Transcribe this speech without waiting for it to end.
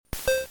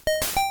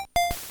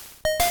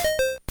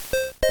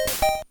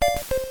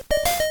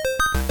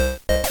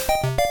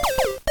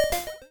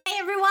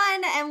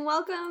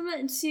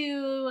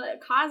to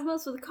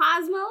Cosmos with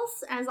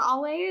Cosmos. As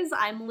always,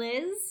 I'm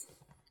Liz.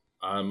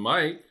 I'm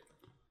Mike.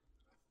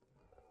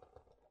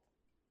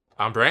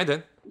 I'm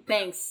Brandon.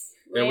 Thanks.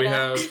 And we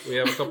have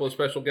a couple of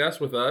special guests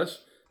with us.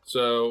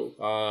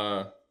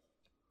 So,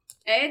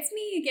 it's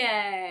me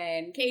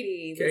again,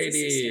 Katie. Liz's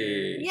sister.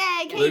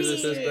 Yay, Katie!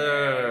 Liz's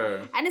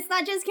sister. And it's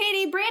not just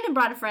Katie. Brandon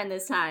brought a friend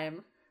this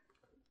time.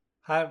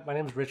 Hi, my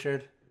name is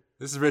Richard.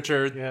 This is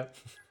Richard. Yeah.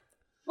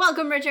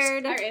 Welcome,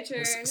 Richard. Hi,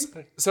 Richard.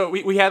 So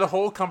we had a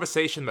whole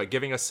conversation about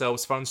giving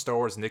ourselves fun Star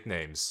Wars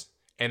nicknames,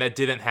 and that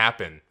didn't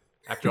happen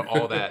after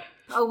all that.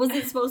 Oh, was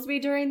it supposed to be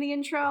during the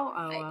intro?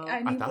 Oh, well.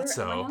 I mean, thought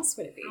so. When else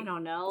would it be? I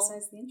don't know.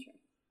 Besides the intro.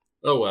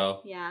 Oh,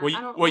 well. Yeah. Well,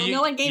 I don't, well,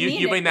 no one gave me a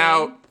you may nickname.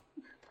 now.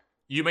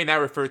 You may now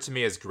refer to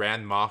me as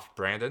Grand Moff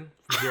Brandon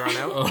from here on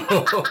out.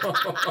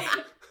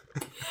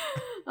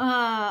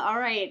 All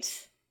right,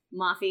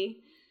 Moffy.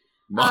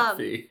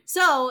 Moffy.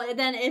 So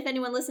then, if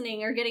anyone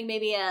listening are getting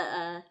maybe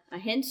a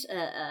hint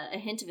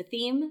of a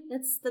theme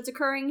that's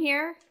occurring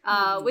here,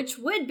 which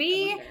would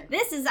be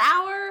this is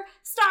our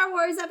Star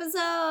Wars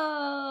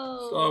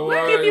episode. Star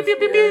Wars.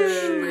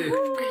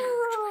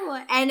 Woo!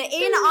 And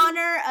in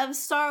honor of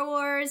Star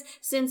Wars,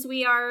 since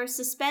we are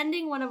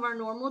suspending one of our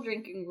normal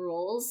drinking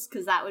rules,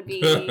 because that would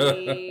be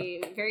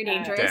very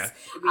dangerous.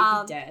 We'd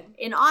be dead.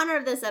 In honor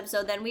of this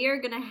episode, then we are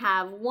gonna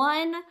have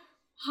one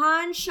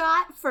Han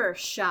shot,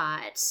 first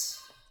shot.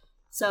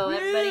 So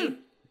everybody.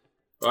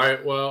 All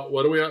right. Well,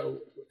 what do we? What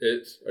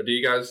do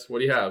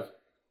you have?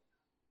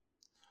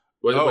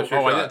 What's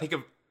your shot?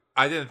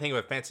 I didn't think of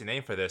a fancy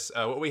name for this.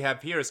 What we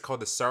have here is called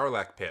the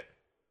Sarlacc Pit.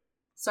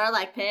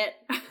 Sarlacc Pit.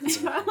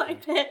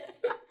 Sarlacc Pit.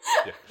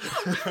 Yeah.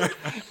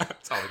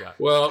 That's all we got.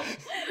 Well,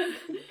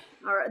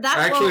 all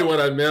right, what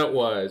I meant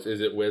was,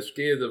 is it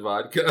whiskey? Is it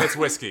vodka? It's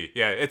whiskey.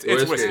 Yeah, it's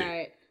whiskey. All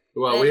right.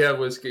 Well, we have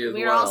whiskey as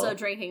well. We're also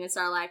drinking a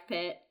Sarlacc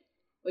Pit,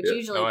 which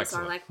usually the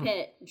excellent. Sarlacc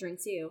Pit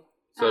drinks you.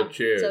 So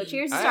cheers. So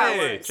cheers to Star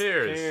Wars.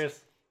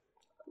 Cheers.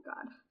 Oh,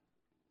 God.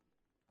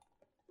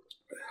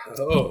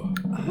 Oh.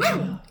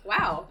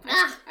 Wow.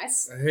 I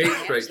hate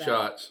straight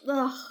shots.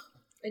 Ugh.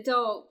 I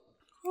don't.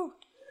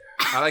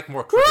 I like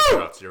more crooked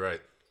shots. You're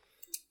right.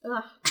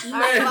 Ugh. All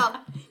right,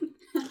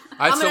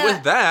 well. So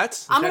with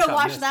that, I'm going to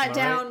wash that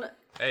down.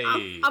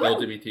 Hey.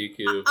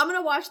 LGBTQ. I'm going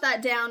to wash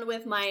that down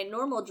with my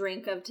normal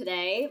drink of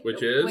today.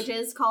 Which is? Which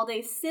is called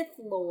a Sith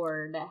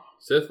Lord.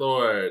 Sith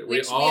Lord.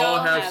 We all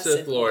have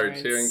Sith Lords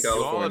here in You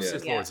all California. have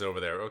Sith Lords over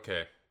there.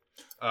 Okay.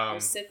 We're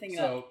sithing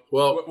up.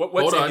 Well, what's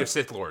hold in on. your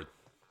Sith Lord?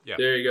 Yeah.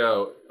 There you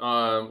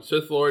go.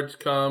 Sith Lords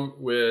come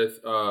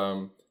with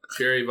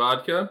cherry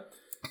vodka,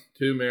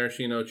 2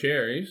 maraschino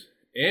cherries,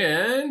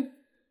 and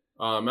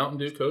Mountain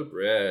Dew Code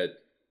Red.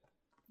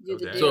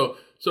 Okay.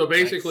 So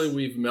basically,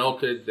 we've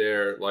melted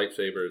their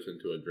lightsabers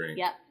into a drink.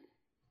 Yep.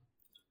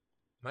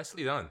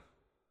 Nicely done.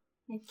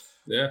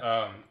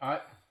 Yeah.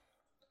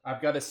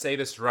 I've got to say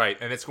this right,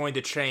 and it's going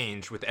to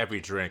change with every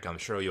drink. I'm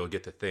sure you'll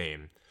get the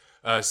theme.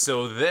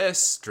 So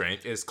this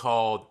drink is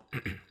called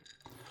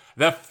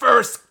the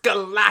First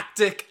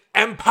Galactic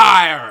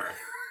Empire.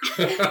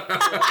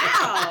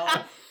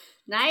 Wow.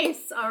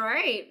 Nice. All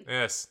right.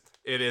 Yes,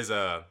 it is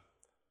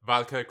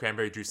vodka,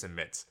 cranberry juice, and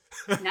mint.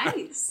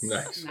 Nice.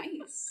 Nice.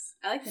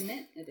 I like the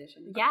mint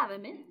edition. Yeah, the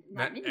mint.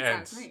 That mint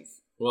sounds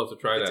nice. We'll have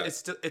to try that.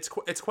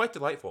 It's quite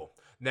delightful.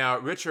 Now,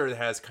 Richard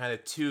has kind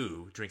of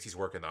 2 drinks he's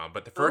working on,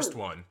 but the first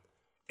one,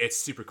 it's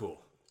super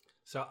cool.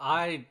 So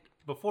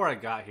before I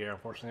got here,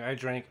 unfortunately, I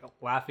drank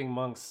Laughing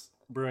Monks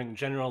Brewing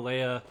General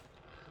Leia,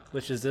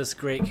 which is this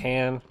great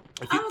can.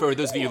 For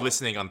those of you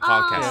listening on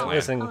podcast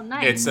land,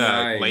 nice.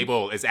 its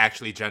label is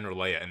actually General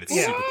Leia, and it's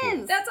super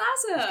cool. That's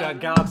awesome. It's got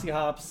Galaxy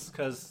hops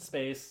because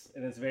space,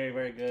 and it's very,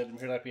 very good.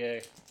 Imperial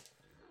IPA.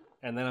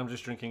 And then I'm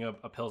just drinking a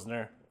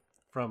Pilsner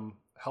from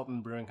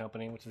Helton Brewing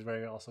Company, which is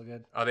very also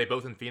good. Are they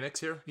both in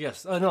Phoenix here?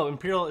 Yes. No,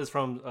 Imperial is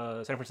from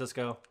San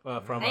Francisco.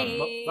 From Laughing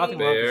Bay Monk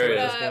is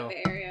Area. San Francisco.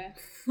 Bay Area.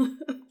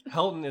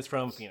 Helton is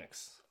from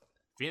Phoenix.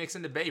 Phoenix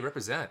and the Bay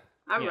represent.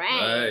 All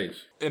right.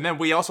 Nice. And then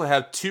we also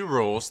have 2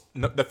 rules.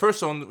 The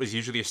first one was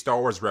usually a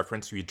Star Wars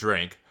reference we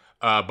drink.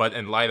 But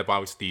in light of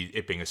obviously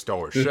it being a Star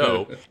Wars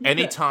show,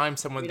 anytime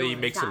somebody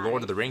makes a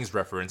Lord of the Rings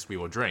reference, we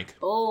will drink.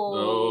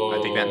 Oh.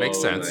 I think that makes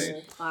sense.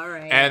 Nice. All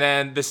right. And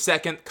then the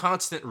second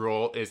constant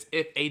rule is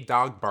if a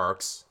dog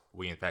barks,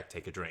 we in fact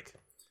take a drink.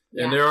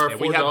 And there are And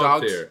 4 we have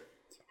dogs dogs. here.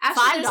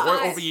 Actually,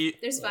 Five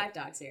there's 5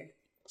 dogs here.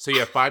 So you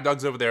have 5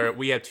 dogs over there.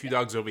 We have 2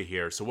 dogs over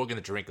here. So we're going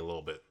to drink a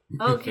little bit.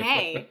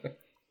 Okay.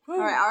 All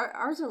right.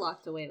 Ours are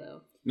locked away,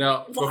 though.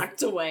 Now,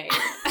 Locked away.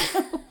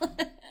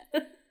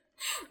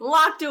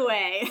 Locked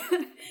away.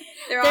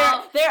 They're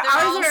all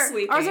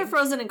sleeping. Ours are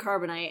frozen in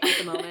carbonite at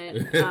the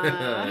moment.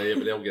 yeah,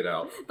 but they'll get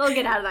out. They'll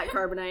get out of that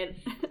carbonite.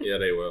 Yeah,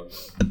 they will.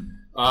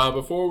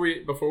 Before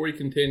we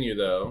continue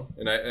though,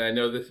 and I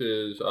know this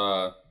is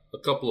a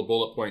couple of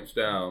bullet points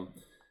down,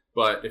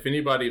 but if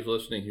anybody's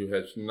listening who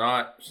has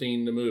not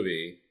seen the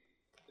movie,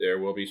 there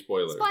will be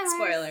spoilers.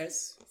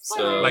 Spoilers.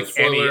 So, Like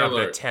spoiler any of the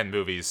alert. 10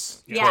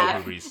 movies, 12 Yeah.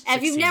 movies,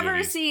 If you've 16 never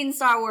movies. seen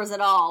Star Wars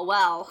at all,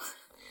 well,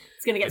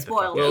 it's gonna get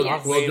spoiled. We'll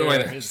Yes.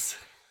 join us.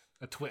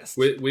 a twist.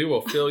 We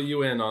will fill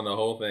you in on the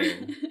whole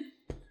thing.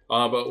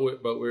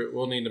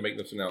 We'll need to make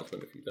this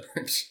announcement a few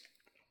times.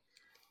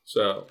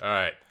 So. All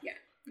right. Yeah.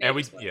 And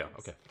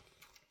okay.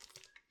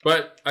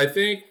 But I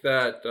think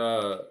that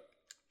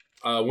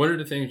one of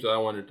the things that I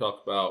wanted to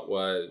talk about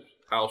was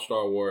how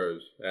Star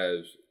Wars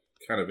has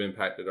kind of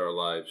impacted our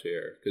lives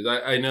here. Because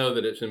I know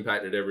that it's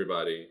impacted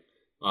everybody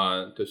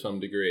to some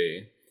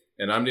degree.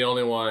 And I'm the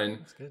only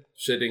one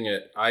sitting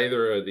at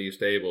either of these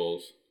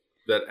tables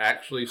that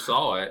actually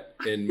saw it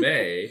in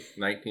May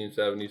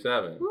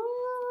 1977.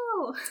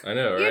 Woo! I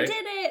know, right? You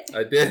did it!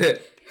 I did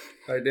it.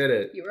 I did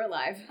it. You were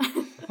alive.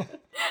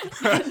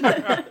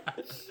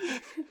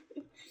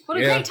 What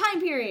a great time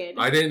period.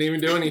 I didn't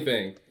even do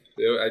anything.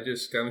 I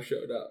just kind of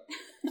showed up.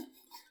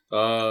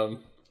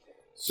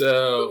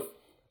 So,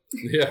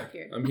 yeah,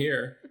 I'm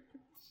here.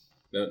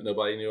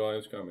 Nobody knew I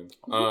was coming.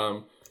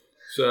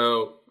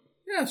 So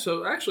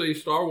actually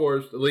Star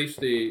Wars, at least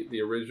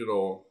the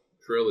original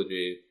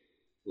trilogy,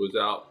 was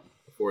out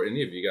before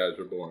any of you guys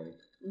were born.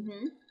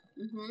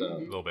 So, A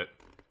little bit.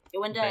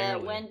 When did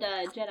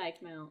Jedi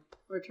come out?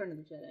 Return of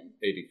the Jedi.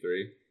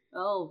 83.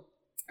 Oh,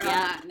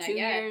 yeah, not 2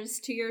 yet. years.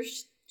 2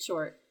 years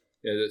short.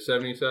 Yeah, is it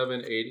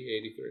 77, 80,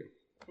 83?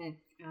 Okay.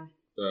 Yeah.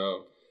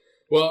 So,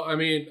 well, I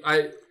mean,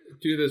 I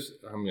do this.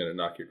 I'm gonna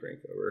knock your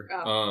drink over.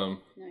 Oh.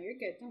 No, you're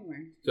good. Don't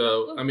worry.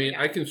 So, I mean,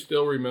 I can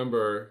still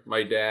remember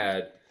my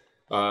dad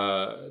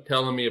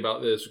telling me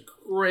about this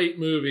great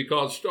movie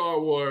called Star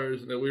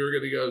Wars, and that we were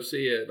going to go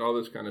see it, and all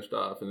this kind of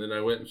stuff. And then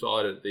I went and saw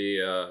it at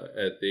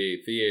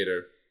the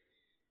theater,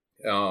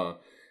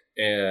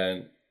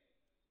 and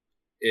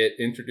it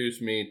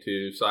introduced me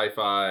to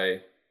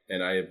sci-fi,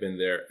 and I have been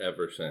there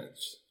ever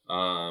since.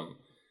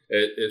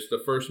 It's the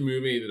first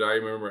movie that I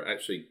remember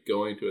actually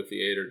going to a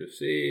theater to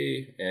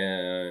see,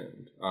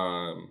 and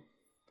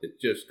it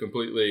just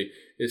completely,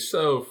 it's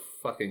so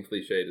fucking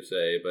cliche to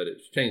say, but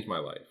it's changed my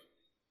life.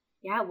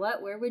 Yeah,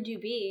 where would you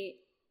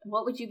be?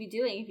 What would you be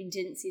doing if you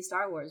didn't see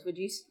Star Wars? Would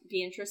you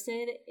be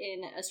interested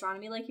in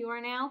astronomy like you are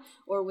now?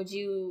 Or would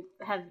you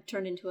have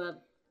turned into a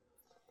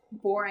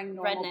boring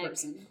normal redneck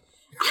person?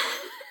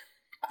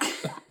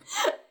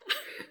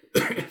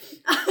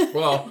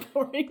 Well,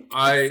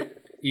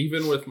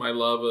 even with my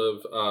love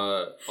of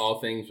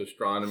all things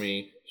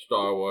astronomy,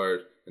 Star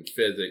Wars, and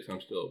physics, I'm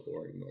still a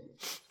boring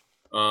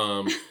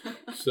normal.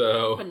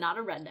 So, but not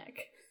a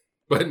redneck.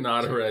 But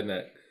not a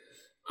redneck.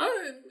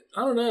 I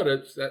don't know.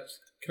 That's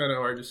kind of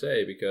hard to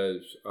say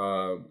because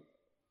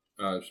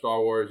Star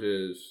Wars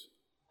is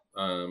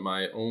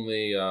my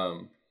only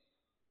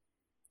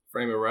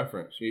frame of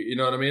reference. You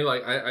know what I mean?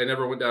 Like I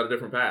never went down a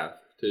different path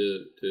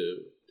to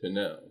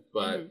know,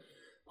 but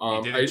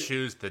you didn't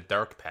choose the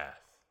dark path.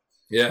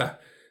 Yeah.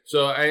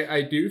 So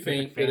I do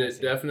think that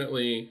it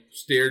definitely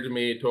steered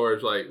me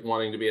towards like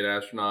wanting to be an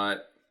astronaut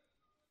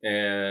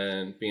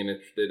and being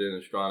interested in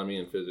astronomy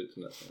and physics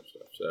and that kind of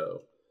stuff.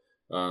 So,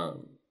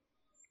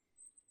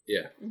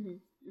 yeah.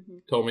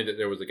 Told me that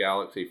there was a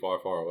galaxy far,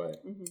 far away.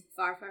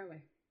 Far, far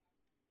away.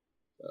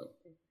 So,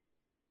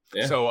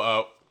 yeah.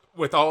 So,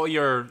 with all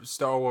your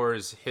Star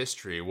Wars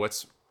history,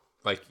 what's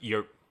like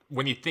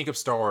when you think of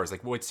Star Wars,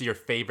 like what's your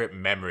favorite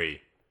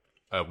memory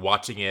of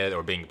watching it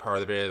or being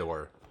part of it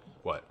or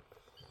what?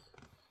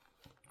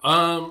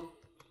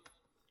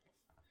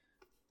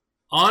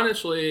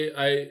 Honestly,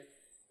 I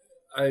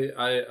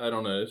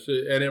don't know,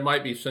 and it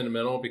might be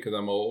sentimental because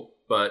I'm old,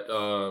 but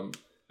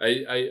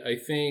I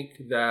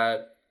think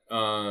that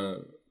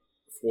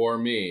for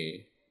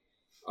me,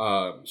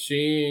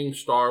 seeing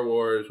Star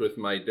Wars with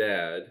my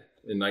dad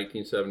in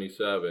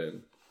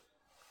 1977,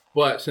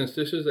 but since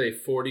this is a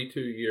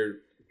 42-year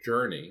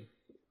journey,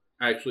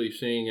 actually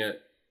seeing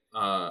it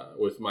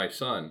with my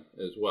son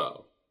as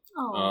well.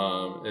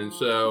 And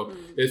so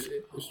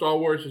Star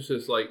Wars is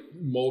this like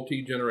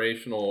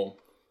multi-generational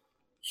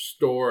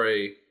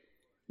story,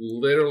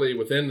 literally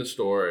within the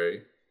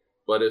story,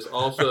 but it's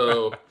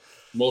also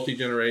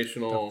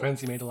multi-generational. The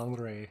friends you made along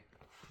the way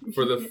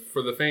for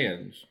the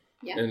fans.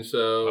 Yeah. And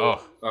so,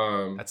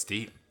 that's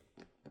deep.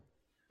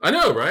 I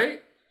know,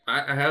 right?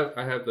 I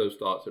have those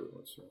thoughts every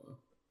once in a while,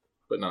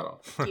 but not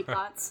all. Deep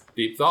thoughts.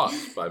 Deep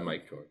Thoughts by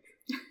Mike George.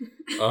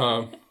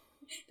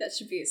 That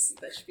should be a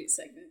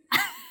segment.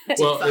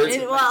 Well,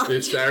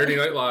 it's Saturday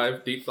Night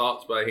Live. Deep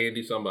Thoughts by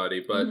Handy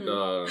Somebody, but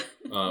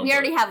we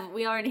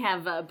already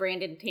have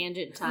Brandon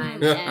tangent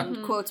time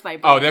and quotes by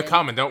Brandon. Oh, they're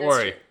coming. Don't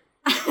worry.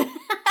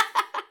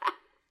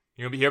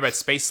 You're gonna be here about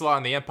Space Law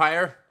and the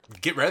Empire.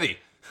 Get ready.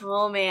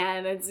 Oh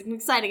man, it's an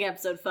exciting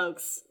episode,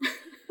 folks.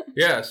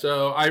 Yeah,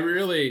 so I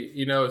really,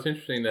 it's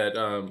interesting that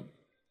I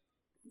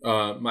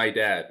have my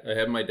dad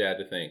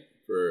to thank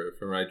for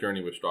my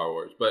journey with Star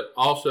Wars, but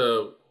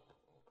also.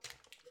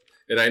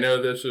 And I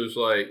know this is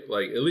like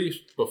at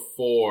least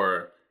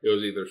before it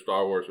was either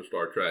Star Wars or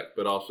Star Trek,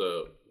 but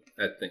also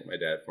I thank my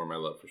dad for my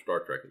love for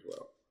Star Trek as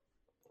well.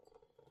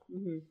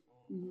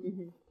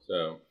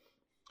 So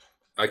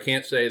I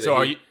can't say that. So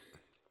are you?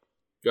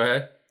 Go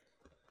ahead.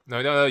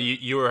 No.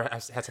 You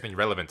had something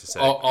relevant to say.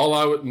 All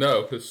I would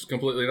no, it's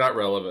completely not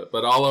relevant.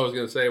 But all I was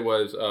going to say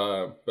was,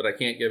 but I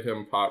can't give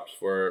him props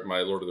for my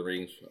Lord of the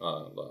Rings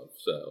love.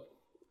 So,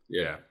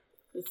 yeah.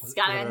 It's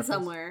got to end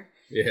somewhere.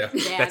 Yeah.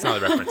 Dad. That's not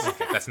a reference.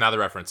 That's not a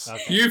reference.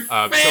 Okay. You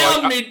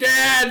failed me,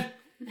 Dad.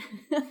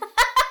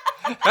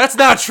 That's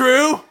not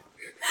true.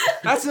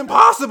 That's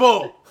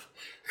impossible.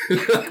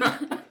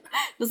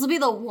 This will be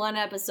the one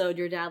episode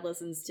your dad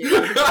listens to.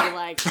 He'll be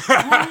like,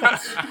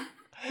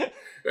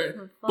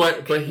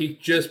 what? But he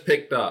just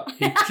picked up.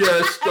 He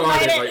just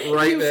started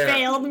right you there. You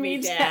failed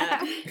me,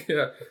 Dad.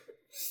 Yeah.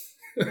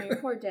 My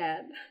poor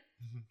dad.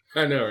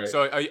 I know, right?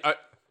 So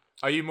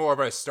are you more of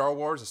a Star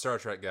Wars or Star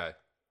Trek guy?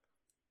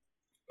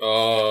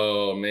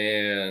 Oh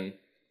man.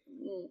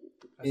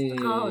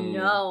 Oh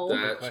no.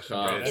 That's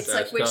tough. It's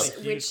That's like tough.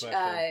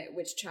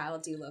 which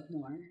child do you love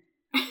more?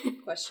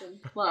 Question.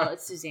 Well,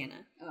 it's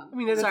Susanna. Oh. I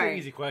mean, that's Sorry. an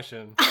easy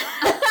question.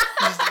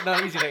 It's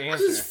not easy to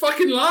answer. This is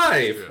fucking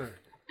live.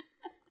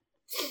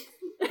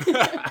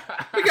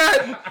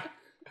 I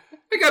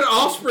got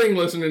offspring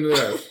listening to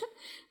this.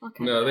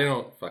 Okay. No, they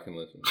don't fucking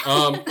listen.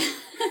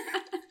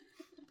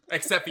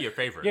 Except for your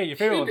favorite. Yeah, your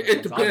favorite one.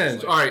 It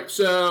depends.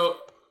 Obviously. All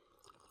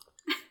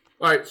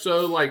right,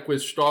 so like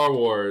with Star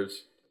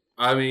Wars,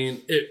 I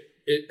mean,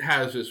 it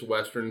has this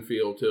Western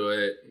feel to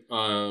it,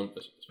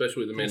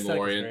 especially the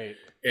Mandalorian,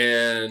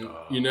 and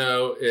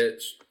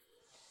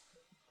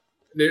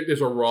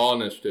there's a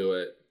rawness to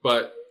it.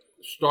 But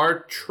Star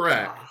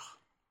Trek,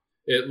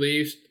 at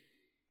least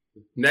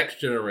Next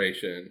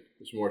Generation,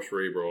 is more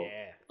cerebral.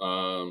 Yeah.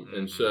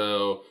 And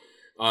so,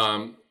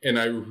 and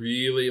I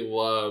really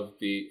love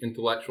the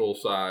intellectual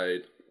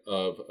side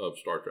of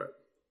Star Trek,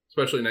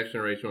 especially Next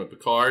Generation with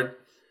Picard.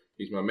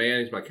 He's my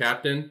man. He's my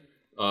captain.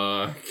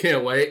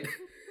 Can't wait.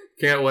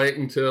 Can't wait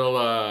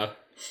until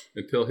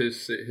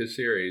his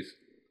series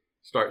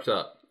starts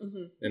up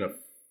in a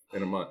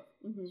month.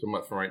 It's a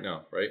month from right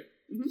now, right?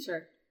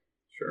 Sure.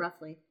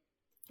 Roughly.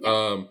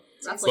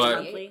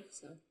 Roughly.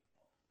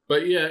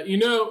 But yeah,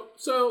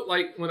 so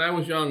like when I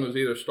was young, it was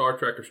either Star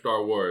Trek or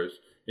Star Wars,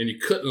 and you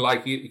couldn't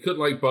like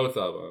both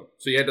of them.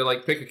 So you had to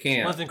like pick a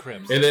camp, Ones and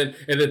Crips. and then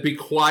be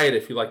quiet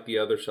if you liked the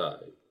other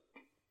side.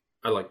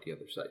 I like the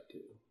other side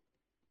too.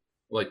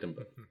 I like them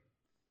both.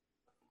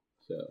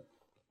 So.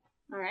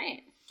 All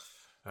right.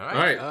 All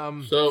right.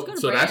 So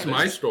that's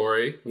my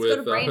story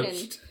with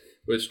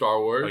Star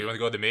Wars. Oh, you want to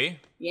go to me?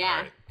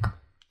 Yeah. Right.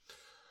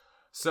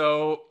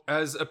 So,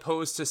 as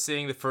opposed to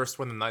seeing the first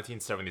one in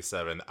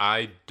 1977,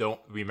 I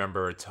don't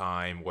remember a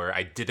time where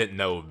I didn't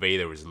know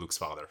Vader was Luke's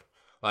father.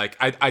 Like,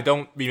 I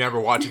don't remember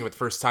watching it the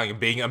first time and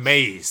being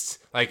amazed.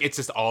 Like, it's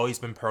just always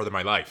been part of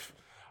my life.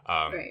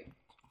 Right.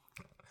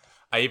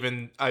 I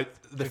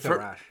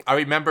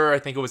remember, I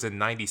think it was in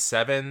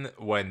 97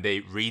 when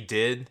they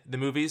redid the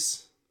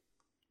movies.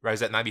 Right, is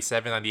that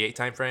 97, 98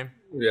 time frame?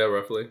 Yeah,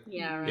 roughly.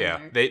 Yeah, right. Yeah,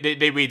 they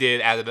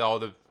redid, added all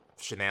the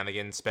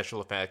shenanigans,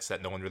 special effects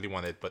that no one really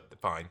wanted, but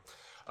fine.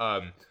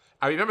 I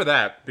remember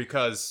that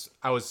because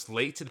I was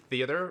late to the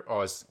theater,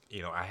 or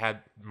I had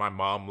my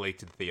mom late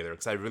to the theater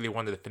because I really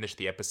wanted to finish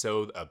the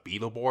episode of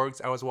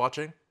Beetleborgs I was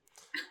watching.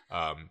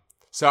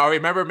 So I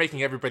remember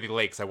making everybody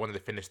late because I wanted to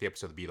finish the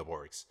episode of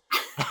Beetleborgs.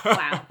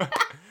 Wow.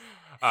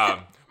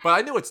 But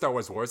I knew what Star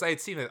Wars was. I had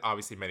seen it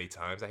obviously many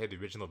times. I had the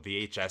original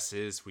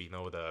VHSs. We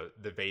know the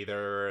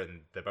Vader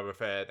and the Boba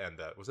Fett and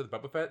was it the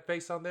Boba Fett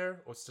face on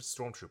there? Or was it just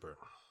Stormtrooper?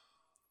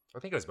 I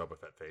think it was Boba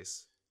Fett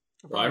face.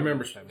 Well, I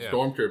remember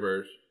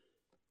Stormtroopers.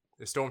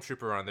 The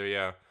Stormtrooper on there,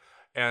 yeah.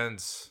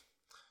 And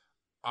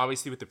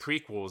obviously with the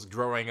prequels,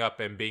 growing up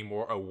and being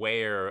more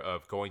aware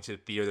of going to the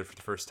theater for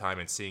the first time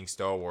and seeing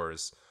Star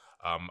Wars,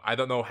 I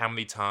don't know how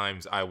many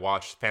times I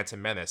watched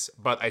Phantom Menace,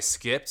 but I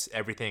skipped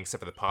everything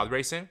except for the pod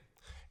racing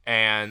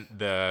and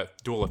the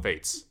Duel of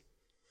Fates.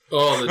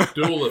 Oh, the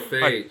Duel of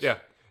Fates.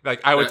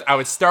 I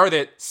would start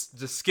it,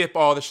 just skip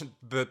all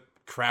the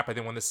crap I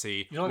didn't want to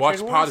see, watch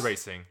pod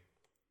racing.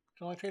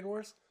 Do you like Trade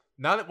Wars?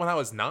 Not when I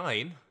was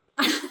 9.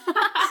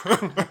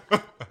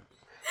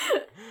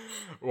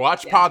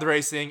 Watch pod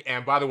racing,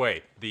 and by the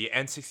way, the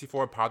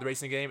N64 pod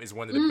racing game is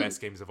one of the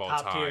best games of all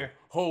time. Tier.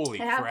 Holy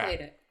crap.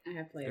 I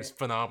have played it. It's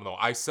phenomenal.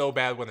 I so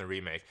bad when a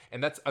remake.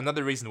 And that's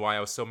another reason why I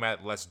was so mad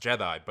at Last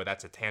Jedi, but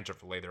that's a tangent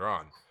for later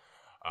on.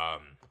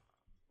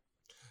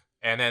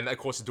 And then, of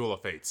course, the Duel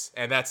of Fates.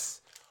 And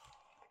that's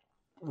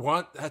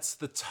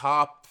the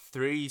top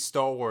 3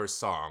 Star Wars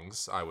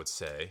songs, I would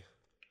say.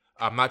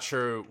 I'm not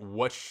sure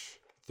which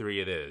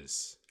 3 it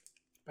is.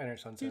 Banner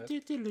Sunset. Oh,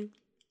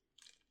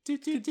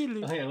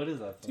 yeah, what is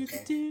that?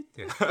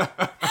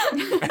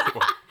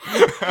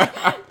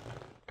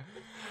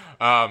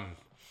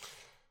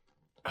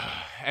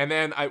 And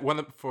then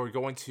for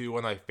going to one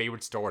of my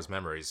favorite Star Wars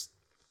memories,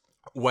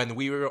 when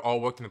we were all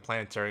working in the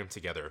planetarium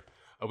together,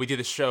 we did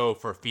a show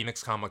for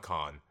Phoenix Comic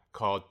Con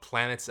called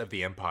Planets of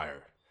the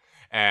Empire,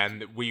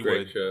 and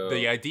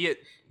the idea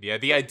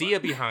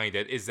behind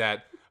it is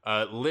that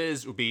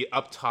Liz would be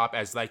up top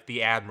as like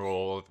the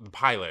admiral, the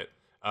pilot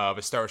of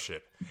a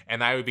starship,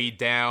 and I would be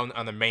down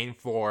on the main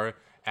floor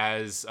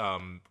as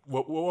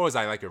what was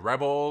I, like a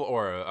rebel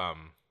or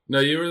No,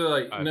 you were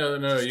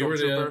no, you were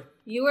the Stormtrooper.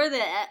 You were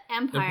the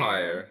Empire.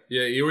 Empire.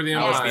 Yeah, you were the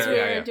Yeah, Empire. because we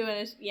Yeah. were doing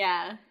it.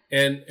 Yeah.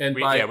 And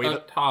We- by yeah, we-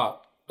 up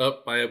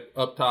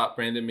top,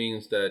 Brandon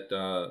means that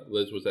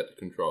Liz was at the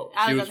control.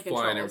 I She was was at the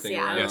flying controls, everything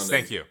yeah. around. Yes,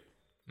 thank you.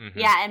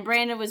 Yeah, and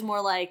Brandon was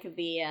more like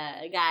the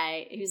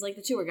guy. He was like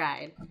the tour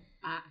guide.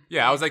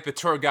 Yeah, I was like the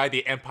tour guide,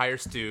 the Empire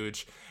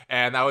Stooge,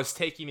 and I was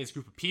taking this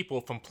group of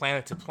people from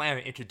planet to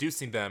planet,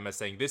 introducing them as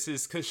saying, this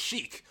is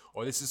Kashyyyk,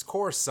 or this is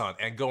Coruscant,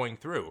 and going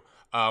through.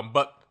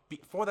 But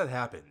before that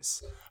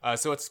happens,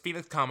 so it's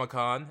Phoenix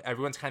Comic-Con,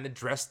 everyone's kind of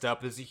dressed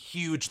up, there's a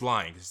huge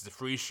line, this is a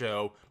free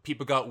show,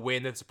 people got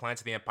wind, it's a Planet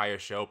of the Empire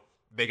show,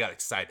 they got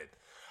excited.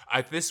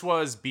 This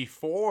was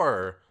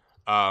before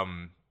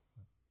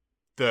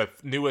the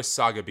newest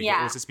saga began.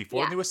 Yeah. Was this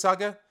before Yeah. the newest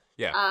saga?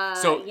 Yeah.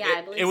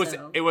 I believe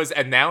so. It was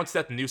announced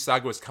that the new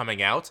saga was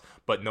coming out,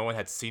 but no one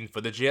had seen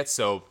footage yet,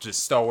 so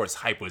just Star Wars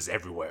hype was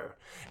everywhere.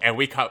 And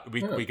we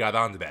got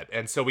onto that.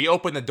 And so we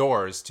opened the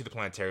doors to the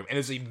planetarium, and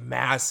there's a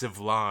massive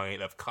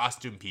line of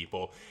costume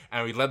people,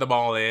 and we let them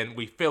all in.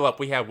 We fill up,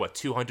 we have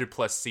 200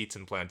 plus seats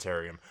in the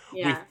planetarium.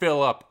 Yeah. We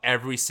fill up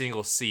every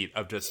single seat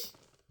of just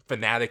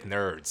fanatic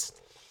nerds.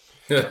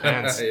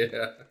 And,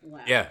 Yeah. Wow.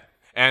 yeah.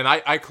 And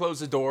I close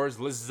the doors,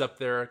 Liz is up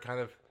there, kind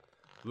of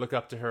look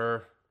up to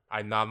her.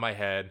 I nod my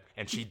head,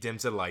 and she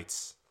dims the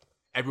lights.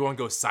 Everyone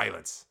goes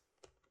silent.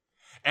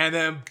 And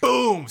then,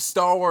 boom!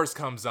 Star Wars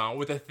comes on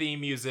with the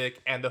theme music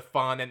and the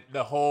fun, and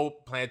the whole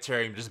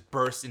planetarium just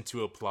bursts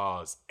into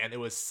applause. And it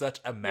was such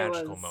a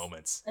magical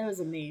moment. It was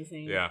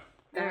amazing. Yeah.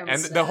 That And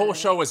was, the whole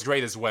show was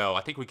great as well.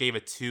 I think we gave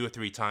it 2 or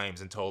 3 times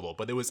in total,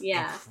 but it was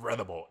Yeah.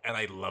 incredible, and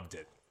I loved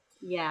it.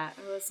 Yeah,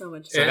 it was so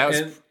much So fun. that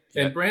was-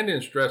 and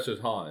Brandon's dressed as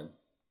Han.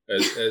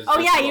 As Oh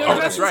yeah, you were Oh,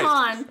 dressed that's as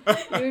Han.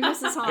 You were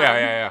dressed as Han.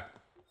 Yeah.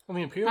 On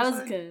the Imperial That was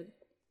side? good.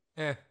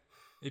 Yeah,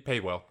 he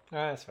paid well.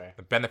 That's fair.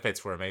 The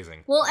benefits were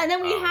amazing. Well, and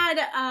then we Um, had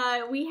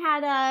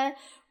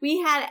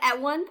at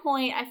one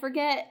point, I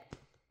forget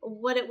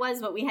what it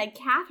was, but we had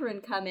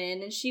Catherine come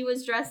in, and she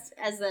was dressed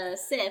as a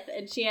Sith,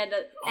 and she had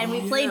to, and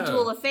we played yeah.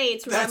 Duel of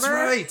Fates. Remember?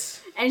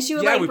 right. And she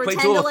would Yeah, like we played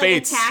pretend Duel to of like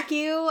Fates. attack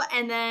you,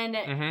 and then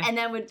Mhm.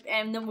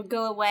 and then would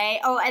go away.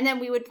 Oh, and then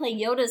we would play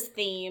Yoda's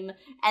theme,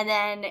 and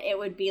then it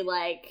would be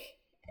like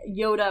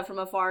Yoda from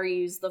afar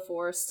use the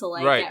Force to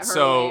like Right, get her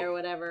so- away or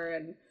whatever.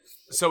 And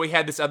So we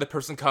had this other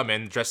person come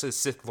in dressed as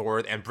Sith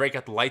Lord and break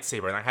out the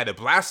lightsaber, and I had a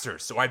blaster,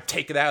 so I'd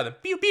take it out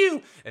and pew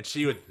pew, and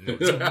she would zoom,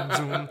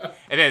 zoom,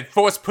 and then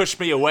Force pushed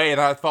me away, and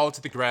I'd fall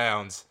to the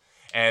ground.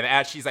 And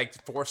as she's like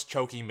Force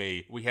choking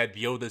me, we had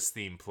Yoda's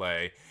theme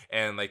play,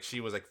 and like she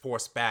was like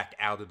forced back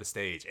out of the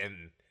stage,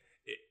 and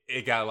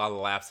it got a lot of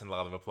laughs and a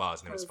lot of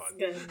applause, and it was fun.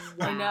 good.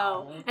 I Wow.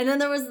 know. And then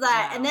there was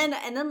that, Wow.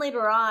 and then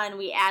later on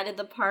we added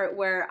the part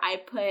where I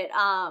put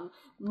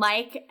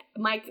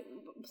Mike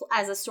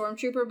as a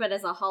stormtrooper, but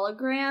as a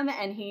hologram,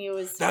 and he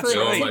was That's to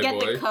right. get Oh,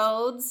 the my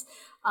codes.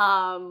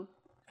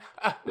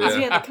 Yeah.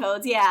 We had the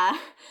codes. Yeah,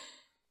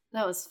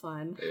 that was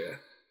fun. Yeah.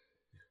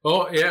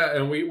 Oh yeah,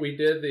 and we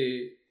did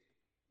the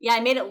Yeah, I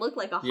made it look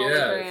like a Yeah,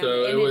 hologram.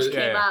 so it image was-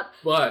 came Yeah. up.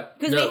 but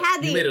 'Cause no, we had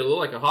you the- made it look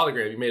like a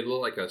hologram. You made it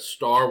look like a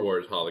Star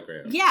Wars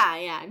hologram. Yeah,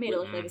 I made it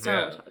look like a Star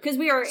Yeah. Wars because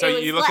we were. So it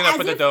was you look it as up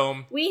at the if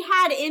dome. We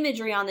had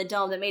imagery on the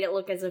dome that made it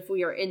look as if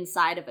we were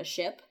inside of a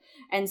ship.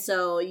 And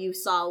so you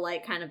saw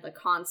like kind of the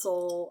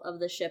console of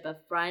the ship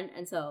up front,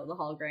 and so the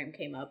hologram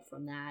came up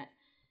from that.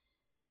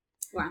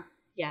 Wow.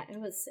 Yeah, it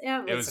was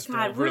was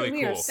really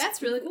cool.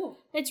 That's really cool.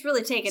 It's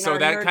really taken So our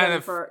that nerddom kind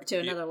of- to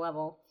another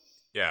level.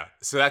 Yeah,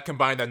 so that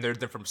combined the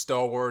nerd from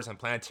Star Wars and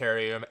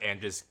Planetarium and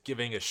just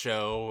giving a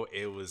show,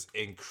 it was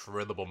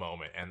incredible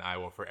moment, and I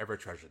will forever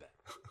treasure that.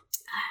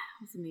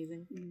 It's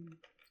amazing.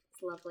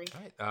 It's lovely.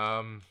 All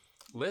right,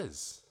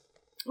 Liz.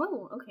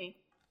 Oh, okay.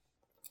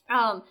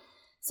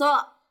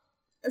 So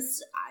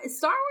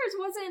Star Wars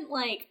wasn't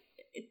like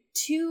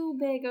too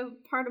big a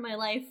part of my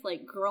life,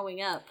 like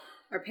growing up.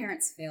 Our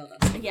parents failed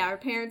us. Yeah, our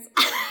parents.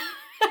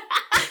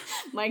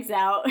 Mike's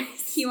out.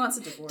 He wants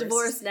a divorce.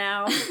 Divorced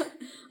now.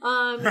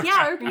 Yeah,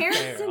 our parents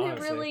Fair, didn't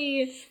honestly.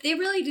 really. They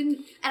really didn't.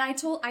 And I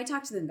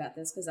talked to them about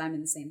this because I'm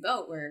in the same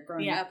boat where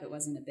growing Yeah. up it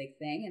wasn't a big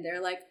thing, and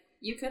they're like,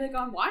 "You could have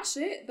gone watched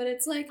it," but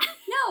it's like,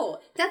 no,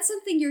 that's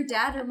something your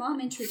dad or mom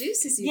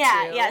introduces you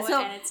Yeah, to. yeah,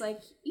 so- and it's like,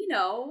 you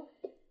know,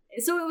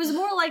 So it was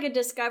more like a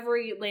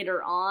discovery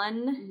later on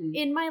Mhm.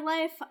 in my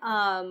life.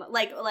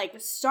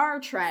 Like Star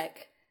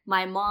Trek.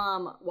 My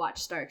mom watched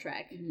Star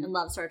Trek Mhm. and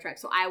loved Star Trek,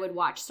 so I would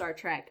watch Star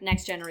Trek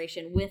Next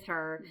Generation with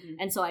her, Mhm.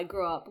 and so I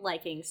grew up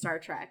liking Star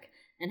Trek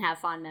and have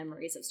fond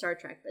memories of Star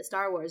Trek. But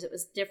Star Wars, it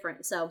was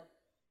different. So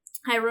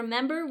I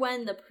remember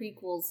when the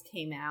prequels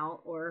came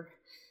out, or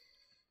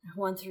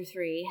 1 through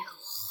 3.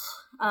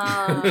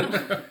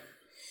 Why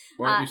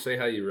don't you say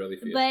how you really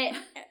feel? But,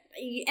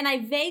 and I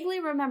vaguely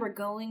remember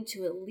going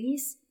to at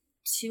least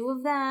 2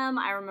 of them.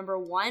 I remember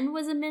one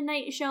was a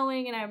midnight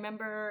showing, and I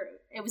remember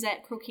it was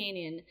at Crow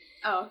Canyon.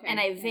 oh, okay. And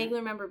I yeah. vaguely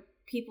remember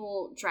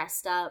people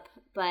dressed up,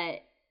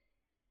 but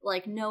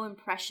like no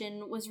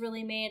impression was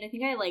really made. I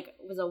think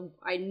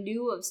I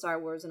knew of Star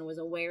Wars and was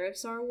aware of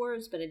Star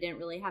Wars, but I didn't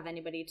really have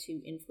anybody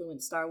to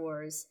influence Star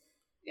Wars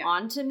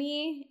onto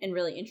me and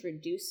really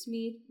introduced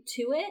me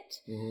to it.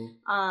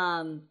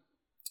 Mm-hmm.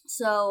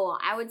 So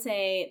I would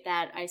say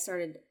that I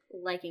started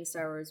liking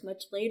Star Wars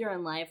much later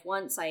in life,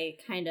 once I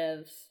kind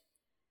of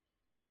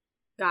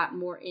got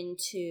more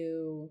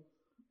into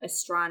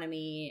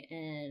astronomy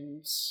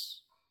and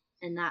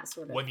that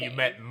sort of When thing. you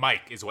met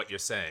Mike, is what you're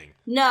saying.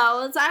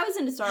 No, I was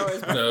into Star Wars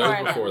before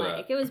I met before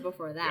Mike. It was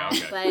before that.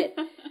 Yeah, okay.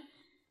 But,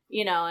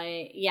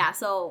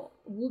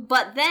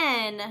 but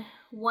then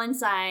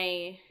once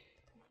I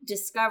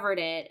discovered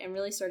it and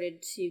really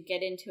started to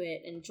get into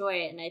it, enjoy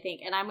it,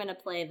 and I'm going to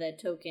play the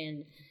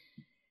token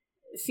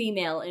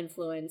female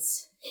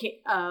influence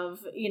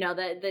of,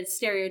 the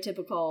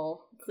stereotypical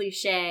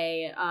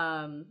cliche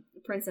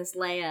Princess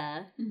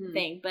Leia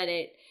thing, but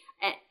it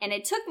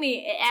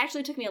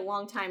actually took me a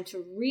long time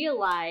to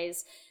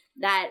realize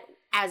that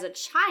as a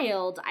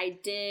child I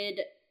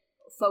did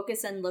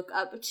focus and look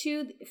up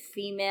to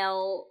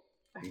female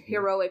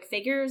heroic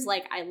figures.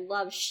 Like, I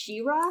love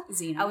She-Ra.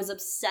 Xena. I was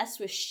obsessed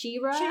with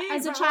She-Ra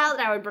as a child.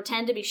 I would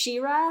pretend to be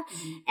She-Ra.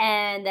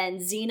 And then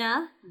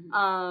Xena.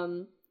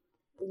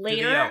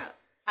 Later,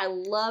 I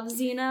love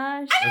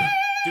Xena.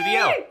 Do the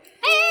L.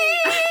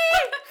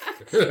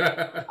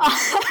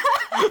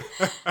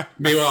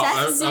 Meanwhile,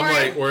 I'm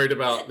like worried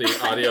about the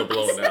audio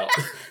blowing out.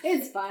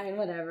 It's fine,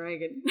 whatever. I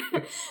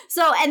could.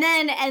 So and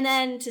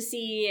then to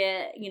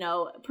see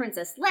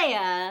Princess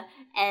Leia,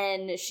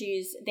 and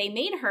they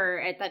made her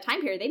at that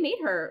time period. They made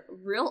her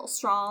real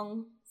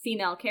strong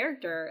female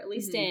character, at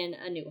least in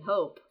A New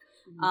Hope.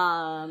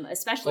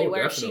 Especially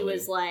where definitely. she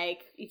was like,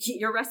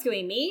 "You're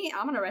rescuing me.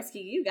 I'm gonna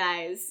rescue you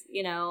guys."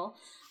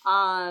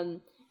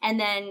 And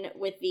then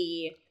with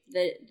the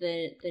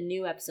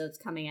new episodes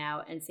coming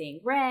out and seeing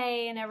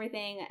Rey and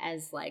everything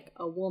as like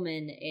a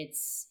woman,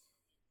 it's,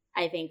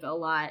 I think, a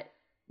lot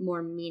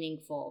more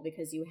meaningful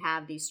because you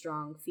have these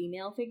strong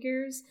female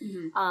figures.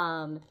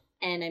 And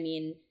I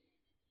mean,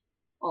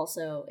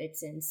 also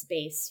it's in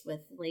space with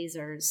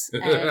lasers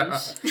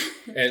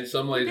and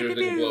some lasers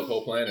that can blow up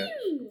whole planets.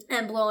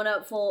 And blowing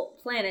up full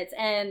planets.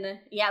 And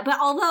yeah, but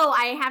although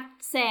I have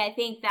to say, I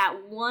think that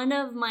one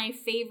of my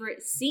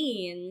favorite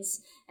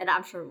scenes, and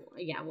I'm sure,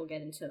 we'll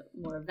get into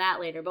more of that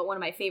later, but one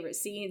of my favorite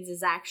scenes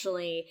is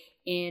actually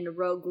in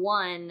Rogue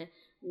One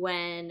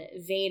when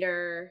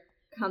Vader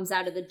comes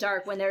out of the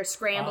dark when they're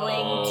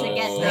scrambling to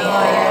get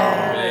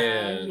there.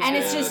 Man. And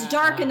it's just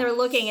dark and they're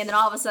looking, and then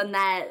all of a sudden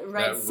that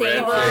red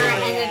saber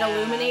and it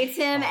illuminates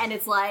him, and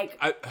it's like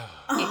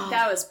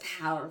that was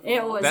powerful.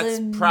 it was That's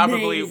amazing.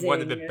 probably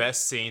one of the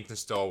best scenes in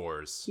Star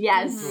Wars.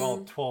 Yes. Through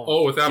all 12.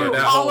 Oh, without a Through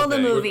doubt. all of the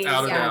movies.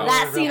 Without a doubt.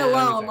 That scene Really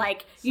alone, amazing.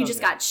 like, you So just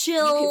good. got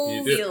chills.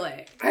 You did. Feel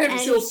it. I have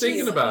And chills it's thinking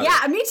just- about it.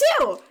 Yeah, me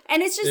too.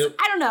 And it's just, Yep.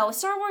 I don't know,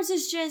 Star Wars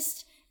is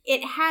just,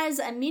 it has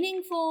a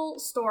meaningful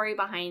story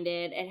behind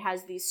it. It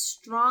has these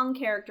strong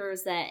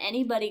characters that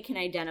anybody can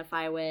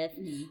identify with.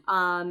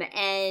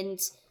 And,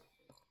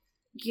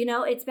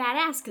 it's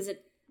badass because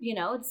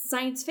it's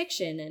science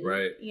fiction. And,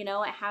 Right.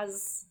 it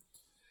has...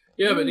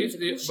 Yeah, but it's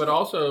cool shit.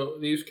 also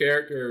these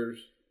characters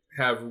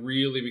have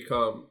really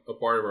become a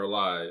part of our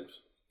lives,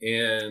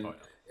 and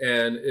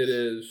it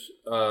is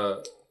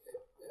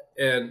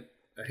and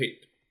I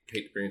hate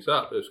to bring this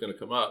up, but it's going to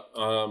come up,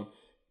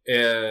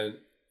 and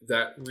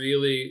that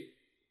really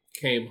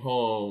came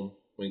home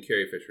when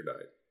Carrie Fisher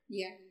died.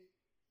 Yeah.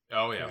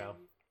 Oh yeah.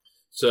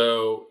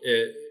 So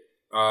it,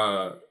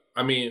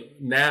 I mean,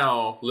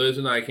 now Liz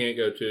and I can't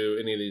go to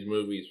any of these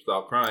movies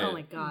without crying. Oh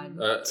my God.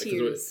 'cause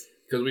Tears.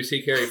 Because we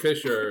see Carrie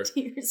Fisher,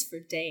 Tears for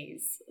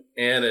days.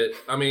 and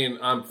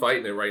I'm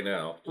fighting it right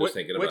now, just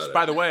thinking about it.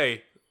 By the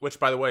way, was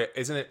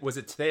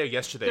it today or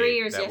yesterday? 3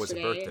 years that was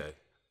yesterday. her birthday.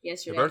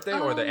 Yesterday. Her birthday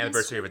or the Oh,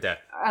 anniversary of her death?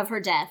 Of her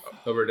death.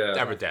 Over death.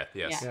 Of her death,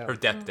 yes. Yeah. Her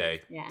death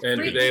day. Yeah. And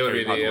today would be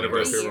the Probably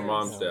anniversary of her years.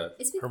 mom's death.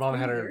 It's been Her mom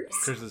had 3 her years.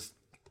 Chris's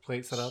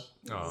plate set up.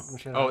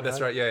 Oh, that's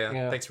right.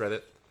 Yeah. Thanks,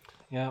 Reddit.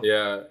 Yeah.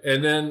 Yeah,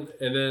 and then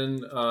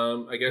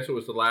I guess it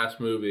was the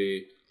last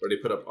movie where they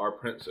put up Our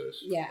Princess.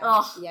 Yeah.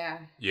 Oh. Yeah.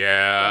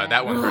 Yeah,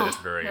 that one hurt us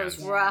very That was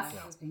end. rough.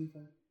 That was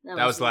painful.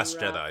 That was Last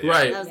rough. Jedi. Yeah.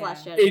 Right. That was Yeah.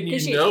 Last Jedi. And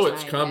 'Cause she you know just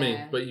it's died. coming,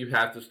 yeah. but you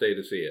have to stay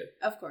to see it.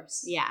 Of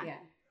course. Yeah. Yeah.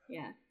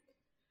 Yeah.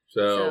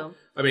 So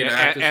I mean, Yeah, I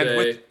have to and say,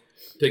 with-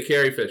 to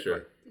Carrie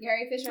Fisher.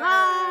 Gary Fisher.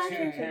 Ah,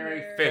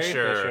 Fisher.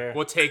 Fisher.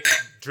 We'll take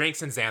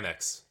drinks and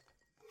Xanax.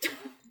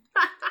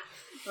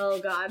 Oh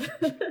God.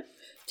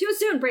 Too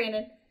soon,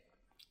 Brandon.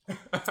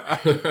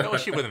 No,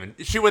 she would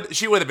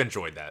have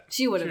enjoyed that.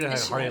 She would She'd have have.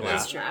 had a hearty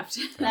That's laugh.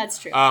 true. That's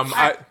true.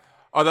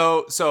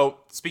 So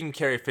speaking of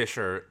Carrie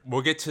Fisher,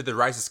 we'll get to the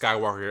Rise of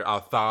Skywalker, our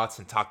thoughts,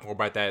 and talk more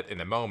about that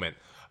in a moment.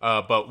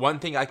 But one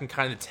thing I can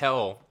kind of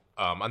tell,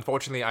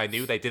 unfortunately, I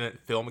knew they didn't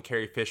film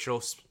Carrie Fisher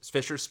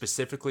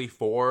specifically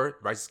for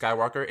Rise of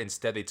Skywalker.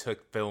 Instead, they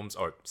took films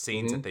or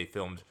scenes that they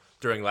filmed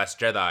during Last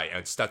Jedi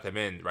and stuck them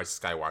in Rise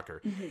of Skywalker.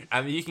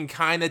 And you can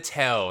kind of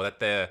tell that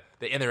the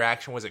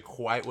interaction wasn't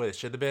quite what it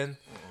should have been.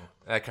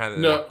 That kind of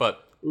No,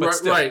 but right,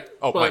 still. right.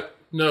 Oh, but Mike.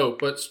 no,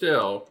 but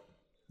still,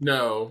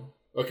 no.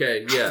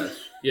 Okay, yes,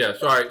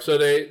 yes. All right. So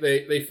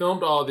they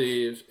filmed all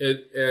these,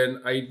 and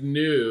I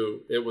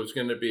knew it was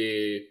going to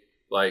be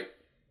like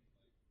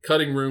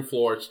cutting room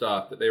floor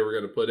stuff that they were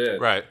going to put in.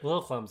 Right. A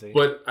little clumsy.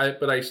 But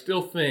I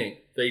still think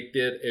they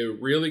did a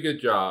really good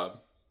job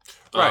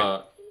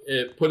Right.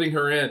 at putting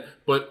her in,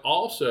 but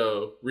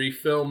also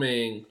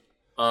refilming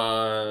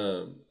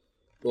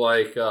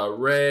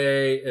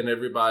Rey and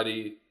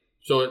everybody,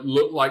 so it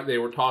looked like they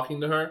were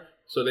talking to her.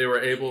 So they were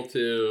able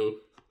to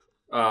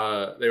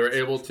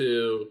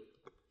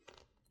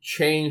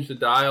change the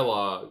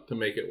dialogue to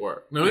make it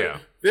work. Now, Yeah.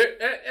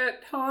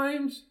 At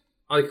times,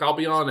 like, I'll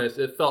be honest,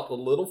 it felt a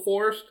little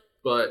forced,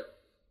 but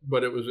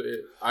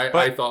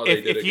I thought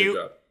they did a good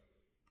job.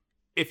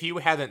 If you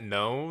hadn't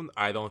known,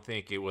 I don't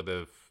think you would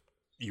have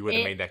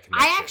made that connection.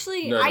 I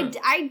actually, No.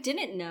 I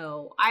didn't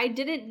know. I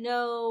didn't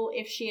know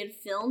if she had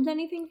filmed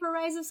anything for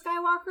Rise of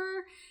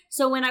Skywalker.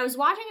 So when I was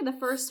watching it the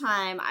first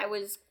time, I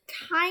was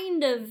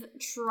kind of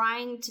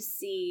trying to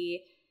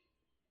see,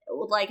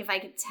 like, if I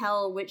could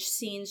tell which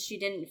scenes she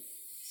didn't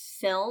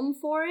film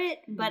for it.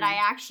 But I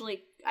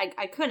actually,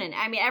 I couldn't.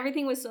 I mean,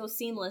 everything was so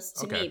seamless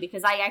to me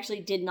because I actually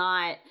did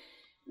not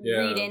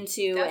read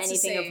into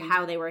anything of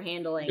how they were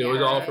handling it. It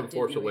was all from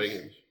Force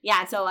Awakens.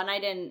 Yeah, so, and I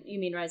didn't, you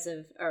mean Last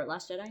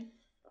Jedi?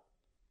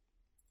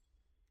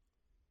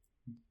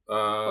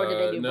 Or did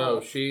they do no,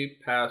 both? she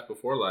passed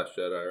before Last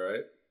Jedi,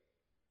 right?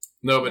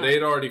 No, but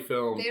they'd already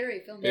filmed. They already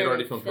filmed. They'd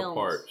already filmed her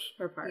parts.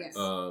 Her parts. Yes.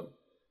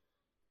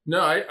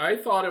 No, I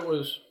thought it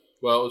was.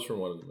 Well, it was from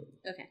one of the movies.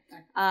 Okay.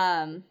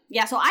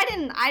 Yeah. So I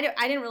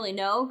didn't really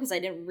know because I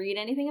didn't read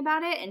anything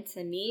about it, and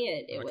to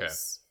me, it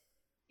was.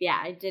 Yeah,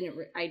 I couldn't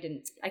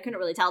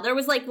really tell. There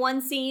was like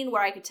one scene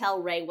where I could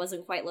tell Rey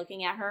wasn't quite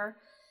looking at her.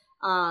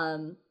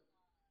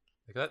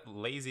 Like that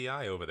lazy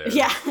eye over there.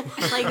 Yeah,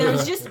 like there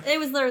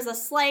was a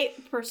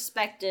slight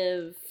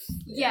perspective.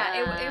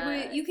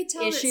 Yeah, you could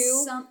tell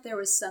issue. There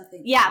was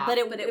something. Yeah, off, but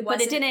it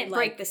wasn't, didn't like,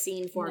 break the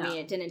scene for me.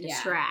 It didn't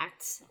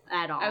distract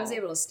at all. I was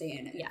able to stay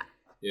in it. Yeah.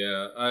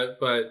 Yeah,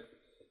 but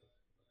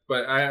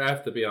I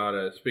have to be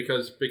honest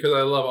because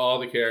I love all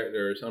the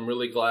characters. I'm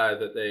really glad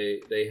that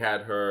they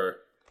had her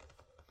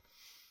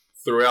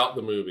throughout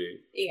the movie.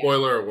 Yeah.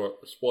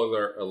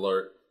 Spoiler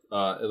alert.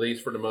 At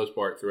least for the most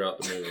part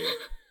throughout the movie.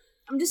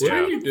 I'm just what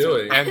trying are you to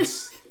doing? I'm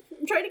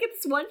trying to get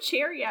this one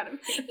cherry out of me.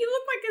 You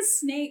look like a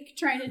snake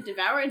trying to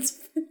devour its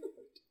food.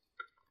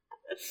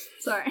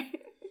 Sorry.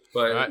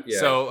 But yeah.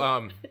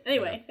 So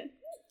anyway.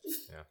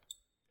 Yeah.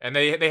 And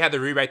they had to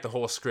rewrite the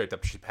whole script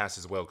after she passed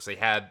as well because they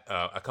had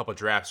a couple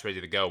drafts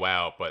ready to go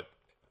out, but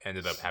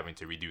ended up having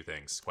to redo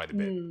things quite a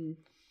bit.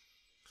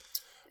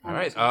 All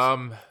right.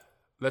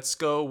 Let's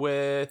go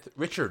with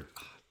Richard.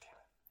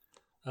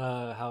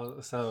 I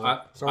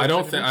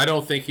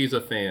don't think he's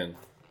a fan.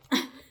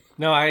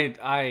 No,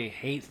 I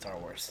hate Star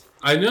Wars.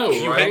 I know,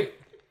 right?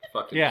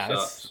 Fucking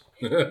sucks.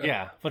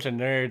 Yeah, bunch of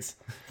nerds.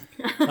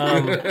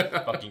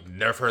 Fucking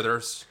nerf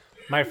herders.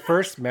 My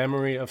first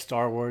memory of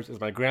Star Wars is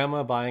my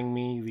grandma buying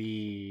me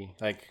the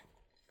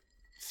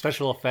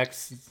special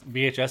effects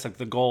VHS, like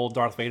the gold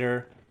Darth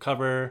Vader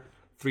cover,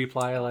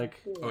 3-ply. Oh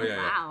yeah.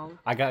 Wow.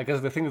 I got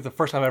because the thing is the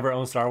first time I ever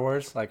owned Star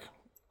Wars,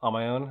 on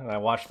my own, and I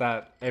watched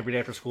that every day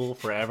after school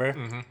forever.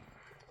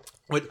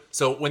 Mm-hmm.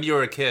 So when you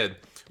were a kid,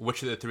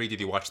 which of the three did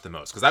you watch the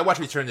most? Because I watched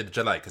Return of the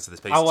Jedi because of the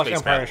space. I watched space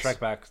Empire battles. Strike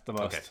Back the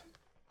most. Okay.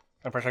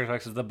 Empire Strikes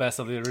Back is the best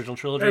of the original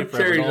trilogy. Have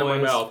Forever cherries and in my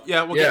Always. mouth.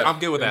 Yeah, well, Yes, I'm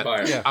good with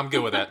Empire. that. Yeah. I'm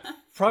good with that.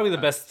 Probably the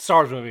best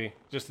Star Wars movie,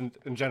 just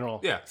in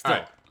general. Yeah, Still. all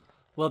right.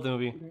 Love the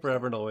movie,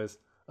 Forever and Always.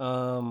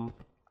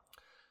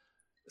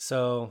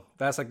 So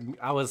that's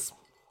I was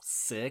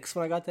 6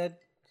 when I got that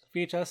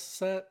VHS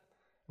set.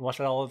 Watched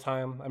it all the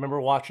time. I remember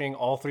watching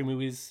all 3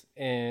 movies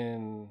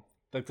in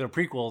the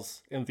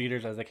prequels in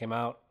theaters as they came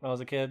out when I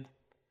was a kid.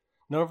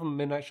 None of them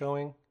midnight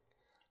showing.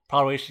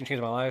 Pod Racing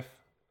changed my life.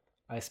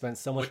 I spent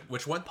so much.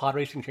 Which one? Pod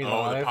Racing changed my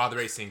Oh, life. the pod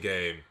racing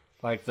game.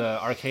 Like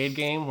the arcade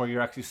game where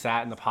you're actually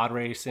sat in the pod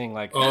racing.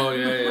 Oh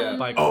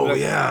yeah.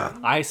 Yeah.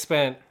 I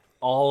spent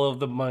all of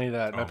the money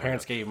that my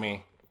parents gave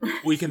me.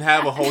 We can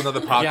have a whole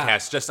nother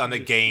podcast just on the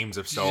games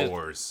of Star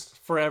Wars.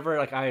 Forever,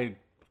 I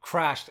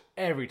crashed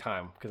every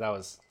time because I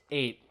was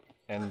 8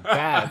 and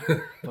bad.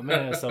 But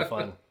man, it was so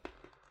fun.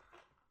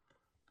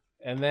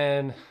 And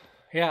then,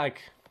 I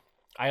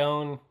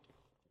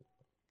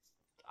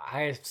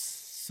have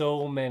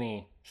so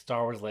many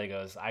Star Wars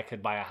Legos. I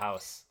could buy a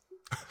house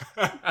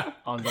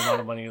on the amount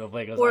of money of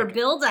Legos. Or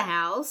build a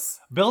house.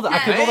 I could build a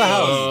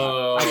house.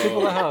 Oh. I could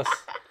build a house.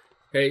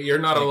 Hey, you're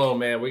not alone,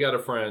 man. We got a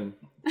friend.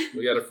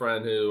 We got a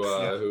friend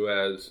who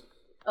has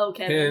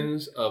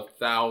tens of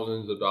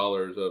thousands of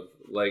dollars of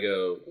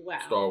Lego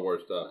Star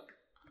Wars stuff.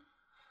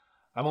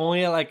 I'm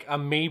only at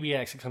I'm maybe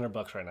at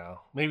 $600 right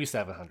now, maybe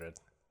 $700.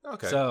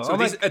 Okay, so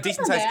a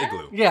decent sized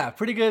igloo. Yeah,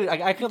 pretty good.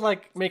 I could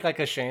make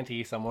a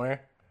shanty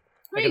somewhere.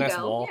 There a nice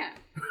wall. Yeah.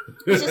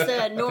 It's just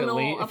a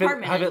normal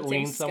apartment. Have it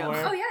lean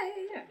somewhere. Oh yeah.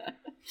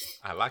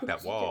 I like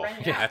that wall.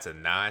 Yeah. That's a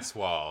nice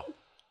wall.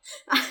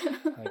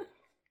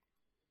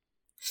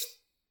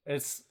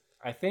 It's,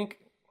 I think,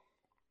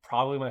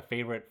 probably my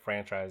favorite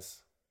franchise,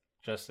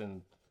 just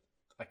in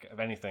of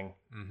anything.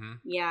 Mm-hmm.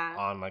 Yeah.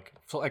 On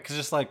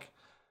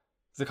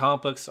the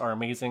comic books are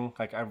amazing.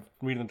 I'm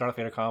reading the Darth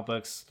Vader comic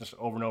books just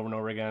over and over and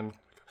over again.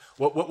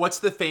 What's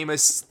the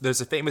famous?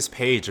 There's a famous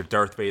page of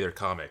Darth Vader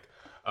comic,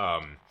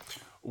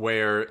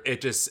 where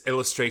it just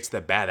illustrates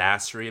the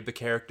badassery of the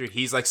character.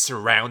 He's like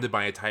surrounded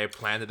by an entire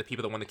planet of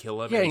people that want to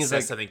kill him. Yeah, and he he's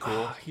says like, something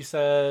cool. He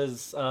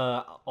says,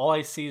 "All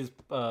I see is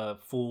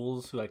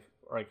fools who are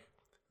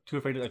too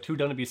afraid, too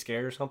dumb to be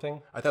scared or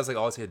something." I thought it was like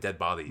all I see are dead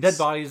bodies. Dead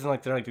bodies,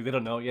 and they're they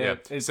don't know. Yeah.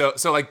 So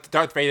like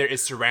Darth Vader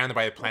is surrounded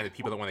by a planet of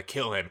people that want to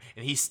kill him,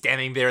 and he's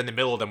standing there in the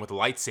middle of them with a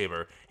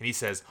lightsaber, and he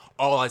says,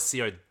 "All I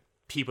see are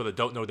people that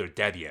don't know they're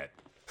dead yet."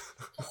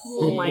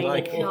 Oh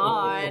my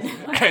god.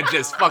 And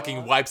just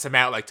fucking wipes them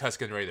out like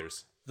Tusken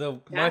Raiders.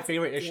 My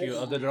favorite issue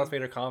of the Darth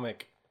Vader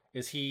comic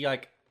is he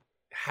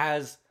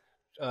has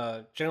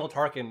General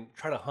Tarkin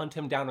try to hunt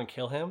him down and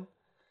kill him,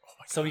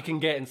 so he can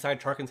get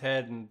inside Tarkin's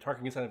head and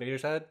Tarkin gets inside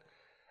Vader's head,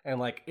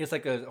 and it's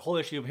like a whole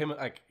issue of him.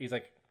 He's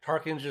like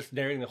Tarkin's just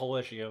narrating the whole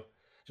issue,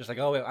 just like,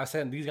 oh, I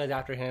sent these guys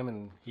after him,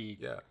 and he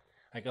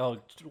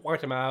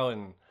wiped him out,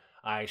 and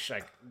I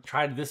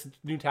tried this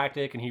new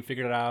tactic, and he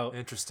figured it out.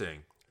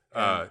 Interesting.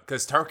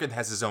 Because Tarkin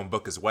has his own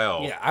book as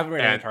well. Yeah, I've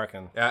read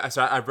Tarkin.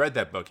 So I've read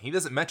that book. He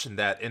doesn't mention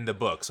that in the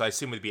book, so I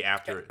assume it'd be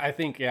after it. I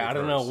think, I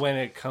don't know when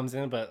it comes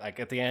in, but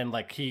at the end,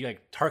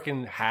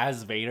 Tarkin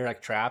has Vader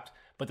trapped,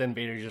 but then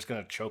Vader's just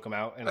gonna choke him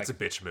out. And that's a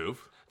bitch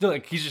move. No,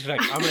 he's just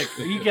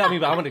you got me,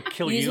 but I'm gonna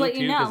kill you too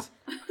because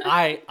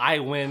I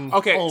win.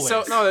 Okay, always.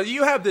 so no,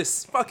 you have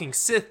this fucking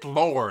Sith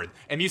Lord,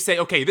 and you say,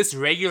 okay, this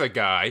regular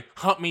guy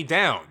hunt me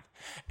down.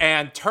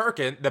 And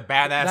Tarkin, the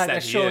badass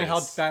that's he showing is. how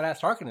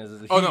badass Tarkin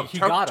is. He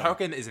got him.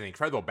 Tarkin is an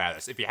incredible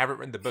badass. If you haven't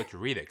read the book, you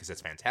read it because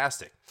it's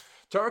fantastic.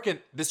 Tarkin,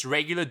 this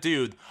regular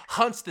dude,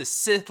 hunts the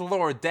Sith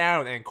Lord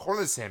down and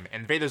corners him,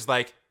 and Vader's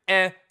like,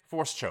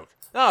 force choke.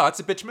 Oh,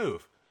 that's a bitch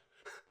move.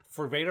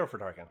 For Vader or for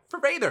Tarkin? For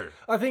Vader.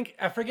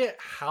 I forget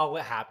how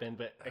it happened,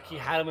 but he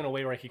had him in a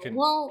way where he could.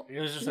 Well, it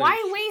was just why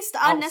waste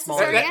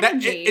unnecessary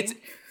energy?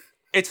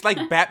 It's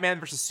like Batman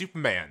versus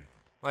Superman.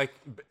 Like,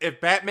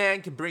 if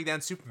Batman can bring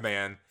down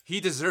Superman, he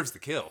deserves the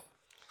kill.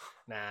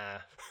 Nah.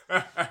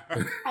 I'm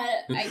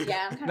kind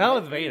of not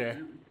with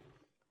Vader.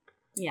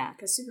 Yeah,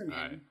 because Superman.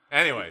 Right.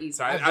 Anyway,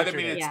 so I didn't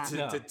mean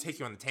to take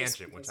you on a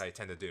tangent, which I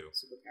tend to do.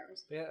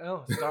 Superpowers. Yeah,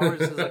 no, Star Wars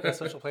is like a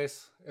special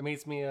place. It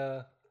makes me,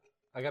 I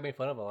got made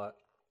fun of a lot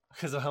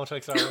because of how much I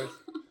like Star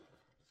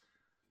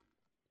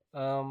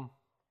Wars.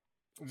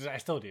 I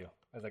still do.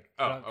 I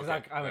was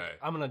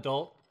I'm an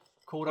adult,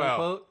 quote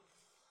unquote.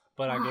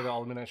 But I go to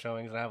all the midnight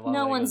showings and I have a lot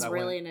no of one's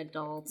really an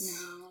adult.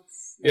 No,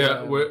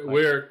 yeah,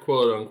 we're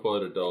quote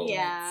unquote adults.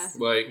 Yeah.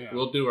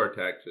 We'll do our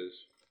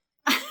taxes.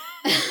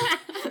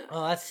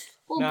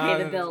 We'll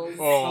pay the bills.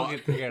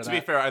 To be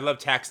fair, I love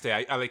tax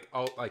day.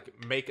 I'll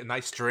make a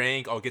nice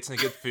drink, I'll get some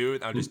good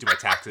food, I'll just do my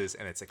taxes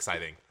and it's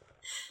exciting.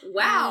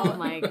 Wow. Oh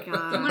my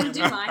god. You want to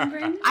do mine,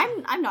 Brandon?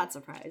 I'm not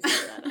surprised by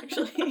that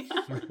actually.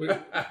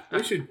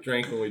 we should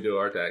drink when we do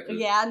our taxes.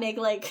 Yeah, make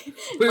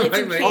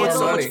it's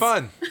so much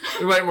fun.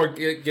 We might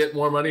get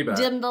more money back.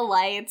 Dim the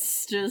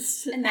lights,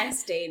 just a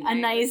nice date. A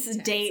nice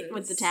date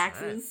with the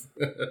taxes.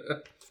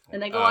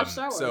 And then go watch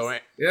Star Wars. So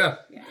yeah.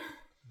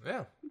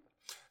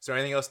 Is there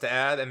anything else to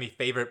add? Any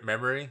favorite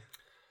memory?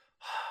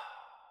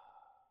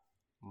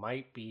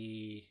 Might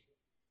be.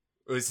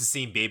 Was to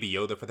seeing Baby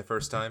Yoda for the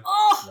first time?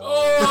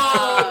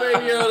 Oh,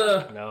 Baby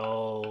Yoda.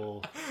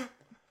 No.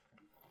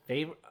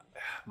 Favorite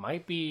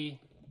might be.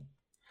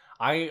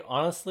 I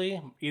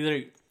honestly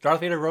either Darth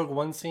Vader Rogue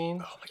One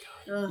scene. Oh my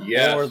god.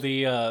 Yes. Or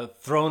the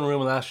throne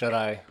room in Last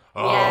Jedi.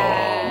 Oh.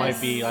 Yes.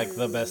 Might be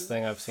the best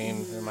thing I've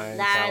seen in my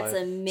entire life.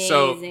 That's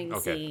amazing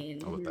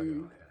scene. I'll look back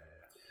on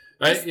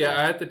it.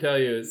 I have to tell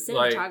you,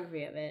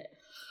 cinematography of it.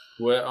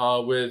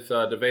 With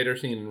the Vader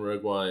scene in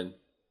Rogue One,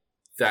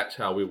 that's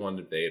how we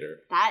wanted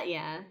Vader.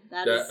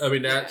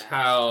 That's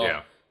how.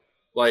 Yeah.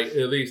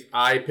 At least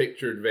I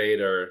pictured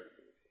Vader,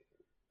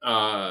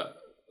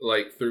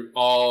 through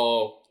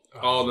all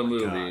the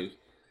movies.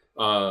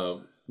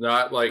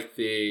 Not like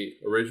the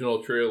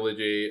original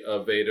trilogy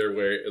of Vader,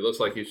 where it looks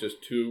like he's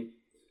just too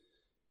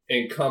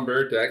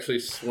encumbered to actually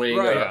swing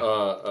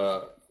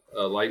a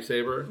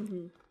lightsaber.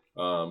 Mm-hmm.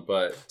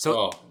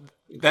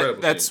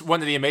 That's one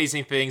of the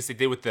amazing things they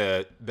did with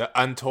the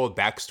untold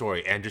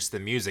backstory and just the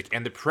music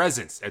and the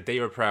presence of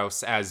David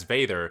Prowse as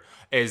Vader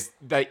is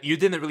that you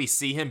didn't really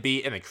see him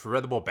be an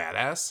incredible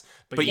badass,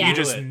 but you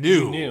just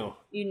knew.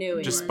 You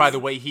knew just by the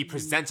way he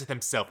presented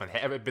himself and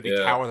everybody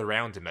cowered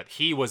around him that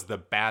he was the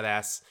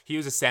badass. He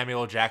was a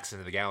Samuel L. Jackson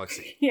of the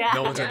galaxy. Yeah.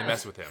 No one's going to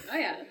mess with him. Oh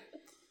yeah.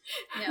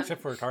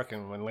 Except for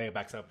Tarkin when Leia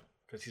backs up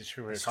because he's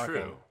true. Tarkin.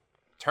 True.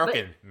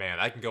 Tarkin, man,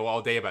 I can go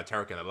all day about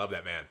Tarkin. I love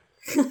that man.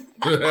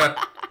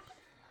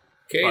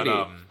 Katie.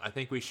 But I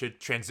think we should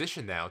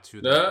transition now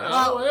to the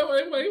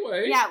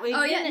wait. Yeah, we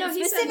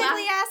he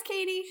specifically asked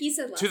Katie. He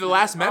said to the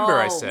last member.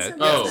 I said.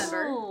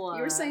 You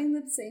were saying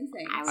the same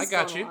thing. I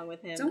got you.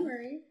 With him. Don't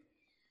worry.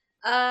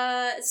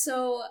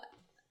 So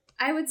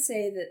I would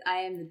say that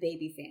I am the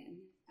baby fan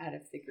out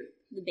of the group.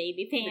 The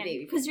baby fan.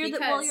 Because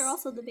you're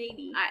also the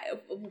baby.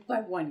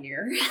 By 1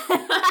 year.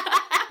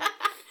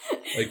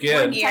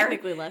 Again,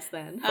 technically less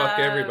than. Fuck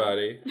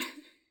everybody.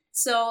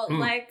 So,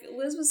 like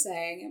Liz was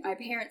saying, my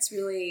parents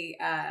really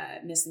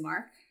missed the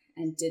mark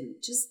and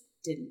didn't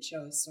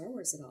show us Star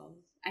Wars at all.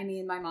 I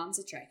mean, my mom's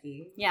a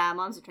Trekkie. Yeah,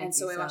 mom's a Trekkie. And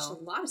so we watched a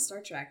lot of Star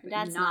Trek, but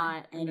Dad's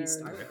not not any a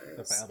Star nerd.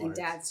 Wars. And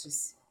Dad's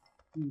just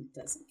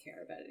doesn't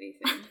care about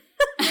anything.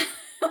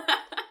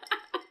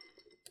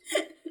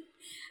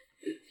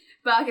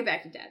 But I'll get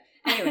back to Dad.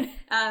 Anyway,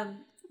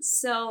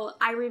 so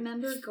I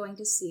remember going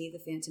to see The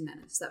Phantom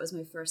Menace. That was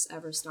my first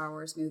ever Star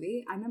Wars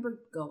movie. I remember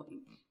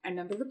going. I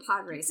remember the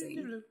pod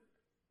racing.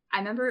 I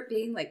remember it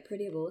being like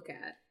pretty to look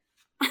at.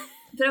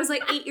 But I was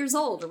like 8 years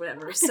old or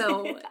whatever,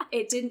 so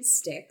it didn't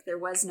stick. I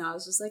was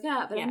just like,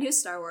 but I knew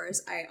Star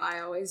Wars.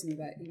 I always knew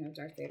that,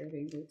 Darth Vader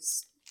being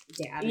Luke's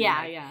dad.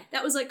 Yeah.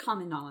 That was like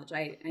common knowledge.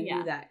 I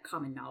knew that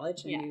common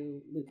knowledge. I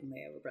knew Luke and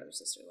Leia were brother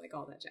sister, like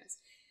all that jazz.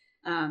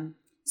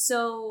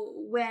 So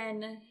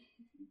when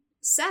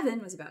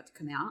 7 was about to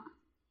come out,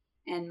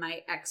 and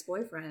my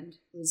ex-boyfriend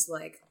was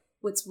like,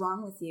 "What's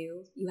wrong with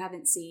you? You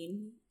haven't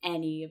seen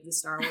any of the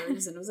Star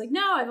Wars?" And I was like,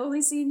 "No, I've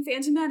only seen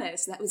Phantom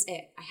Menace." That was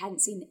it. I hadn't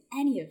seen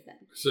any of them.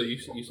 So you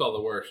saw the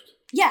worst.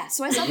 Yeah,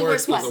 so I saw the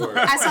worst one. The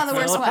worst. I saw the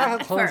worst one. Attack of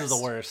the Clones first. is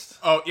the worst.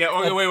 Oh,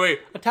 yeah, wait.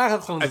 Attack of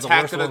the Clones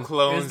Attack of the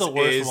Clones is the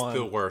worst is one.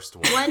 the worst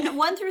one.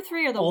 1 through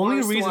 3 are the Only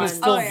worst reason ones. it's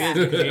still Oh, yeah.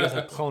 good is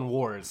the Clone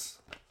Wars.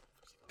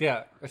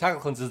 Yeah, Attack of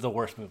the Clones is the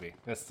worst movie.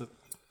 That's the...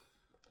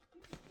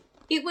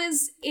 It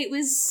was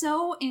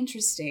so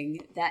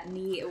interesting that I don't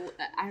know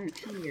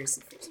how many years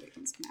did Force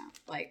Awakens come out?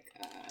 Like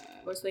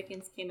Force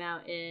Awakens came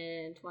out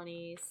in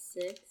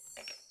 2016?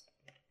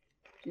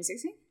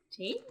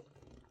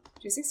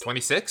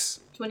 26?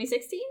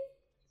 2016?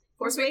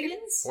 Force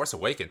Awakens? Force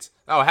Awakens.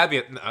 Oh, have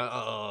you?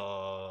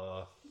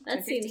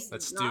 That seems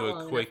Let's not do a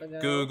long quick enough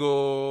ago.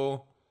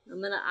 Google.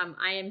 I'm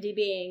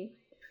IMDbing.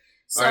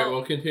 So, All right,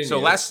 we'll continue.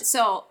 So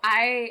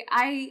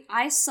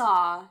I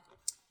saw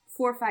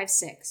 4, 5,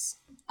 6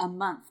 a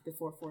month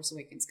before Force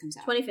Awakens comes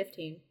out.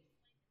 2015.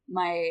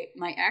 My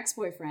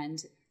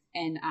ex-boyfriend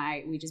and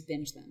we just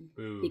binged them.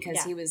 Ooh.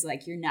 Because he was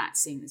like, "You're not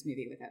seeing this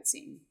movie without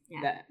seeing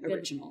the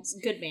originals."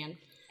 Good man.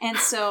 And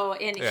so,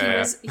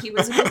 he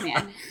was a good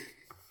man.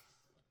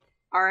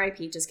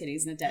 R.I.P. Just kidding.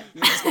 He's not dead.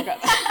 We just woke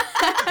up.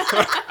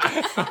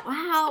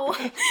 Wow.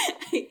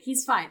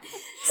 He's fine.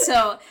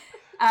 So,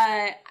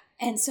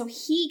 and so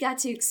he got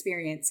to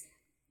experience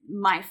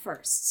my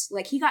firsts.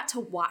 Like, he got to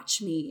watch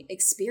me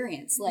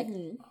experience, like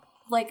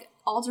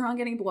Alderaan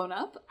getting blown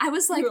up. I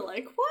was like, You were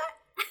like, what?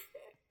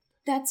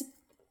 That's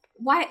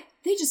why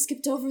they just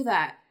skipped over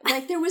that.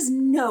 Like, there was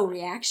no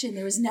reaction.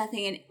 There was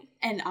nothing.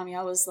 And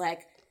Amiel was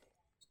like,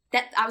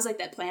 I was like,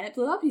 "That planet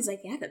blew up?" He's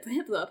like, "Yeah, that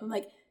planet blew up." I'm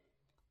like,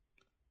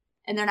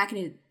 and they're not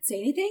going to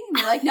say anything? And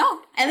they're like, "No."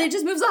 And it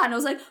just moves on. I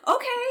was like,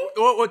 okay.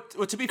 Well,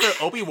 to be fair,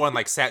 Obi-Wan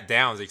sat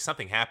down. Like,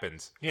 something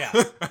happened. Yeah.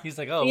 He's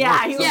like, oh. Yeah,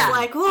 look, he was something-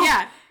 like, oh,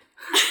 Yeah.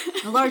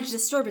 a large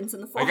disturbance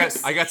in the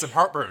force. I got some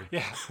heartburn.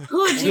 Yeah.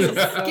 Oh, Jesus.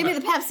 Give me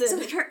the So Pepsi.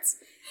 it hurts.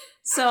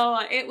 So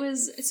it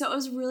was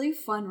a really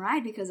fun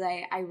ride because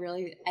I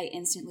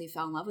instantly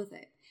fell in love with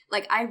it.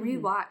 Like, I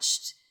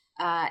rewatched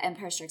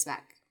Empire Strikes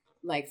Back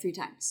like 3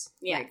 times.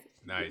 Yeah. Like,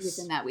 Nice.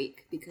 within that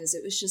week, because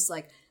it was just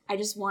like, I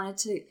just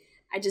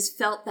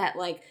felt that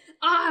like,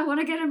 I want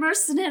to get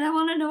immersed in it. I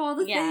want to know all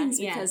the things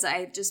because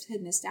I just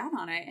had missed out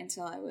on it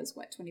until I was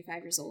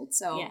 25 years old.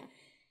 So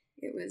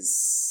it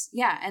was,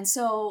 and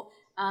so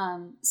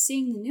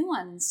seeing the new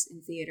ones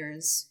in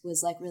theaters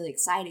was like really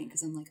exciting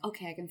because I'm like,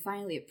 okay, I can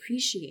finally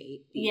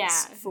appreciate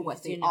these for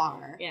what they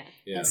are. Yeah.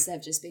 Instead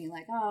of just being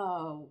like,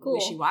 oh, Cool.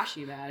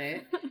 wishy-washy about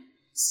it.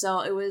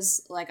 So it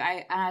was like,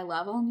 I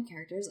love all new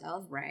characters. I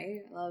love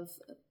Rey. I love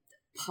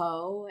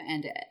Poe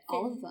and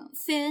all of them.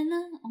 Finn.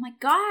 Oh my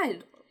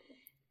God.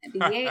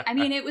 BB-8. I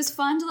mean, it was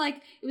fun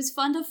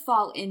to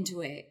fall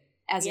into it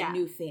as a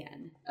new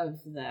fan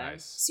of the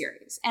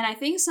series. And I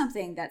think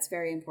something that's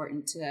very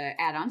important to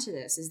add on to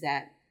this is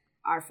that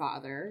our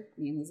father,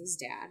 me and Liz's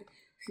dad,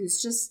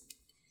 who's just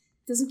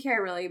doesn't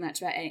care really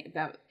much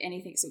about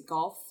anything except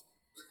golf,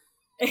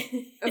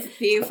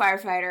 being a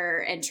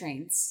firefighter, and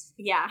trains.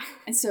 Yeah.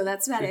 And so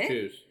that's about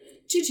it.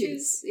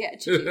 Choo-choos. Yeah,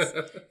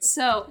 choo-choos.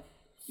 So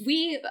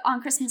we,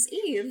 on Christmas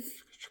Eve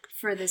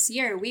for this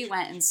year, we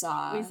went and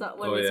saw... We saw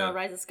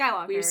Rise of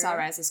Skywalker. We saw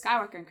Rise of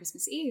Skywalker on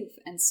Christmas Eve.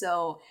 And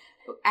so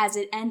as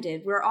it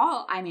ended,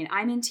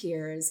 I'm in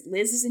tears.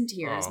 Liz is in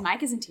tears. Oh.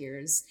 Mike is in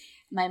tears.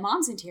 My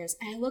mom's in tears.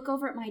 And I look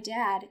over at my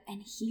dad,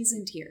 and he's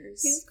in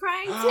tears. He was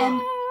crying And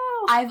too.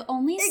 I've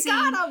only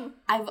got him.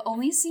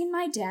 seen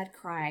my dad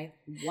cry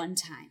one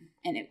time,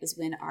 and it was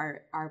when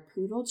our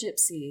poodle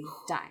Gypsy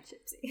died.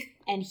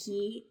 And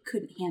he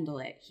couldn't handle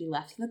it. He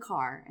left the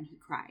car and he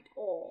cried.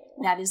 Oh.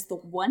 That is the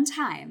one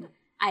time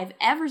I've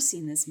ever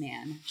seen this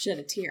man shed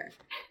a tear.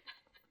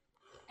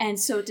 And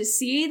so to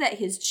see that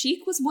his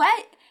cheek was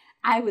wet,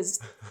 I was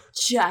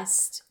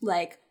just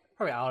like,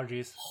 Probably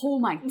allergies. oh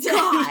my God.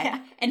 Yeah.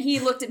 And he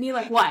looked at me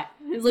like, what?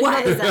 He's like, What?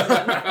 what is that?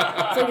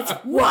 It's like, it's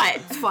What?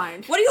 It's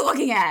fine. What are you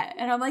looking at?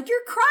 And I'm like, you're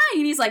crying.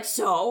 And he's like,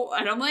 so?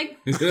 And I'm like,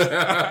 you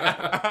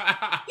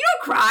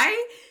don't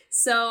cry.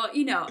 So,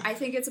 I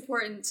think it's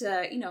important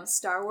to,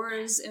 Star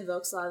Wars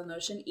invokes a lot of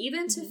emotion,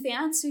 even to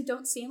fans who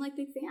don't seem like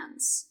big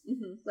fans.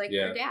 Like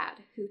your dad,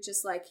 who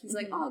just he's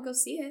like, oh, I'll go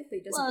see it, but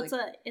he doesn't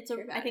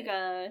I think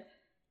a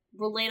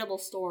relatable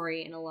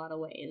story in a lot of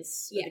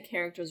ways. Yeah. The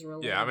characters are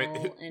relatable. Yeah, I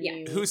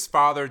mean, whose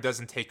father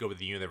doesn't take over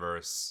the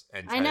universe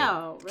and try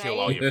to kill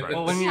all your friends?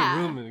 Well, when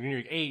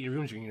you're 8, you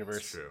ruin your universe.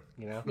 That's true.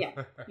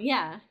 Yeah.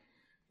 Yeah.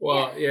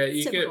 Well,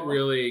 you get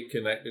really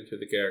connected to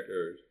the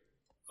characters,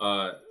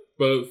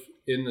 both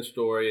in the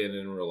story and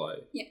in real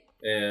life. Yeah.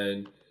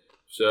 And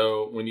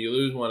so when you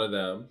lose one of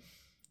them,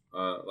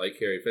 like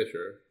Carrie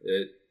Fisher,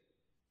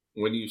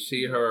 when you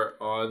see her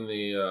on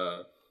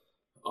the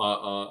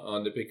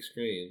big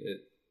screen,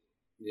 it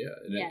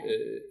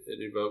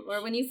evokes.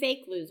 Or when you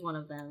fake lose one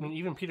of them. I mean,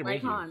 even Peter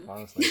like Mayhew,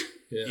 honestly.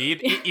 Yeah.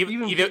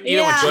 Even when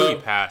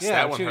Chewie passed,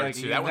 that one hurt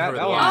too. That one hurt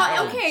a lot.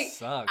 Oh, okay.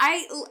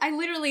 I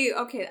literally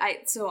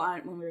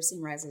when we were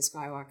seeing Rise of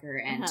Skywalker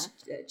and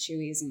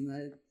Chewie's in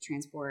the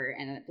transporter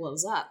and it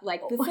blows up.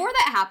 Like before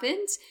that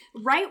happened,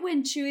 right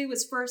when Chewie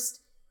was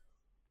first.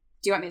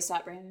 Do you want me to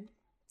stop, Brandon?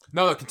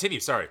 No, continue.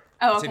 Sorry.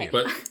 Oh, okay.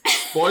 But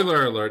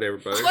spoiler alert,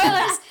 everybody.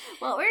 Spoilers.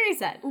 Well, we already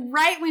said.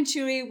 Right when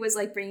Chewie was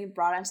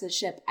brought onto the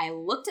ship, I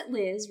looked at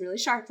Liz really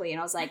sharply and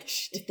I was like,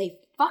 if they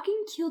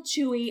fucking kill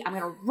Chewie, I'm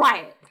gonna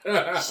riot.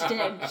 She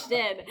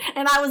did.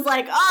 And I was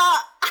like,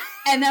 ah.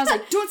 And then I was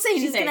like, don't say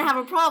anything. She's gonna have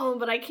a problem,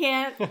 but I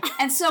can't.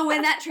 And so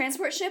when that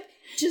transport ship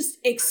just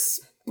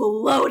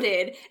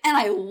exploded, and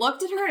I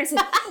looked at her and I said,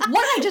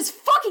 what did I just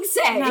fucking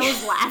say? And I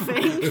was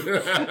laughing.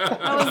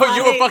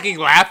 You were fucking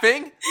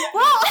laughing?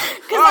 Well,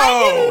 because I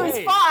knew he was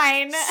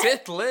fine.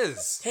 Sith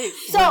Liz. Hey,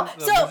 so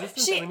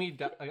Resistance enemy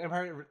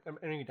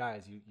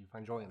dies, you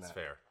find joy in that.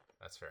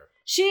 That's fair.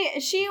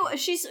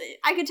 She's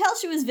I could tell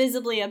she was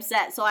visibly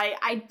upset, so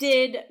I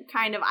did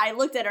I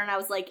looked at her and I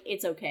was like,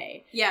 it's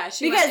okay. Yeah,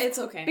 it's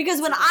okay.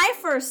 Because when I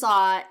first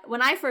saw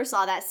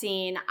that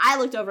scene, I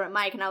looked over at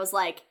Mike and I was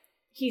like,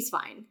 he's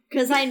fine.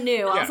 Because I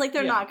knew. I was like,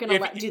 they're not going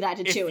to do that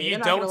to Chewie. If you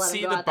don't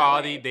see the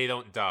body, they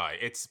don't die.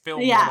 It's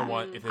film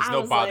 101. If there's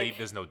no body,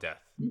 there's no death.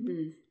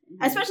 Mm-hmm.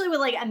 Especially with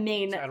a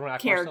main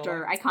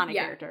character, iconic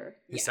character.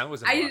 His son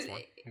was in the last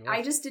one.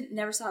 I just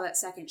never saw that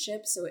second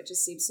ship, so it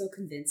just seemed so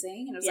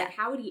convincing. And I was like,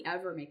 how would he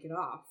ever make it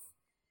off?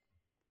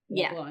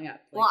 Blowing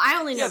up. Well, I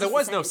only know. Yeah, there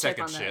was no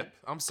second ship.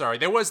 I'm sorry,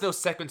 there was no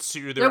second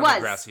shooter. There was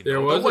a second ship.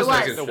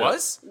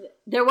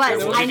 There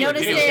was. I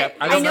noticed it.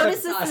 I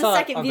noticed this in the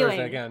second viewing.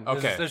 Again.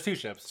 Okay, there's 2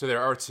 ships. So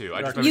there are 2.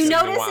 You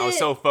notice it. I was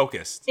so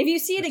focused. If you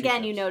see it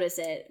again, you notice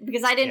it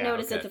because I didn't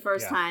notice it the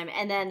first time,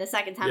 and then the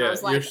second time I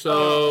was like, "You're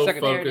so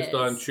focused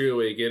on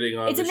Chewie getting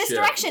on." It's a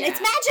misdirection.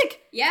 It's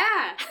magic.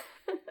 Yeah.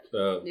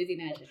 So movie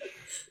magic.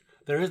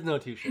 There is no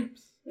 2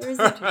 ships. There is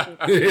no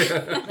 2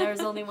 ships. There's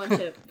only 1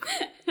 ship.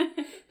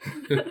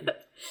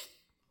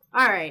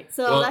 All right,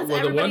 so that's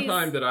the one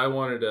time that I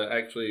wanted to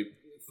actually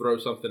throw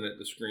something at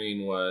the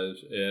screen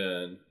was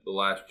in The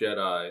Last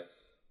Jedi,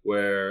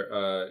 where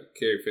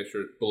Carrie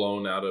Fisher's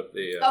blown out of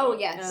the. Oh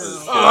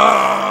yes.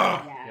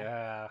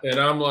 Yeah. And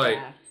I'm like,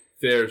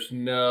 there's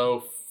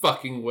no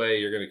fucking way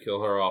you're gonna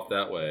kill her off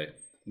that way.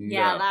 No.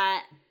 Yeah,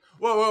 that.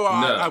 Whoa!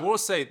 No. I will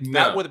say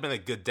that would have been a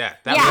good death.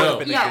 That would have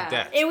been a good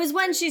death. It was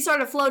when she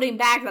started floating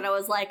back that I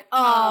was like,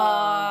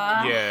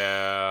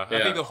 Yeah. I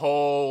think the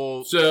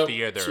whole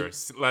theater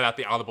let out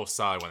the audible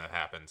sigh when it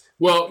happened.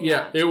 Well,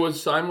 it was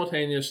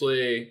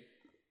simultaneously.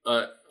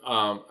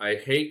 I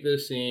hate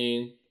this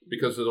scene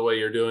because of the way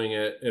you're doing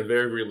it, and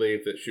very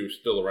relieved that she was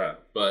still around.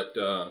 But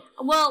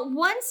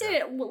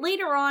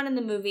later on in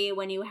the movie,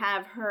 when you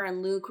have her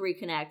and Luke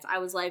reconnect, I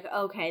was like,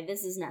 okay,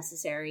 this is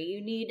necessary.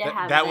 You need to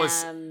have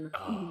them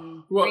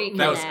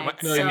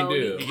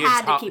reconnect. You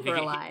had to keep her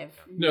alive.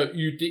 No,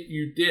 you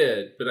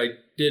did, but I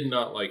did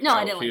not like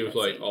how she was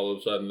like all of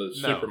a sudden the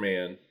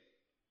Superman.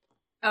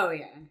 Oh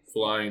yeah,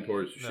 flying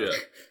towards the ship.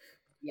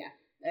 Yeah,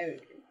 I would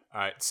agree. All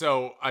right,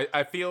 so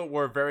I feel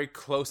we're very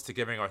close to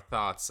giving our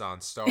thoughts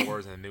on Star We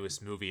and the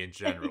newest movie in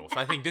general. So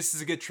I think this is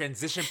a good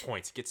transition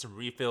point to get some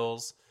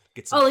refills,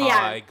 get some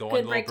pie, go on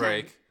a little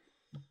break.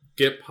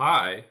 Get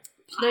pie?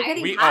 They're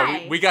getting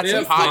pie. We got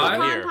some pie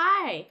over here.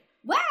 Pie.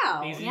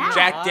 Wow. Yeah.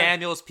 Jack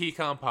Daniel's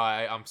pecan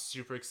pie. I'm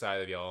super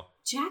excited, y'all.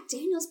 Jack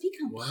Daniel's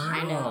pecan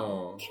pie. I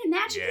know. What kind of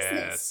magic is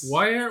this?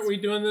 Why aren't we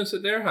doing this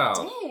at their house?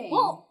 Dang.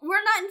 Well,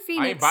 we're not in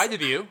Phoenix. I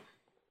invited you.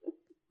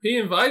 He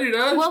invited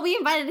us. Well, we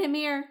invited him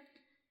here.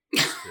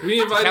 We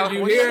invited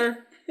you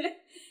here.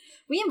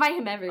 We invite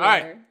him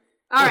everywhere.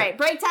 All right,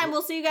 break time.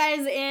 We'll see you guys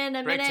in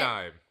a minute. Break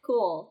time.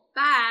 Cool.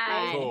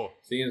 Bye. Cool.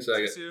 See you in a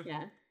second.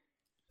 Yeah.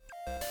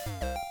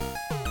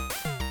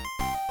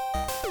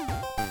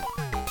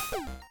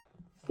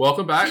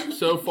 Welcome back.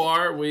 So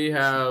far, we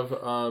have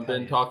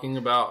been talking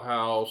about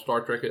how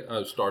Star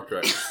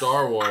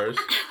Wars.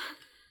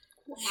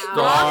 Wow.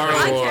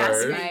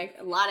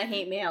 A lot of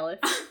hate mail.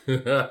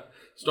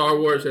 Star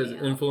Wars has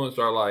influenced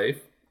our life,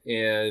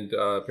 and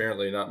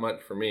apparently not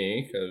much for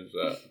me,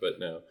 but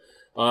no.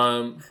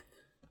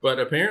 But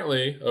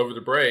apparently, over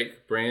the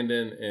break,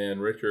 Brandon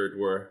and Richard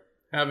were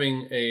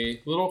having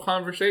a little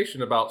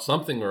conversation about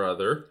something or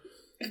other.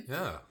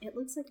 Yeah. It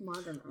looks like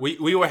modern art.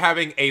 We were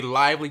having a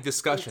lively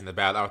discussion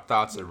about our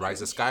thoughts of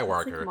Rise of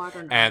Skywalker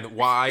modern art. and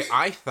why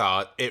I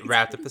thought it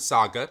wrapped up the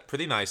saga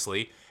pretty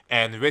nicely,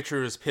 and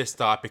Richard was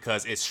pissed off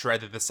because it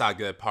shredded the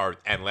saga apart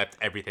and left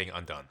everything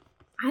undone.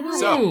 I thought,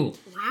 So-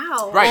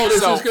 wow. Right, Oh,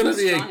 this so- is going to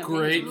be a Strong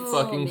great Oh,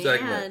 fucking man.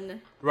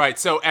 segment. Right,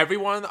 so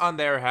everyone on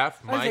their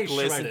half, I Mike, say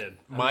Liz, shredded.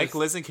 Mike,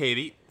 Liz, and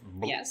Katie,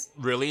 Yes.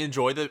 really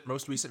enjoyed the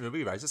most recent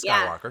movie, Rise of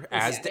Yeah. Skywalker,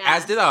 as Yeah.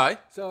 as did I.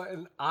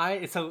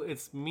 So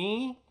it's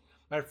me,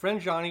 my friend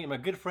Johnny, and my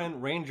good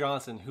friend Rain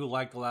Johnson who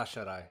liked The Last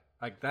Jedi.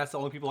 Like that's the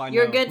only people I know.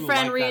 Your good who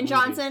friend liked that Rian movie.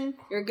 Johnson.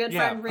 Your good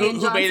Yeah. friend Rian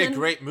Who Johnson. made a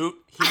great movie?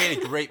 He made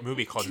a great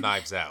movie called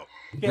Knives Out.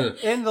 Yeah,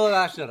 in The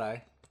Last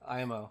Jedi,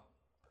 IMO.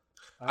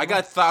 I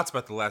got thoughts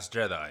about The Last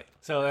Jedi.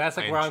 So that's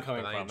like where I'm but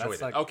coming I from. enjoyed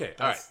That's it. like Okay,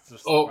 that's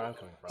just Oh, where I'm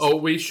coming from. Oh,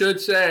 we should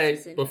say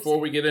That's before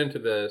we get into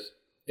this,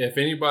 if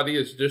anybody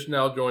is just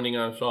now joining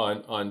us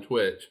on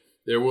Twitch,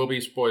 there will be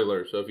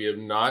spoilers. So if you have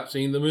not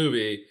seen the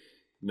movie,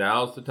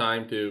 now's the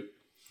time to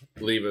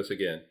leave us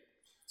again.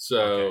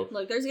 So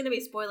Look, there's going to be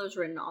spoilers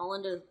written all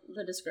into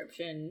the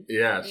description.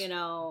 yes, You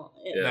know.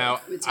 Yeah.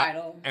 Now, The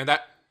title.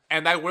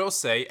 and I will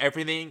say,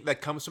 everything that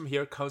comes from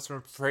here comes from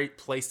a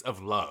place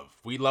of love.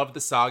 We love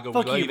the saga.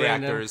 Fuck we love you, the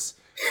Brandon. actors.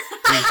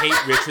 We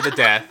hate Richard to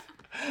death.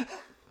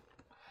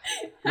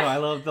 No, I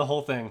love the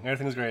whole thing.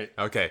 Everything's great.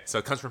 Okay, so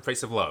it comes from a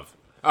place of love.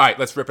 All right,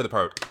 let's rip it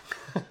apart.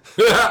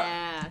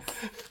 Yes.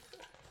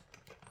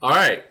 All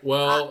right.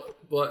 Well,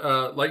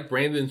 like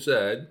Brandon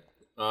said,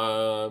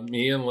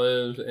 me and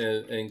Liz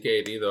and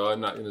Katie, though I'm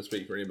not going to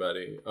speak for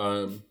anybody,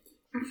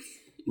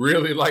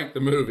 really liked the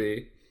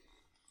movie.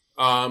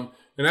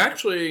 And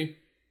actually,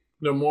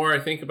 the more I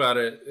think about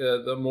it,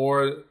 the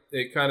more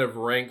it kind of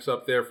ranks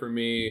up there for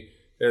me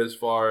as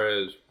far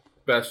as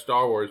best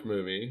Star Wars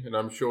movie. And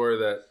I'm sure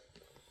that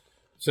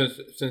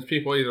since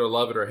people either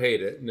love it or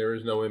hate it, and there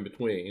is no in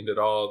between, that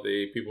all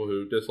the people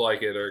who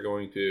dislike it are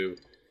going to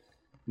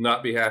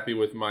not be happy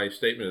with my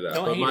statement of that.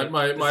 Don't But hate it.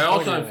 my Disappointed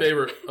all-time in it.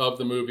 favorite of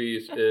the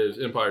movies is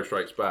Empire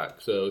Strikes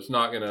Back. So it's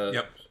not gonna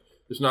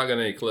it's not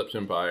gonna eclipse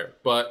Empire.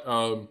 But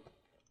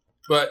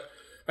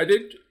I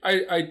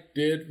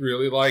did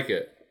really like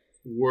it.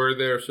 Were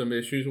there some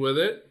issues with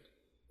it?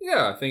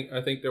 Yeah, I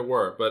think there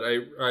were. But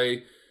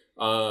I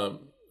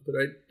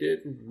did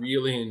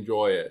really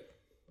enjoy it.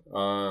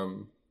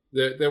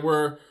 There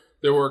were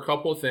a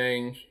couple of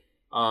things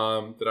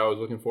that I was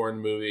looking for in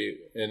the movie,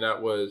 and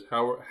that was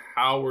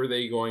how were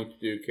they going to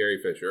do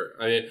Carrie Fisher?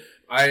 I mean,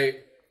 I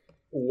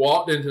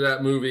walked into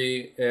that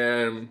movie,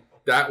 and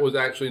that was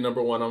actually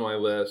number one on my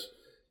list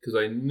because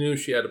I knew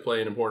she had to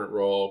play an important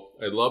role.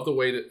 I love the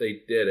way that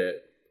they did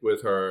it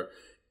with her,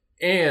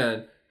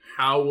 and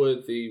how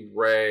would the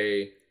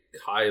Rey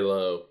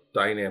Kylo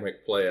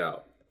dynamic play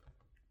out?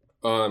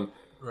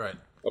 Right.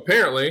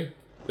 Apparently,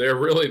 they're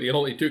really the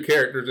only two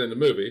characters in the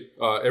movie.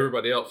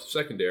 Everybody else is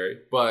secondary.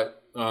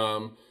 But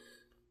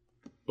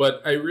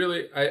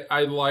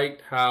I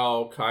liked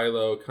how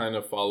Kylo kind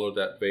of followed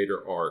that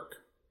Vader arc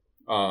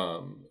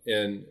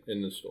in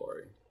the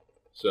story.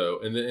 So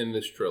in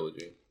this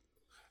trilogy,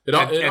 it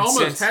almost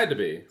since- had to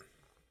be.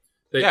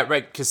 Yeah,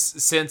 right. Because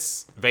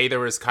since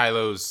Vader is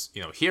Kylo's,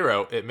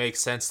 hero, it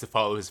makes sense to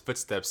follow his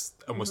footsteps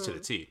almost to the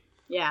T.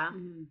 Yeah.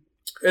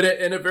 And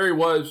it very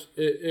was.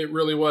 It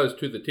really was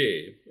to the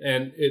T.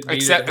 And it needed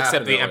Except to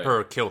happen the that way.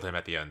 Emperor killed him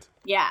at the end.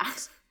 Yeah.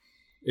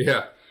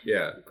 Yeah.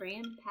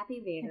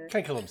 Grandpappy Vader.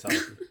 Can't kill himself.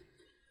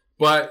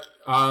 But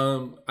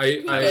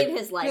He gave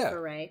his life yeah.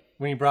 for Rey.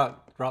 When he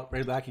brought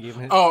Ray back, he gave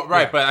him. Oh,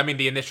 right. Yeah. But I mean,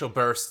 the initial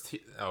burst.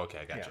 Okay,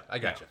 I gotcha. Yeah. I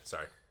gotcha.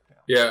 Sorry.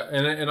 Yeah,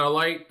 and I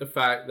like the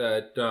fact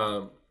that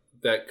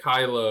that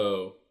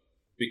Kylo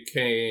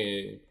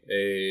became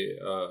a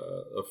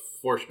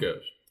Force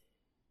ghost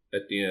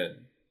at the end.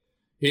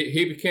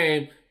 He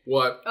became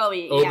what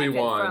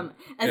Obi-Wan from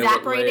and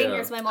evaporating, Leia.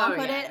 as my mom Oh,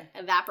 put yeah. it.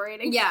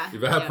 Evaporating. Yeah.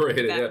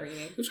 Evaporated. Yeah, Yeah,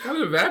 evaporated. it's kind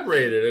of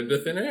evaporated into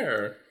thin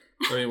air.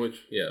 I mean,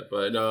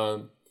 but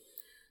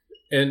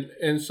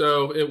and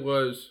so it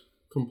was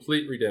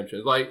complete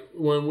redemption. Like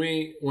when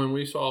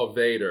we saw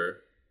Vader,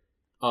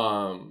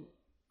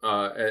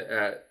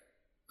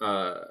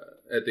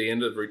 at the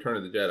end of Return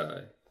of the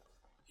Jedi,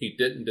 he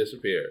didn't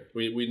disappear.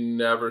 We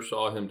never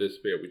saw him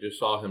disappear. We just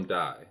saw him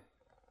die,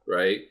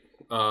 right?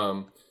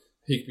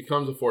 He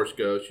becomes a Force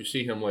ghost. You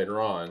see him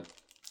later on,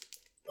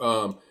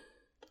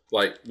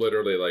 like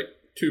literally like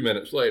 2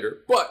 minutes later.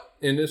 But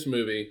in this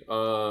movie,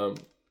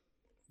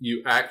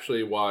 you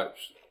actually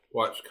watch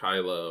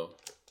Kylo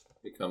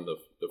become the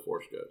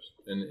Force ghost,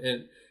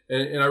 and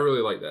I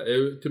really like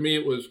that. To me,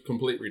 it was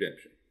complete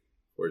redemption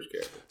for his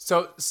character.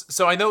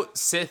 So I know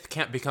Sith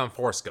can't become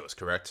Force ghosts,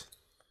 correct?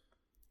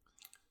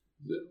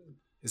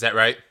 Is that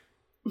right?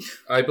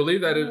 I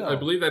believe that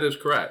is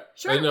correct.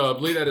 Sure. I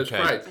believe that is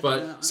Okay. correct.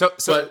 But So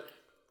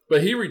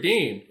but he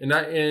redeemed, and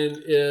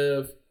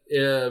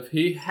if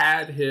he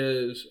had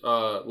his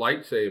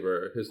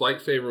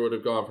lightsaber would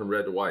have gone from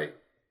red to white,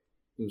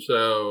 and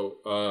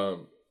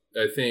so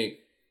I think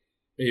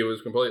he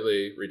was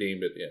completely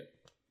redeemed at the end.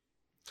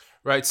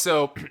 Right,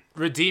 so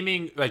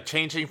redeeming, like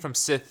changing from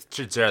Sith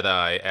to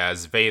Jedi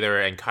as Vader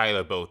and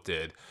Kylo both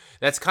did,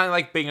 that's kind of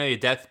like being on your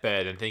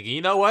deathbed and thinking,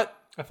 you know what?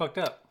 I fucked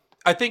up.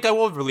 I think I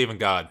will believe in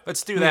God.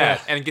 Let's do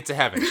that and get to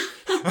heaven.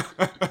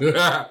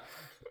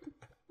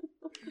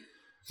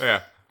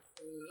 Yeah.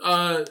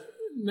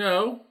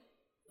 No.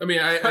 I mean,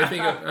 I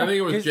think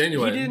it was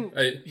genuine.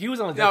 He was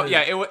on his No, deathbed.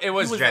 yeah, it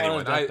was He was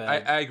genuine. on his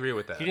deathbed. I agree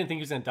with that. He didn't think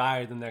he was gonna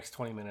die the next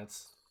 20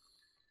 minutes.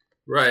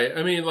 Right.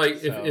 I mean, like,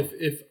 So-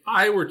 if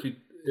I were to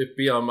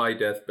be on my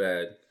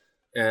deathbed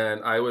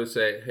and I would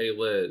say, hey,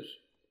 Liz,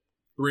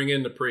 bring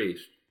in the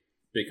priest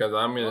because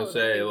I'm going to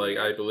say, like,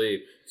 I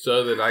believe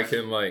so that I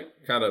can,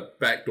 like, kind of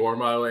backdoor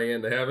my way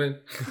into heaven.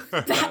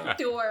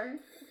 Backdoor.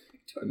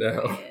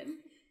 No.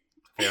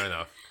 Fair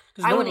enough.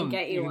 I wouldn't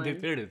get you one. They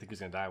didn't think he was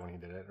gonna die when he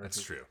did it.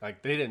 That's true.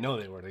 Like, they didn't know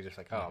they were. They just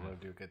like, oh, I'm gonna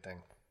do a good thing.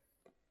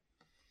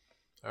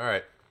 All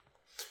right.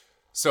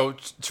 So,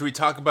 should we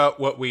talk about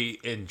what we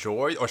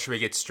enjoyed, or should we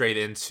get straight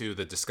into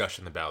the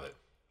discussion about it?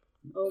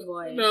 Oh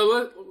boy.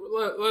 No,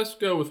 let's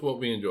go with what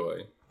we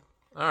enjoy.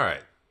 All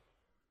right.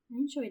 I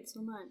enjoyed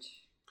so much.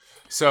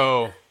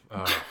 So,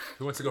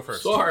 who wants to go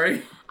first?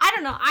 Sorry. I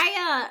don't know.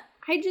 I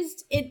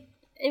just it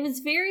was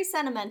very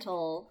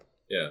sentimental.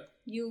 Yeah.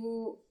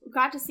 You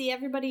got to see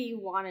everybody you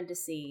wanted to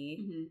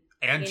see.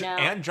 And You know.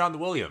 and John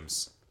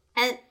Williams.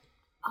 And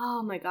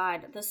oh my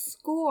god, the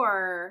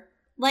score.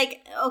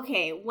 Like,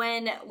 okay,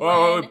 when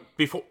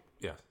Before,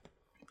 yeah.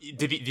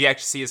 Did you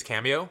actually see his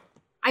cameo?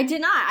 I did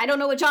not. I don't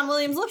know what John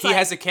Williams looks He like.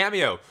 has a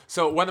cameo.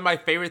 So one of my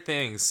favorite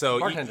things. So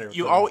Bartender.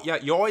 you always Oh,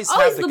 have he's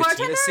the the Katina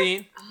bartender?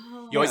 scene.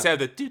 Oh. You always have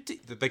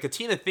the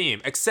Katina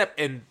theme, except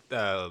in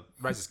Rise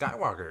of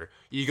Skywalker,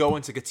 you go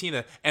into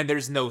Katina and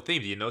there's no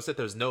theme. Do you notice that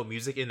there's no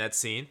music in that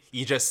scene?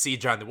 You just see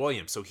John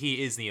Williams, so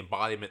he is the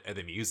embodiment of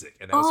the music.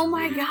 And that was Oh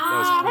my really, god, that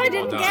was I really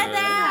didn't well get done.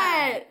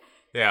 that.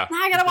 Yeah, Now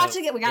I gotta watch it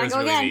again. We gotta was go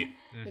really again.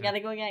 neat. We gotta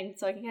go again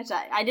so I can catch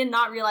that. I did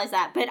not realize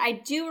that, but I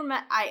do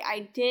remember.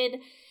 I did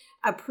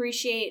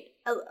appreciate.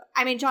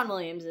 I mean, John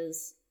Williams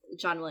is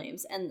John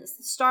Williams, and the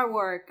Star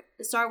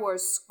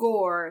Wars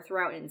score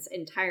throughout its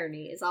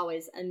entirety is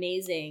always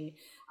amazing.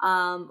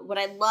 What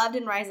I loved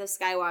in Rise of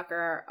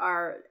Skywalker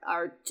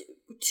are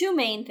two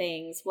main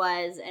things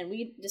was, and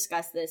we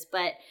discussed this,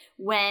 but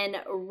when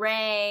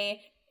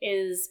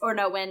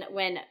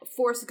when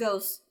Force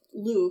Ghost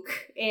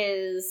Luke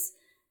is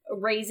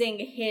raising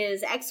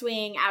his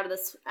X-wing out of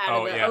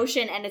the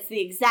ocean, and it's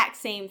the exact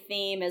same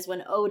theme as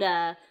when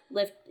Yoda,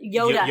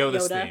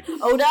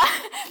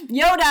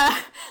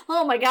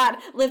 oh my god,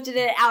 lifted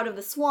it out of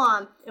the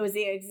swamp. It was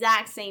the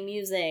exact same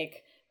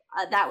music.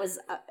 That was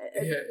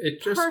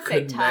it just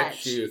perfect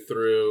connects touch. you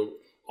through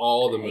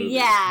all the movies.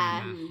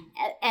 Yeah.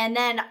 And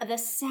then the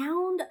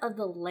sound of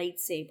the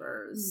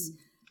lightsabers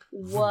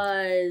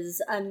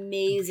was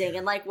amazing.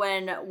 And like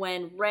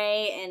when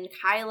Rey and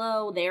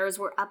Kylo, theirs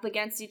were up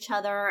against each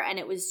other, and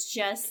it was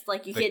just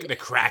like you could the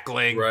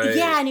crackling. Right.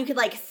 yeah, and you could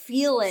like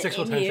feel it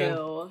Sexual in tension.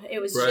 you. It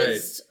was Right.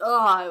 just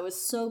it was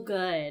so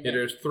good. Yeah,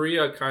 there's three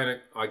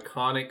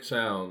iconic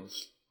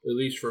sounds, at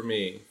least for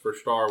me, for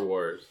Star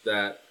Wars,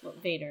 that Well,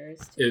 Vader's.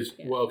 is,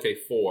 Yeah. well, okay,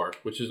 4,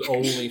 which is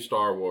only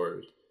Star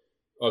Wars.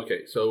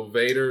 Okay, so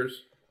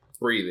Vader's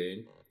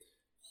breathing.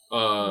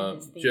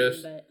 His theme,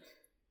 Just, but-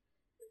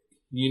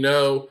 you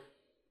know,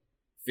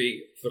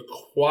 the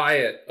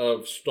quiet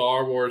of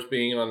Star Wars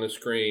being on the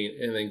screen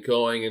and then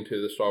going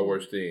into the Star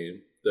Wars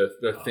theme,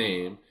 the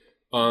theme,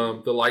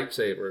 the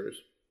lightsabers,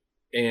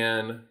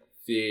 and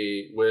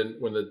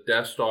when the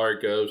Death Star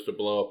goes to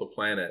blow up a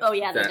planet. Oh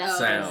yeah, that the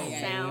sound.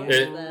 sound.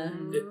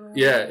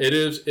 It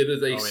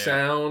is a yeah.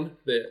 sound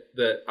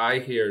that I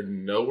hear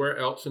nowhere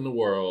else in the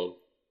world,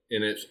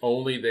 and it's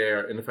only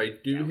there. And if I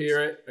do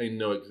hear it, I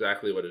know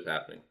exactly what is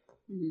happening.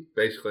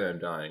 Basically, I'm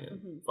dying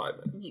in 5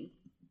 minutes.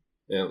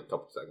 In a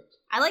couple seconds.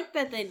 I like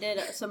that they did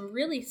some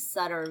really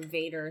subtle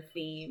Vader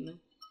theme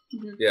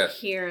Yes.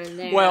 here and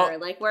there. Well-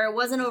 like where it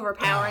wasn't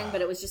overpowering,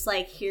 but it was just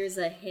like, here's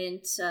a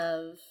hint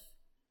of...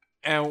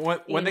 And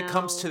when it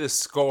comes to the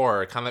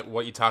score, kind of like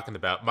what you're talking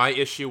about, my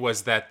issue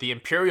was that the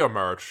Imperial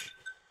march,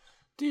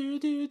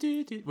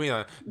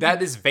 that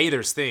is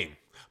Vader's theme.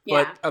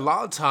 Yeah. But a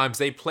lot of times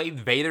they played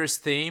Vader's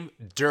theme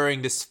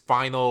during this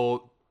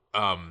final,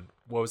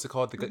 what was it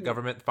called? The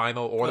government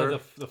final order?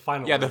 The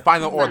final. Yeah, the order.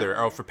 final order.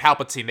 Or for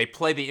Palpatine, they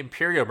play the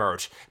Imperial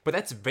march, but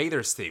that's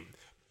Vader's theme.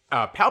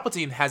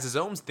 Palpatine has his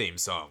own theme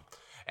song.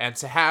 And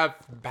to have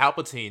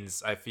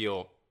Palpatine's, I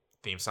feel,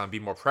 theme song be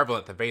more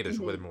prevalent than Vader's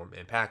would be more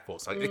impactful.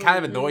 So it kind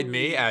of annoyed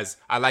me, as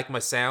I like my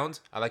sound,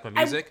 I like my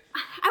music.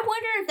 I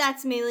wonder if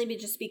that's mainly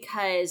just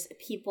because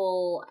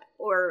people,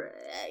 or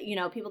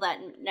people that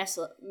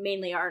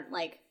mainly aren't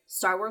like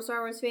Star Wars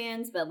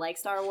fans, but like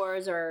Star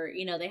Wars, or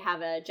they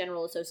have a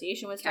general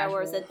association with Star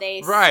Wars, that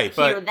they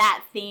hear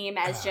that theme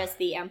as just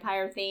the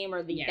Empire theme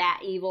or the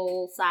that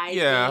evil side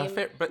theme.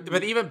 Fair,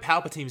 but even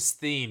Palpatine's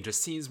theme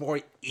just seems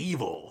more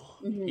evil.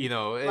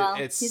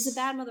 It's he's a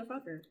bad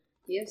motherfucker.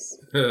 Yes.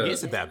 He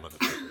is a bad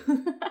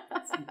motherfucker.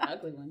 That's an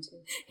ugly one too.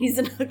 He's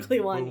an ugly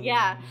one.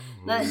 Yeah,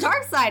 the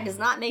dark side does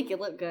not make you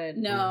look good.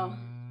 No.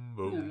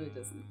 Boom, No, it really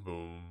doesn't.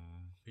 boom.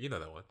 You know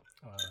that one.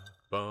 Uh,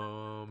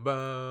 Bum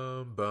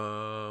bum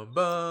bum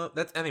bum.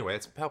 That's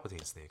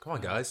Palpatine's theme. Come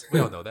on, guys. We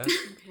all know that.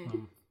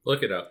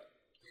 Look it up.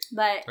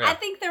 But Yeah. I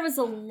think there was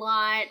a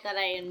lot that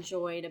I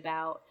enjoyed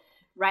about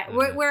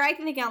where I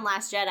can think on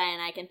Last Jedi,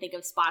 and I can think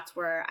of spots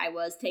where I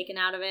was taken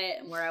out of it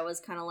and where I was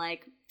kind of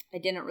like, I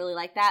didn't really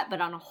like that,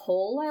 but on a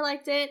whole I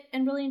liked it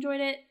and really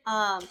enjoyed it.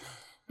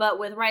 But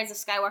with Rise of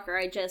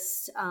Skywalker, I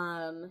just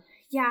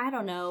I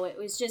don't know, it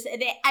was just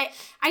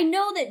I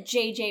know that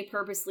JJ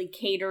purposely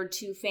catered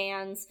to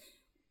fans,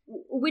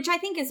 which I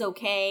think is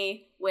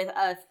okay with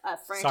a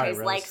franchise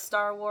like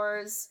Star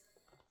Wars,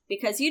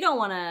 because you don't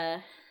want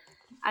to,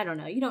 I don't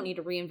know, you don't need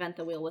to reinvent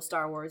the wheel with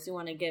Star Wars. You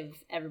want to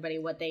give everybody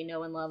what they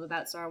know and love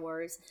about Star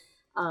Wars.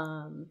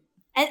 And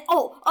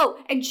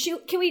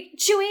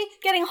Chewie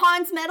getting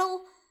Han's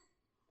medal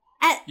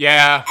at the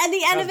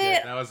end of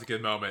it. That was a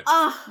good moment.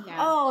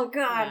 Oh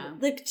god,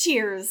 the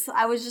cheers.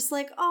 I was just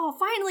like, oh,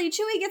 finally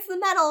Chewie gets the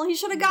medal. He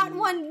should have gotten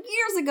one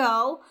years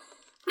ago.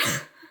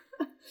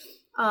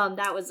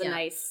 That was a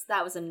nice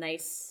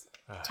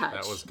touch.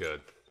 That was good.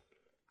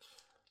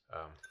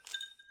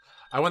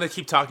 I want to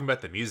keep talking about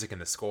the music and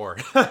the score.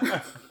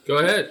 Go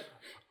ahead.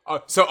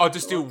 So I'll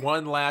just do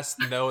one last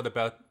note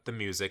about the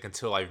music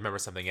until I remember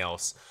something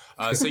else.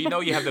 So you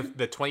have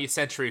the 20th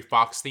Century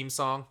Fox theme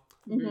song?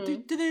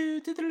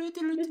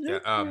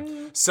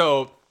 Mm-hmm.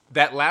 So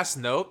that last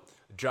note,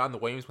 John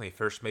Williams, when he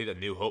first made the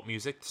New Hope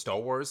music, Star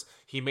Wars,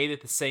 he made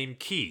it the same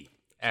key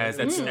as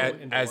the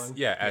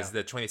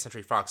 20th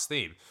Century Fox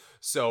theme.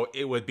 So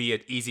it would be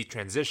an easy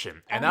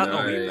transition. And not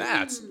only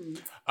that,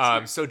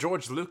 so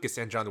George Lucas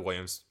and John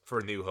Williams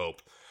for New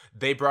Hope,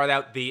 they brought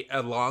out the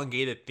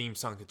elongated theme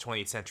song to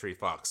 20th Century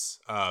Fox.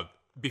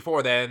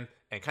 Before then,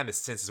 and kind of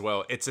since as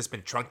well, it's just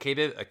been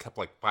truncated, a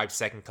couple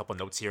 5-second couple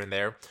notes here and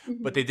there.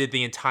 Mm-hmm. But they did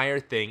the entire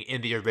thing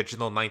in the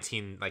original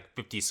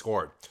 1950s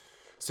score.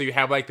 So you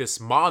have this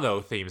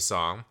mono theme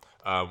song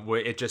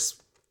where it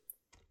just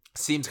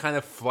seems kind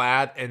of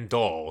flat and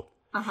dull.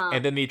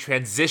 And then they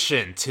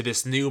transition to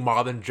this new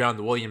modern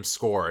John Williams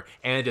score,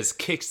 and it just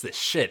kicks the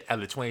shit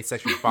out of the 20th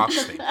Century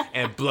Fox thing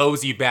and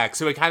blows you back.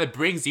 So it kind of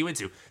brings you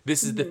into,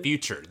 this is the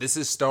future. This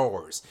is Star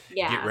Wars.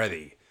 Yeah. Get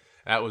ready.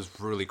 That was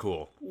really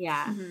cool.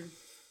 Yeah. Mm-hmm.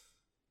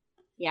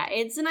 Yeah,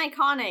 it's an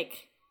iconic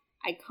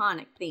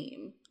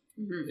theme.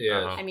 Mm-hmm.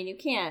 Yeah. I mean, you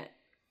can't.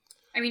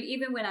 I mean,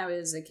 even when I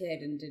was a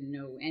kid and didn't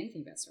know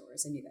anything about Star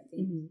Wars, I knew that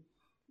theme.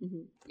 Mm-hmm.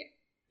 Mm-hmm. Yeah.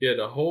 Yeah,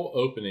 the whole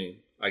opening,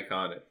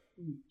 iconic.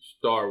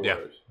 Star Wars. Yeah.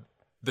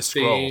 The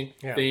scroll.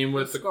 Theme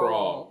with the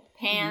crawl.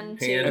 Pan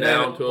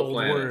down to a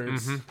planet.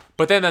 Mm-hmm.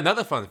 But then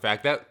another fun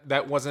fact,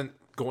 that wasn't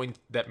going,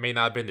 that may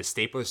not have been the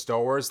staple of Star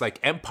Wars.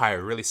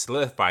 Empire really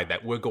solidified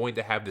that we're going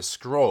to have the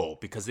scroll,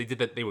 because they did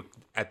that. They were,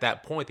 at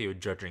that point, they were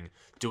judging,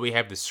 do we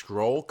have the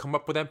scroll come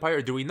up with Empire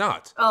or do we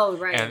not? Oh,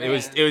 right. And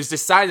it was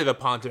decided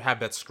upon to have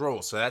that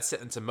scroll. So that's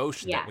set into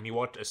motion that when you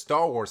watch a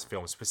Star Wars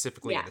film,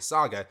 specifically in the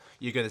saga,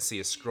 you're going to see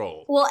a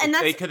scroll. Well, and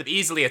they could have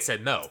easily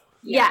said no.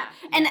 Yeah.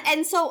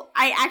 And so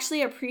I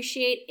actually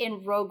appreciate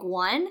in Rogue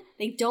One,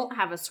 they don't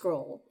have a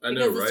scroll.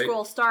 Because the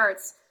scroll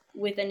starts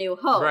with A New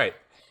Hope. Right.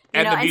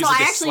 And so I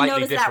actually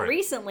noticed that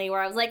recently,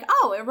 where I was like,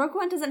 oh, Rogue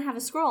One doesn't have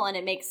a scroll, and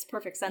it makes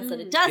perfect sense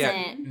that it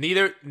doesn't.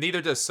 Yeah,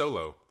 neither does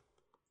Solo.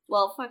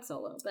 Well, fuck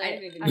Solo. But I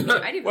didn't even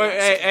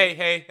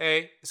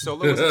hey.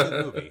 Solo is a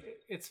good movie.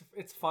 It's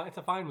fine. It's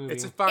a fine movie.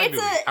 It's a fine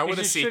movie. I want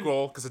a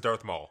sequel because of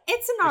Darth Maul.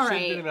 It's an alright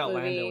movie. It should have been about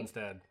Lando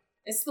instead.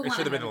 It's the it one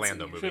should have been a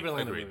Lando movie. Should have been a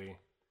Lando movie.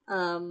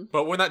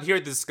 But we're not here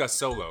to discuss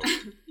Solo.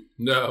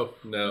 No.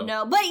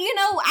 But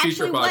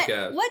actually,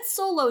 what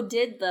Solo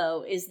did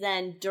though is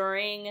then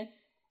during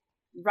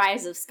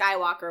Rise of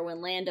Skywalker,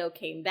 when Lando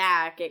came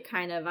back, it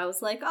kind of, I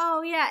was like,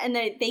 oh yeah, and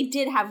they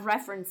did have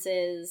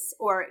references,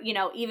 or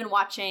even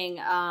watching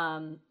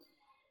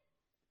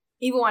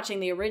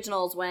the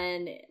originals,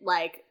 when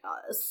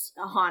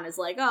Han is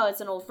like, oh,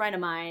 it's an old friend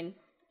of mine,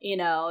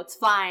 it's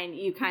fine.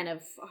 You kind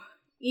of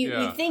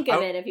you think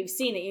of it if you've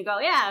seen it. You go,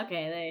 yeah,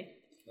 okay.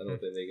 I don't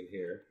think they can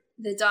hear.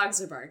 The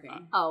dogs are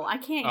barking. Oh, I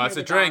can't hear it's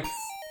the a drink. dogs.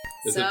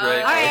 It's a drink.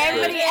 All right,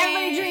 everybody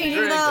drink,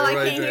 even though I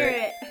can't hear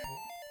it.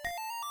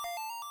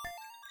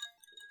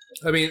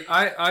 I mean,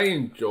 I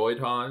enjoyed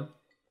Han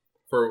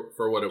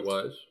for what it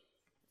was.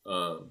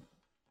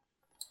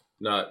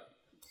 Not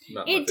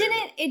it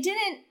didn't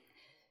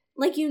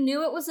you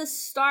knew it was a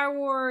Star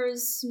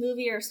Wars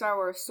movie or Star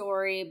Wars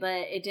story,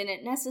 but it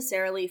didn't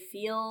necessarily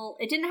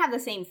it didn't have the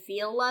same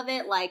feel of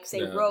it like,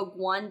 say, Rogue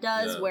One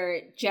does, where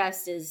it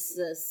just is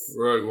this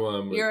Rogue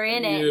One. You're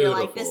in it, you're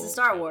like, this is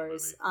Star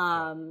Wars.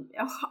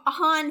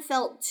 Han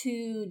felt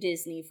too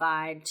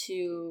Disney-fied,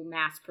 too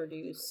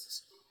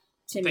mass-produced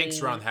to me.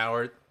 Thanks, Ron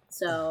Howard.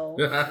 So,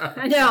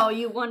 I know,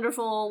 you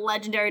wonderful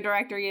legendary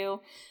director,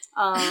 you.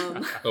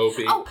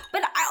 Opie.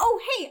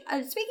 Hey,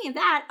 speaking of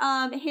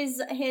that,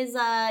 his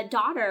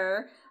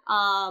daughter,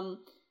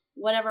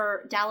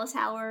 Dallas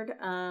Howard,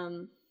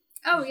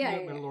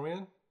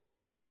 Mandalorian?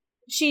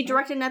 She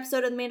directed an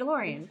episode of The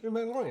Mandalorian.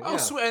 Oh,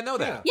 sweet, I know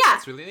that. Yeah.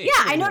 That's really neat.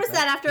 Yeah, I noticed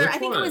that after, Which I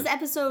think one? it was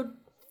episode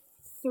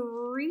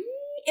 3?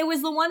 It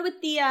was the one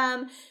with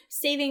the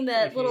saving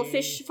the little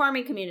fish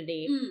farming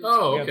community.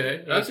 Oh,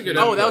 okay. That's a good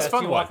Oh, that was episode.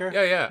 fun one. Walker?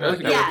 Yeah.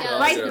 That's good. Yeah,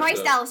 Yeah.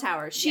 Bryce Dallas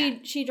Howard.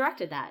 She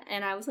directed that,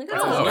 and I was like, Oh,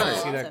 oh,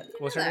 nice. See that?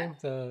 What's her name?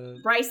 The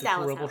Bryce the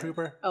Dallas Rebel Howard.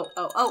 Trooper.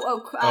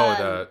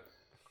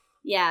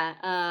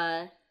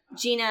 Yeah,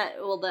 Gina,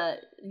 well, the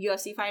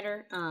UFC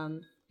fighter.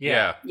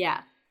 Yeah.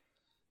 Yeah.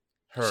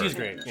 Her. She's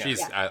great. Yeah. She's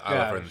Yeah. I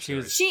love her in the she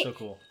was series. She- so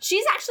cool.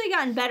 She's actually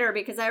gotten better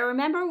because I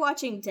remember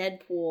watching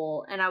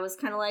Deadpool, and I was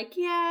kind of like,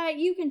 yeah,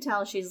 you can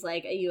tell she's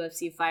like a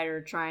UFC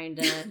fighter trying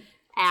to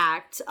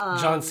act.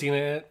 John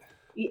Cena.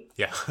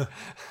 Yeah.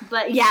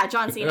 But yeah,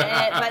 John Cena.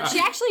 But she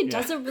actually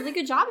does a really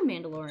good job in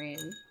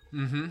Mandalorian.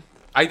 Mm-hmm.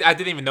 I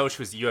didn't even know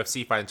she was a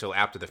UFC fighter until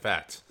after the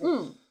fact.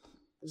 Mm.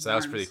 So that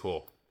was pretty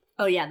cool.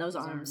 Oh yeah, those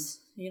arms.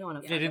 You don't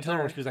want to. They didn't tell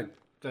her when she was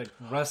like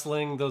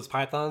wrestling those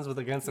pythons with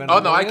against. Oh no,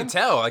 I Mandalorian. can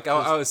tell. Like I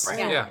was,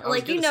 Yeah, I was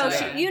like you gonna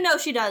know,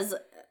 say. she does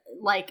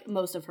like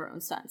most of her own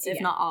stunts, if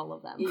not all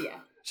of them. Yeah.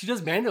 She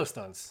does Mando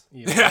stunts.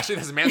 even. Yeah, she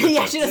doesn't manage.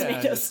 Yeah, she does Yeah.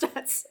 make those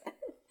stunts.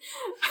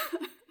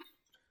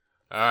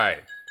 All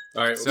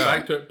right,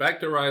 So back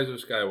to Rise of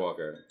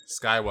Skywalker.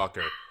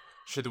 Skywalker.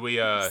 Should we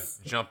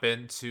jump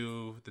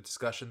into the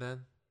discussion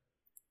then?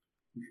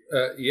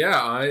 Let's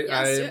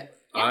do it.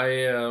 I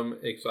am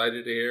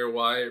excited to hear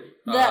why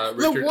The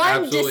Richard one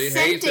absolutely hates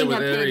it dissenting with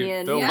every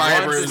opinion. The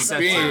fiber one of his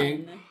dissenting.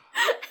 being.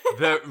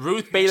 The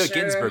Ruth Bader Sure.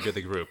 Ginsburg of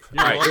the group.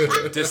 All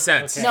right,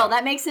 dissent. Okay. No,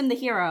 that makes him the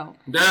hero.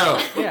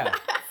 No, Yeah.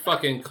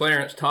 fucking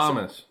Clarence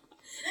Thomas.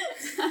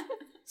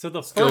 So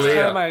the first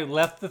Scalia. time I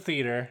left the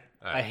theater,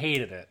 I Alright.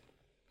 hated it.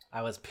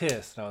 I was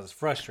pissed and I was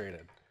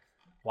frustrated.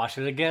 Watched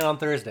it again on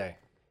Thursday.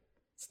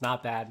 It's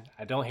not bad.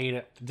 I don't hate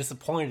it. I'm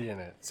disappointed in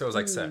it. So it was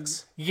like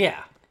sex.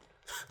 Yeah.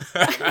 Do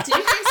you think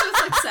so?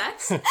 It's like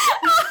sex?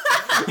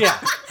 Yeah.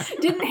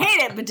 Didn't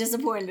hate it, but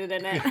disappointed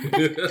in it.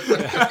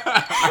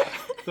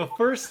 The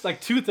first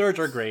like 2/3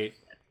 are great.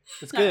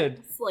 It's good.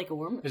 It's like a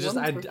woman. It's just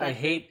woman's I perspective.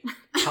 hate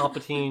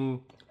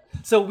Palpatine.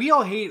 So we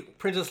all hate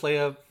Princess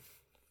Leia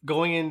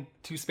going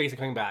into space and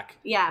coming back.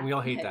 Yeah. And we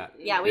all hate that.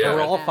 Yeah, we Yeah. don't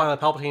We're like all that. fine with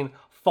Palpatine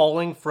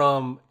falling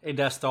from a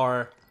Death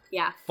Star,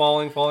 Yeah.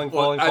 falling,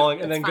 Well,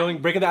 and then That's going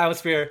fine. breaking the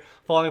atmosphere,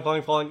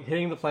 falling,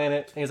 hitting the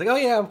planet. And he's like, "Oh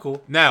yeah, I'm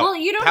cool." Now, Well,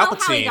 you don't know how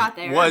Palpatine he got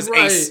there. was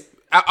Right.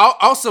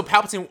 also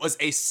Palpatine was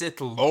a Sith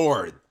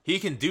Lord. He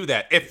can do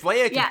that. If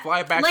Leia can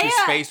fly back through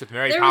Leia- space with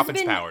Mary there's Poppins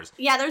been- powers,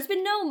 Yeah, there's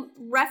been no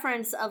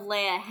reference of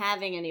Leia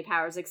having any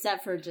powers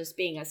except for just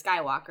being a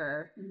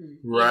Skywalker. you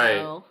Right,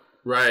 know?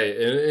 right.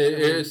 And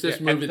it's this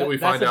movie that we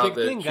that's find a out big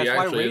that thing. she That's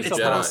why actually Rey's is so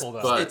Jedi. powerful,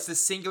 though. But it's the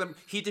singular.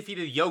 He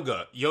defeated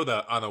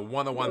Yoda on a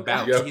one-on-one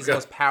battle. Yoda. He's the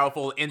most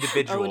powerful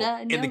individual Oda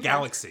in the Yoda.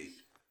 galaxy.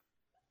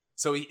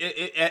 So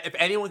if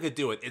anyone could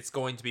do it, it's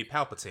going to be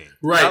Palpatine.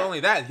 Right. Not only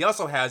that, he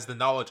also has the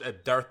knowledge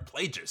of Darth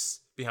Plagueis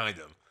behind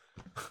him.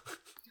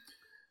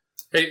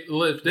 hey,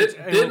 Liz, Which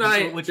didn't I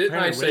apparently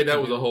say Rey that can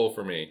was do. a hole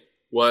for me?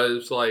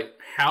 Was like,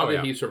 how Oh, did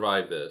yeah. he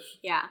survive this?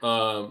 Yeah.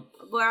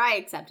 Where I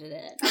accepted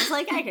it. I was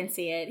like, I can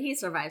see it. He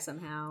survived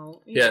somehow.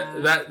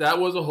 Yeah, that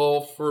was a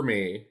hole for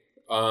me.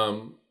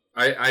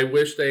 I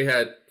wish they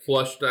had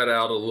flushed that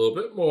out a little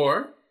bit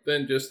more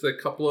than just the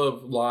couple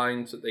of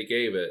lines that they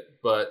gave it.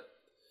 But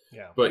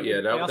Yeah. yeah,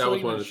 They that also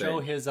was one even of the show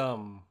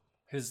things.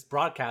 his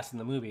broadcast in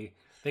the movie.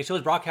 They show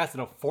his broadcast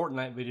in a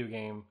Fortnite video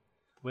game,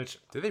 which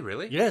Did they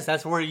really? yes,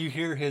 that's where you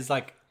hear his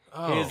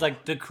Oh.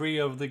 decree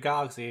of the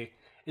galaxy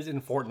is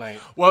in Fortnite.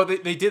 Well,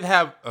 they did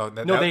have. Oh,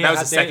 that was the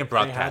they second had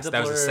broadcast. the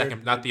That was the blurb.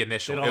 second, not the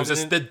initial. They It was don't-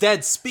 just the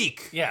dead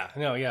speak. Yeah,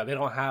 they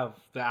don't have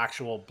the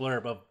actual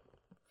blurb of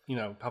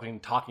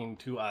Palpatine talking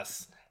to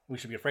us. We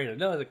should be afraid of.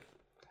 No,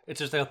 it's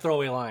just a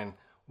throwaway line,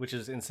 which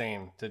is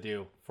insane to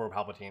do for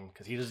Palpatine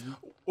because he doesn't.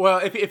 Well,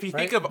 if you think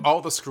Right? of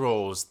all the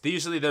scrolls,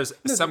 usually there's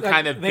some Like,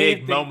 kind of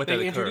big moment they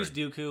that introduced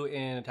occurred. Dooku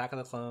in Attack of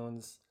the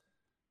Clones.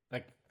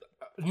 Like,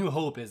 New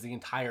Hope is the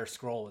entire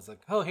scroll. Is like,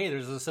 oh hey,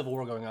 there's a civil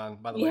war going on.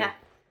 By the way, Yeah.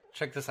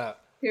 check this out.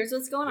 Here's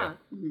what's going Yeah.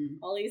 on.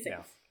 All these things.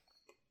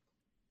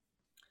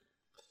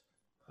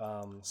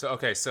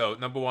 Yeah. So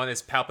number one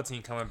is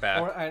Palpatine coming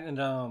back.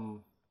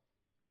 And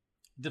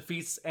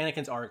defeats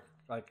Anakin's arc.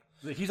 Like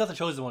he's not the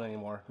chosen one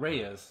anymore. Rey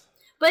is.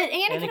 But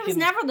Anakin was Anakin-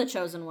 never the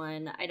chosen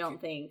one, I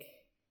don't think.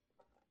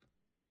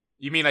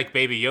 You mean like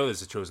Baby Yoda is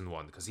the chosen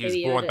one because he was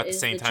Baby born Yoda at the is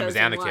same the time as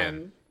chosen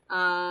Anakin.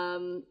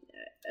 one.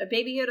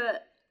 Baby Yoda.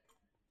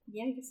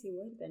 Yeah, I guess he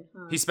would have been,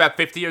 huh? He's about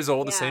 50 years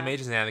old, the Yeah. same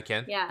age as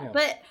Anakin. yeah. Yeah.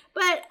 But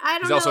I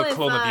don't He's know also a if,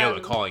 clone of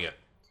Yoda, calling it.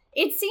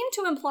 it seemed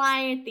to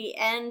imply at the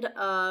end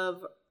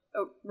of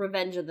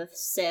Revenge of the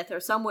Sith or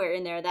somewhere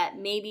in there that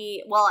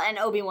maybe, well, and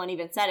Obi-Wan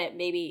even said it,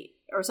 maybe,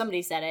 or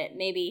somebody said it,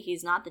 maybe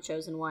he's not the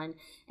chosen one,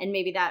 and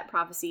maybe that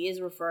prophecy is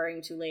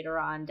referring to later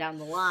on down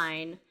the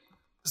line.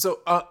 So,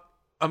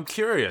 I'm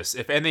curious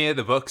if any of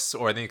the books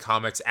or any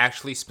comics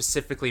actually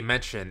specifically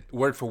mention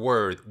word for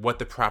word what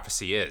the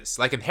prophecy is.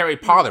 Like in Harry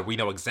Potter, we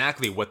know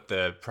exactly what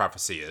the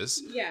prophecy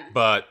is. Yeah.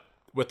 But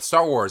with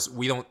Star Wars,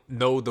 we don't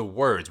know the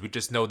words. We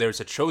just know there's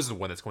a chosen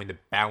one that's going to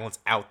balance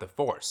out the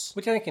Force.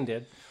 Which Anakin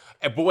did.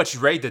 But which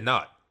Rey did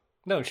not.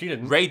 No, she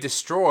didn't. Rey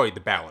destroyed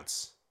the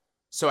balance.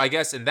 So I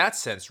guess in that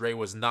sense, Rey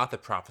was not the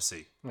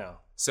prophecy. No.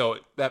 So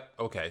that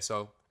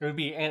so It would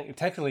be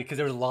technically because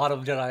there was a lot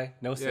of Jedi,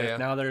 no Sith. Yeah.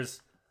 Now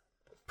there's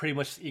pretty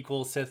much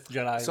equal Sith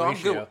Jedi so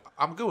ratio.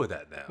 I'm good with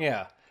that now.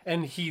 Yeah,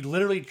 and he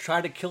literally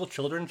tried to kill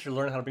children to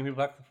learn how to bring people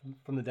back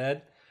from the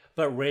dead,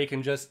 but Rey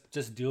can just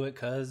do it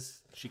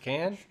because she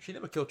can. She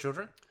never killed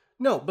children.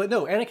 No,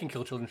 Anakin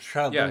killed children to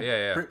try to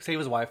Yeah. save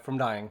his wife from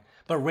dying,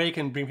 but Rey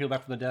can bring people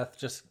back from the death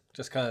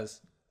just cause.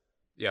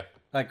 Yeah.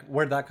 Like,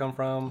 where'd that come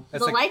from? The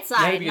light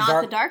side,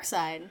 not the dark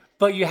side.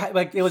 But you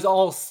like it was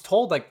all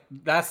told like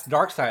that's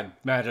dark side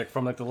magic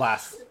from like the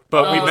last.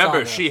 But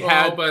remember,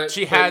 saga.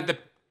 she had the.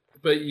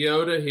 But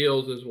Yoda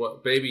heals as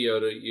well. Baby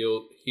Yoda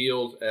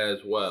heals as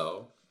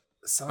well.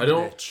 Son I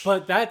don't. bitch.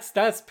 But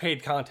that's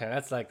paid content.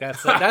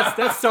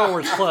 That's Star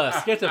Wars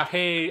Plus. You have to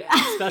pay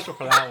special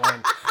for that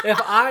one.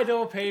 If I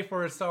don't pay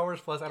for a Star Wars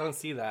Plus, I don't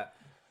see that.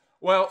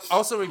 Well,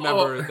 also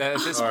remember that at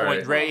this All point,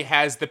 right. Rey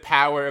has the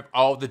power of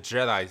all the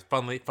Jedi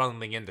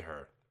funneling into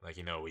her. Like,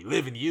 we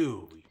live in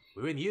you.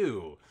 We're in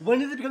you. When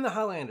did it become the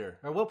Highlander?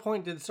 At what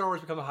point did Star Wars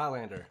become the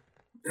Highlander?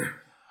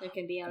 It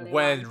can be out of the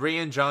When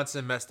Rian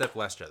Johnson messed up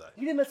Last Jedi.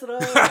 You didn't mess it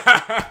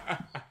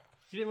up.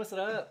 You didn't mess it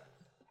up.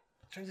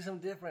 Trying to do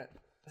something different.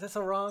 Is that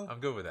so wrong? I'm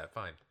good with that.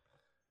 Fine.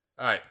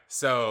 All right.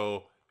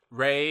 So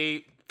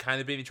Rey kind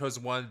of being the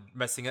chosen one,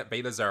 messing up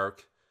Beta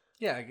Zark.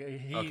 Yeah,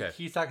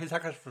 he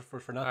sacrificed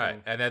for nothing. All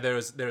right. And then there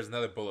was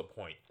another bullet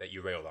point that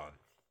you railed on.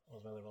 What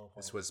was another bullet point?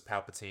 This was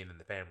Palpatine and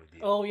the family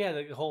deal. Oh yeah,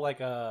 the whole like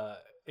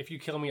if you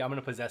kill me, I'm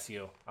gonna possess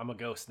you. I'm a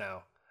ghost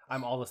now.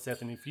 I'm all the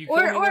Sith, and if you kill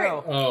me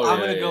now, I'm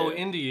gonna go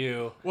into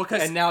you. Well,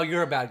 'cause- and now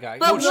you're a bad guy.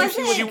 But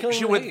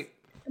she would.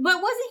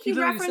 But wasn't he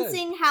literally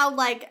referencing how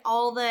like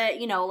all the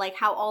like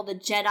how all the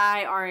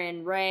Jedi are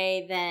in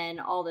Rey, then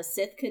all the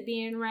Sith could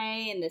be in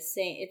Rey, and the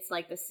same. It's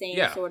like the same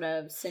sort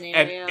of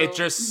scenario. And it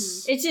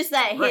just it's just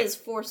that his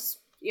Force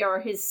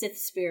or his Sith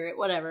spirit,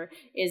 whatever,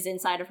 is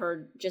inside of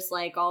her, just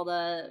like all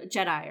the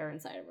Jedi are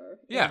inside of her.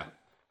 Yeah.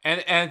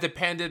 And it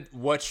depended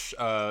which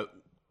side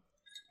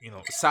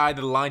of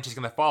the line she's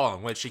gonna fall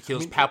on. When she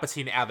kills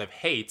Palpatine out of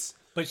hate.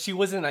 But she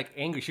wasn't like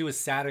angry. She was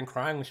sad and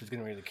crying when she was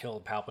getting ready to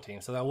kill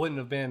Palpatine. So that wouldn't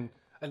have been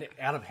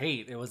out of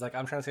hate. It was like,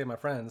 I'm trying to save my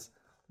friends.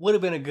 Would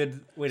have been a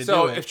good way to do it.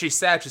 So if she's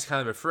sad, she's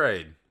kind of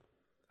afraid.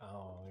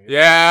 Oh,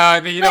 yeah, I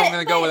mean, you don't want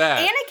to go with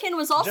that. Anakin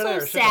was also Jedi are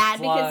such a sad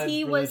because flawed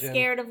he was religion.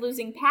 scared of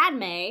losing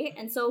Padme,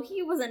 and so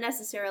he wasn't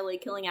necessarily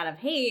killing out of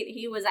hate.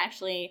 He was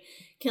actually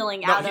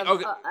killing out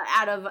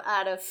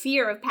of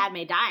fear of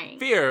Padme dying.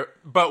 Fear,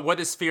 but what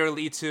does fear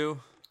lead to?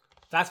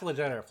 That's what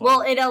the Jedi are flawed.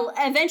 Well, it'll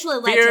eventually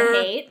led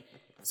to hate.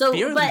 So,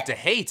 Fear leads to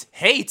hate.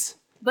 Hate.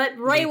 But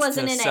Rey leads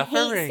wasn't to in a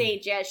suffering. hate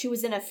state yet. She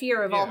was in a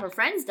fear of all her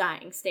friends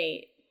dying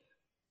state.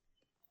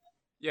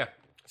 Yeah.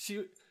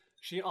 She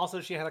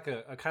had like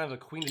a kind of a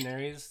Queen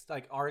Daenerys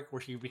like arc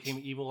where she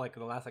became evil like in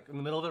the last in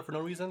the middle of it for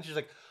no reason. She's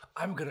like,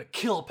 I'm gonna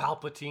kill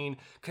Palpatine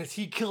because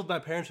he killed my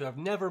parents who I've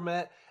never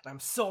met, and I'm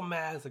so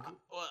mad. It's like,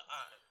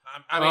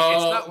 I mean,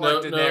 it's not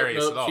like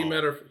Daenerys at all.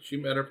 She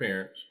met her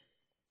parents.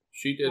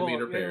 She did meet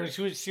her parents.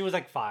 She was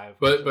like 5.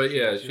 But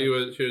yeah, she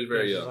was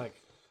very young. Like,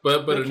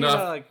 but it came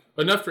out,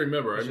 enough to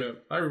remember.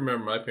 I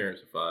remember my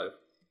parents at 5.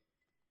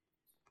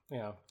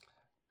 Yeah,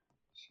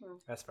 Sure.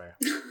 that's fair.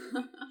 I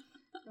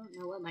don't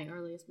know what my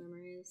earliest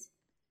memory is.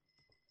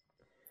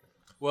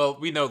 Well,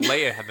 we know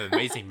Leia had an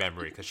amazing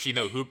memory because she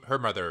knew her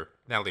mother,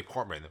 Natalie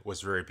Portman,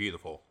 was very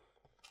beautiful.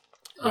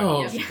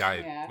 When she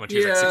died when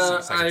she was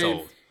like 16 seconds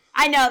old.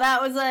 I know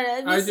that was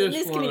a I just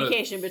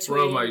miscommunication between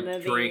throw my the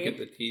drink at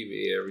the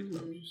TV every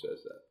time she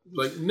says that.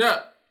 Like,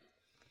 no,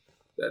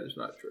 that is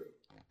not true.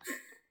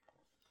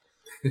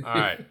 All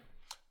right.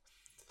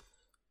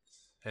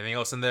 Anything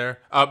else in there?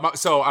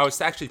 So I was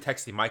actually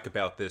texting Mike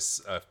about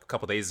this a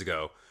couple days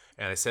ago,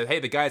 and I said, hey,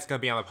 the guy's going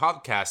to be on the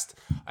podcast.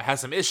 I had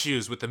some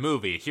issues with the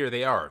movie. Here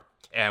they are.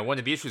 And one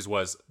of the issues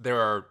was there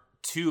are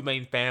 2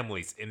 main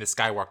families in the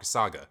Skywalker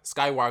saga.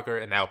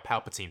 Skywalker and now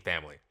Palpatine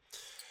family.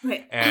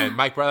 Right. And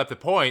Mike brought up the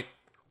point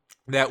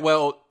that,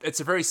 well, it's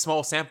a very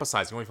small sample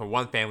size going from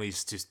 1 family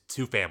to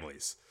 2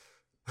 families.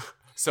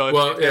 So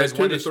if there's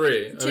 2 to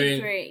 3. 2 to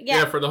 3.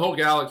 Yeah. For the whole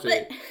galaxy.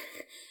 But,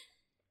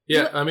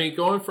 I mean,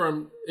 going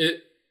from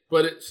it,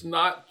 but it's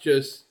not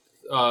just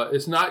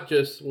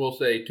we'll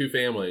say 2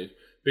 families,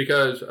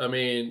 because I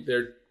mean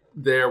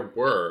there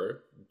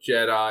were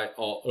Jedi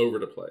all over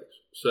the place,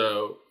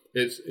 so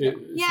it's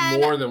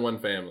more than 1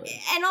 family.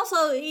 And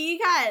also, you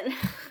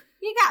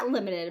got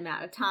limited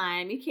amount of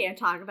time. You can't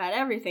talk about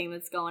everything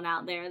that's going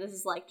out there. This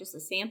is like just a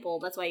sample.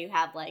 That's why you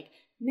have like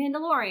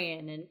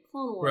Mandalorian and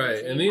Clone Wars,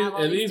 Right, and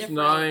these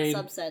 9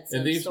 subsets and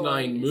of these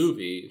stories. 9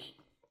 movies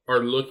are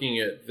looking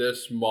at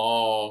this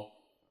small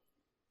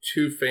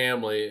 2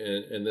 family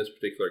in this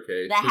particular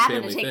case that 2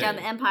 happened to family take down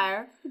thing. the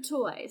Empire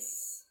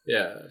twice.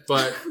 Yeah,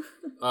 but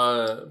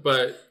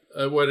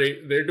what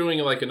they're doing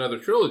like another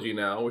trilogy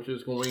now, which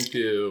is going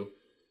to,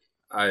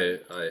 I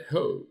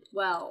hope,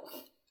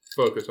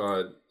 focus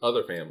on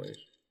other families.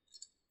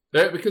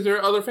 Because there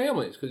are other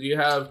families. Because you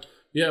have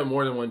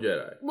more than 1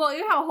 Jedi. Well,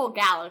 you have a whole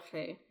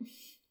galaxy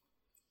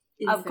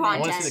of I want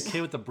content. to see the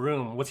kid with the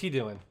broom. What's he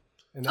doing?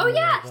 And Oh then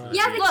yeah, there's,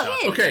 yeah, the Look,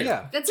 kid. Okay.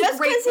 Yeah. That's Just a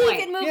great because he point.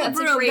 can move Yeah. the That's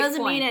a broom great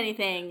doesn't point. mean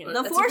anything. That's The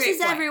a force great is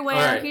point. everywhere.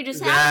 Alright, He just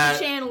that- happens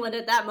to channel it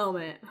at that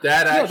moment.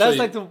 That Yeah, actually, that's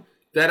like the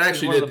that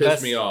actually one of did the piss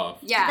best- me off.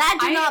 Yeah, That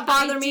did not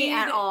bother I me did,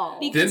 at all.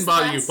 because Didn't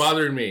bother you, that's-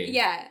 bothered me.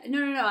 Yeah,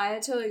 no, I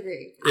totally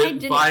agree. I It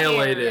didn't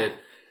violated. care.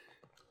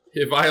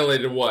 It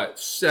violated what?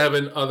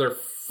 7 other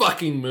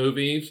fucking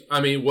movies.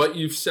 I mean, what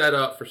you've set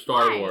up for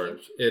Star Right.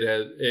 Wars,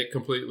 it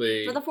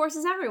completely. But the force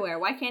is everywhere.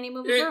 Why can't he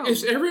move the broom?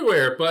 It's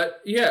everywhere, but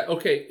yeah,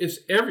 okay, it's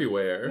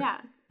everywhere. Yeah.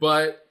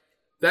 But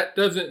that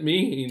doesn't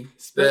mean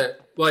that,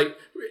 like,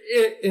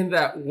 in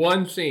that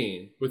one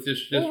scene with this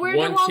just Well, where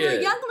one do all kid.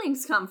 the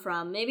younglings come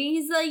from? Maybe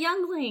he's a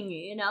youngling.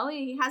 You know,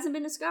 he hasn't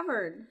been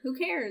discovered. Who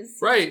cares?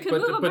 Right, He could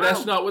move a but that's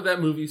broom. not what that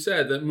movie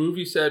said. That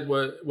movie said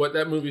what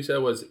that movie said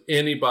was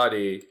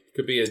anybody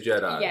could be a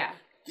Jedi. Yeah.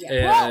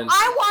 And Well,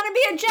 I want to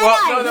be a Jedi,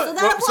 Well, no, so no,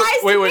 that well, so-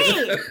 applies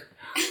wait. to me.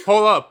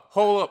 Hold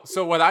up.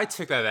 So what I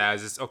took that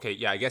as is, okay,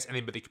 yeah, I guess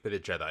anybody could be the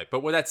Jedi.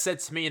 But what that said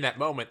to me in that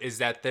moment is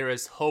that there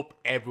is hope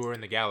everywhere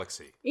in the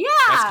galaxy. Yeah.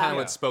 That's kind of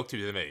what it spoke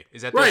to me.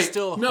 Is that Right, there's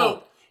still no,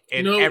 hope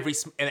in no. in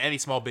any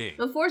small being.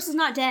 The force is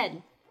not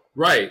dead.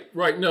 Right.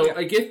 No,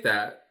 I get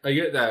that.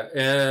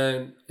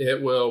 And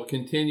it will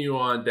continue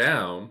on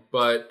down,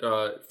 but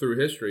through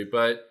history.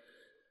 But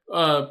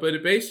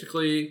it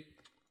basically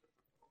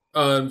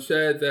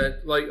said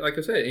that, like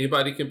I said,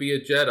 anybody can be a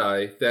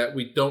Jedi. That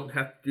we don't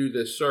have to do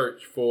this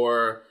search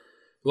for,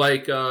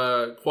 like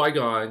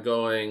Qui-Gon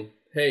going,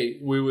 "Hey,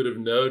 we would have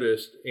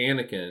noticed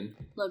Anakin."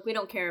 Look, we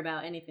don't care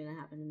about anything that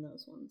happened in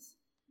those ones.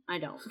 I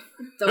don't.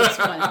 Those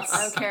ones.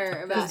 I don't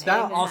care about Because that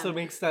anything also happened.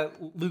 makes that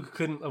Luke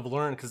couldn't have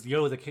learned because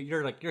Yoda's a kid.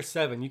 You're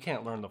 7. You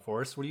can't learn the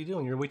Force. What are you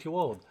doing? You're way too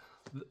old.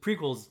 The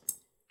prequels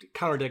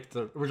contradict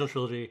the original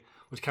trilogy,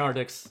 which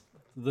contradicts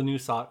the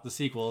the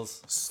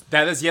sequels.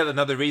 That is yet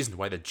another reason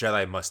why the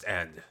Jedi must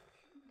end.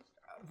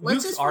 Let's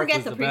Luke's just arc forget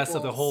was the the best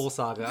of the prequels. whole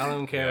saga. I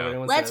don't care Yeah. what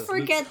anyone Let's says.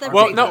 forget Luke's the arc-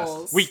 Well, no,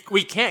 prequels.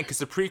 we can't because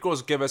the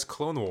prequels give us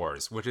Clone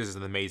Wars, which is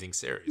an amazing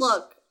series.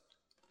 Look,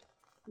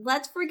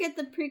 let's forget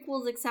the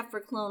prequels except for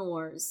Clone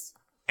Wars.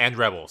 And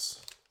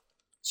Rebels.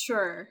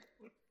 Sure.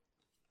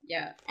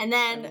 Yeah. And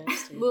then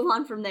Rebels, too. move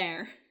on from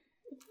there.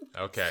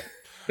 Okay.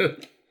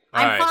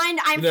 I'm fine.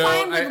 I'm No,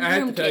 fine with I the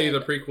have broom to tell you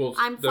kid. the prequels.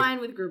 I'm the- fine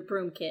with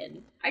Broom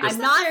Kid. I just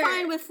I'm thought not there-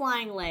 fine with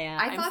Flying Leia.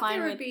 I I'm thought fine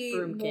there with would be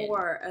Broom Kid.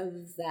 more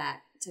of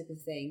that type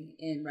of thing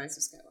in Rise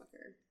of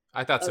Skywalker.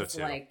 I thought so Of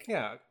too. like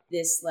Yeah.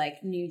 this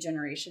like new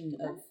generation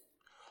of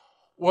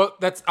Well,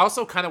 that's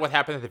also kind of what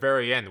happened at the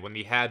very end when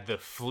he had the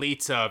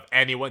fleet of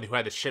anyone who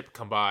had a ship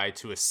come by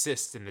to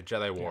assist in the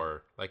Jedi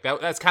War. Like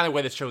that's kind of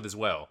what it showed as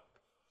well.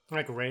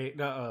 Like Ray,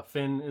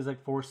 Finn is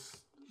like Force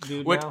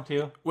dude Which- now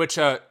too. Which,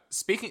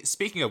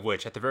 speaking of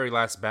which, at the very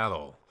last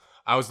battle,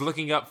 I was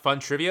looking up fun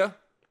trivia.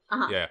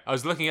 Uh-huh. Yeah, I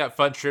was looking up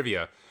fun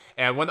trivia,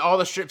 and when all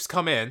the ships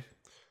come in,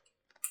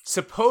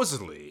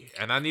 supposedly,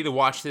 and I need to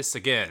watch this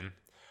again,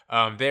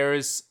 there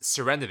is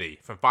Serenity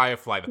from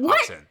Firefly that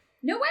pops in.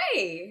 No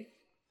way.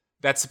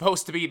 That's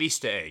supposed to be an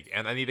Easter egg,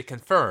 and I need to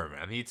confirm.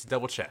 I need to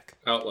double check.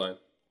 outline.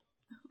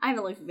 I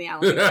haven't looked at the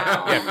outline at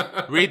all.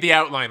 Yeah, read the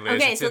outline,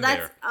 Liz. Okay, it's so in that's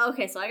there.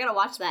 okay. So I gotta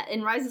watch that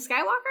in Rise of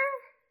Skywalker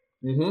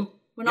Mm-hmm.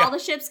 when Yeah. all the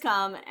ships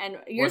come, and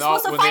you're When all-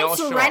 supposed when to they find all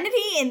show up. Serenity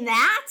in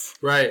that.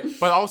 Right.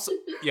 But also,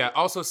 yeah,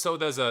 also so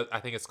does I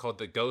think it's called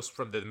the Ghost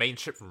from the main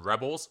ship from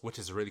Rebels, which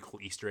is a really cool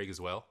Easter egg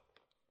as well.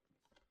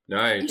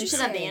 Nice. They should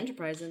have the Interesting.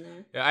 Enterprise in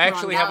there. Yeah, I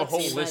actually have a whole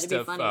Galaxy, but list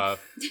it'd be of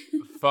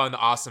funny. fun,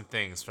 awesome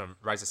things from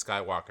Rise of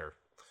Skywalker.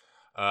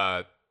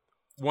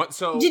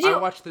 So Did you- I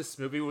watched this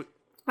movie with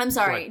I'm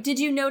sorry. What? Did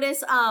you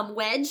notice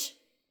Wedge?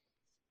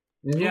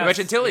 Yes, Reg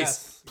Antilles,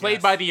 yes, played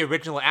yes. by the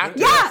original actor.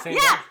 Yeah, same yeah.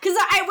 guy. Because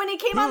when he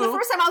came on the Who?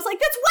 first time, I was like,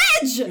 "That's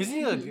Wedge."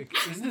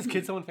 Isn't his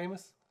kid someone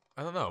famous?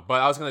 I don't know,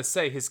 but I was gonna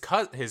say his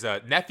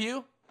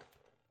nephew,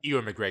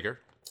 Ewan McGregor.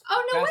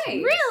 Oh no That's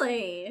way.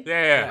 Really?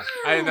 Yeah,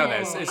 I didn't know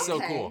that. Oh, It's so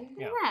okay. cool.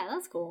 Yeah. Yeah,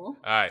 that's cool. All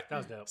right, That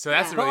was dope. so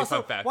that's Yeah. a But really also,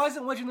 fun fact. why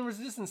isn't Wedge in the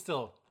Resistance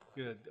still?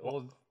 Good.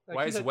 Old, like,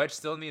 Why he's is a- Wedge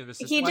still in the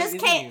Resistance? He Why just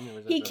isn't came. he in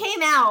the He Resistance? came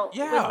out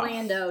Yeah. with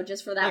Lando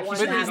just for that Like, one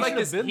he's But he's battle. like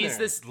this. Should've been He's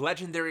there. this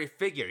legendary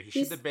figure. He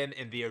He's- should have been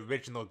in the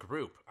original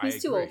group. He's I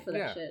too agree. old for that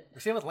Yeah. shit.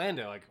 Same with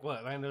Lando. Like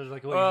what? Lando's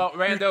like. Well,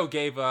 Rando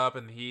gave up,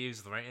 and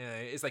he's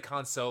it's like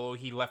Han Solo.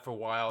 He left for a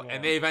while, Yeah.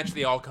 and they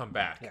eventually all come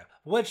back. yeah.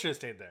 Wedge should have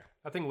stayed there.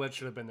 I think Wedge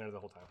should have been there the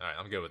whole time. All right,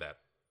 I'm good with that.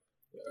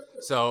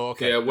 So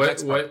okay, Yeah, the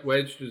next part.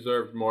 Wedge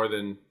deserved more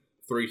than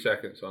 3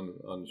 seconds on the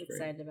screen.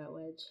 Excited about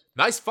Wedge.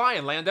 Nice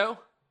flying, Lando.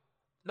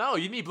 No,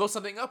 you need to blow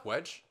something up,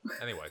 Wedge.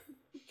 Anyway,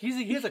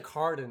 He has a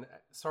card in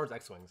Star Wars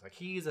X-Wings. Like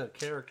he's a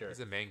character. he's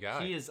a main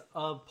guy. He is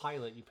a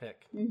pilot you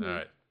pick. Mm-hmm. All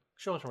right.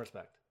 Show him some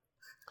respect.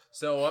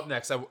 So up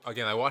next,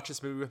 I watched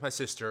this movie with my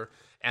sister,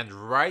 and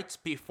right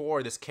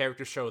before this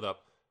character showed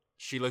up,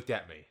 she looked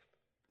at me.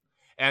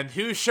 And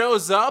who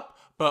shows up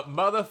but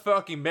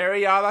motherfucking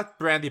Marietta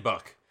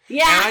Brandybuck?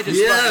 Yeah. And I just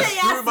Yes. fucking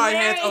threw Yes, my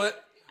Mary. hands on it.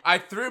 I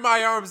threw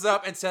my arms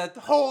up and said,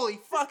 "Holy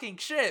fucking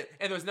shit!"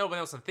 And there was no one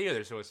else in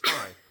theater, so it was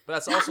fine. But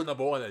that's also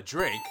number one, a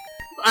drink.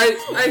 I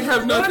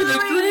have nothing to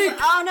drink.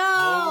 Oh Oh,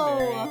 no.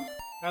 Mary.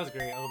 That was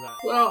great. I love that.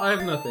 Well, I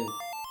have nothing.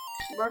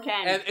 We're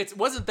 10. And it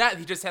wasn't that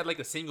he just had like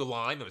a single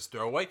line that was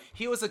throwaway.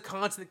 He was a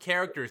constant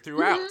character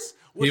throughout,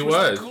 which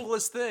was the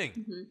coolest thing.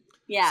 Mm-hmm.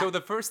 Yeah. So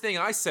the first thing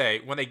I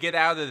say when I get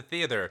out of the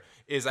theater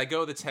is I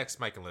go to text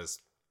Mike and Liz.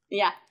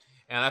 Yeah.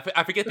 And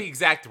I forget the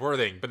exact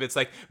wording, but it's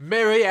like,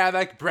 Mary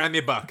Alec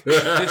Brandybuck,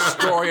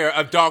 destroyer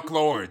of Dark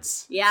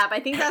Lords. Yeah, but I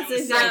think that's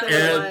exactly what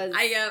it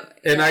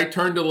was. I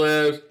turned to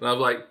Liz, and I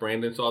was like,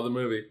 Brandon saw the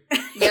movie.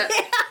 Yeah,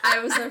 I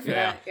was there for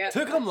that. Yeah.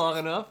 Took him long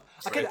enough.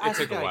 It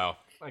took a while.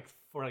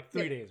 For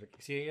 3 days. You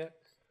see it yet?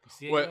 You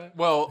see it yet?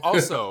 Well,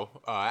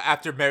 also,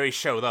 after Mary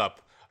showed up,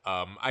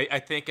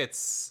 I think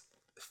it's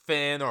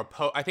Finn or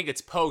Poe. I think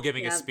it's Poe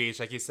giving a speech,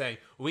 like he's saying,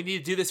 we need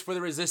to do this for the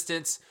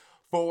Resistance,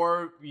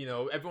 for,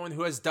 everyone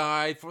who has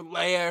died, for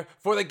Leia,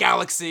 for the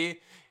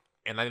galaxy.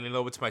 And I lean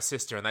over to my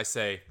sister and I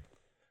say,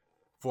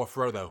 for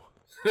Frodo.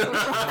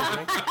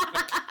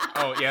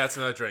 Oh, yeah, that's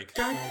another drink.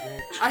 I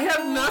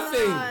have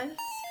nothing.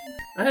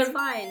 It's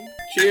fine.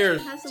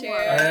 Cheers.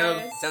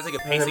 Cheers. Sounds like a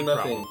pacing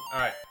nothing. problem. All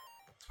right.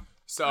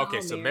 So,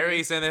 so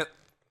Mary's in it.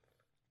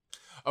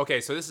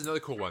 Okay, so this is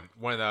another cool one.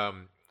 When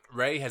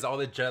Rey has all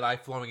the Jedi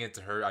flowing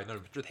into her. I know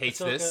Richard hates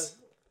this,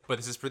 but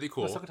this is pretty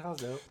cool.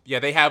 Yeah,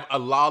 they have a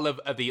lot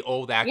of the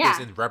old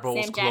actors in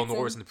Rebels, Clone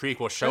Wars, and the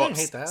prequel show up.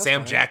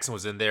 Sam Jackson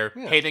was in there.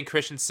 Yeah. Hayden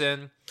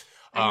Christensen.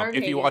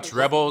 If you watch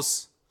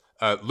Rebels,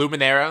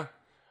 Luminara,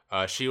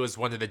 she was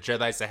one of the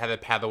Jedis that had a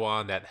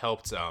Padawan that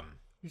helped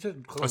you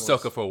said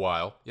Ahsoka for a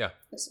while. Yeah.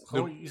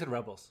 You said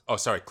Rebels. Oh,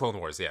 sorry, Clone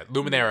Wars. Yeah,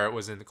 Luminara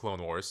was in the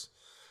Clone Wars.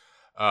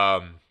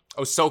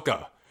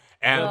 Ahsoka.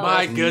 And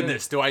my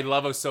goodness, do I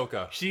love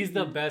Ahsoka. She's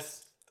the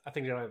best. I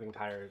think you're not even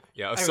tired.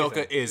 Yeah,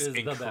 Ahsoka is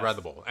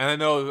incredible. And I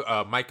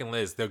know Mike and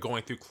Liz, they're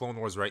going through Clone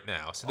Wars right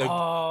now. So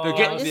they're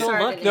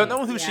getting they'll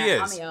know who she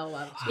is.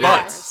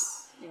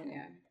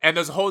 And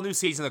there's a whole new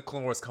season of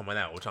Clone Wars coming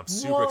out, which I'm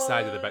super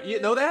excited about. You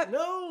know that?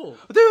 No.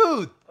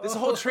 Dude, there's a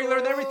whole trailer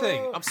and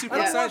everything. I'm super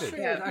excited.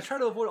 I try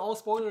to avoid all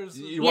spoilers.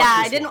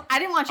 I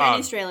didn't watch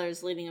any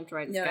trailers leading up to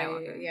Rise of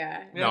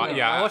Skywalker.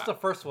 I watched the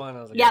first one.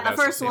 I was like, the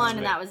first one,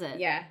 and that was it.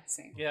 Yeah,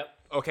 same. Yep.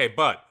 Okay,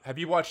 but have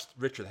you watched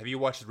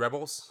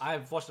Rebels?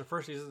 I've watched the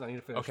first season. I need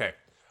to finish. Okay,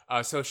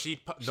 so she's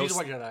a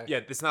White Jedi.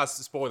 Yeah, it's not a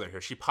spoiler here.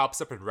 She pops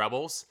up in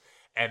Rebels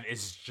and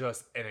is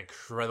just an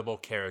incredible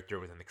character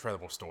with an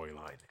incredible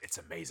storyline. It's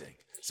amazing.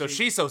 So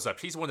she shows up.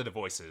 She's one of the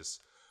voices.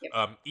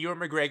 Yep. Ewan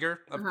McGregor,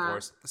 of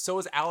course. So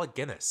is Alec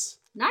Guinness.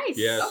 Nice.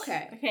 Yes.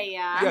 Okay.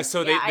 Yeah. Yeah.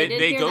 So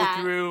they go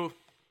through.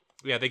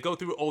 Yeah, they go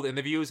through old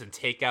interviews and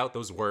take out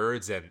those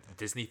words and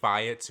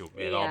Disneyfy it, so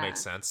it all makes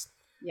sense.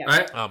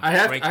 Yeah. I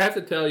have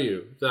to tell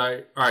you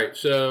that. All right.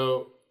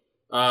 So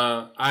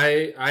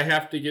I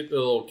have to get the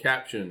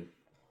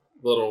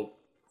little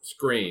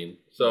screen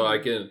so I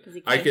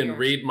can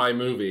read my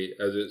movie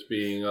as it's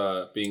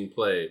being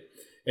played,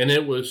 and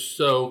it was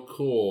so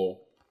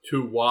cool to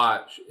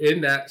watch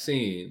in that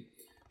scene.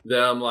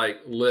 Them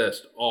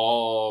list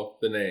all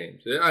the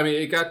names. I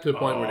mean, it got to a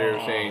point where they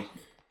were saying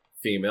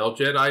female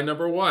Jedi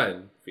number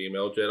 1,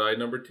 female Jedi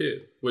number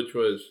 2, which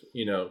was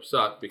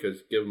sucked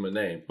because give them a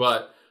name,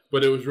 but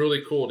it was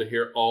really cool to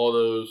hear all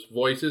those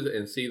voices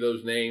and see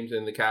those names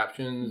in the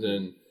captions,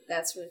 and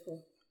that's really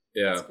cool.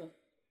 Yeah, that's cool.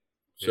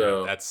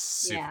 So that's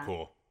super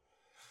cool.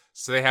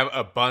 So they have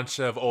a bunch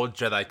of old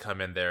Jedi come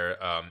in there.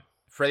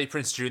 Freddie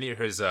Prinze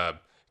Jr., who's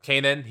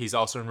Kanan, he's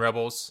also in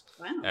Rebels.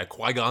 Wow.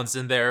 Qui-Gon's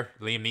in there.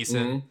 Liam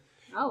Neeson.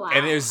 Mm-hmm. Oh wow!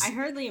 And I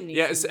heard Liam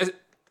Neeson.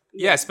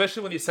 Yeah,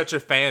 especially when you're such a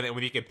fan and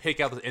when you can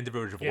pick out the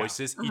individual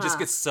voices, you just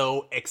get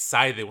so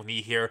excited when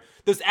you hear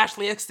there's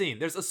Ashley Eckstein,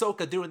 there's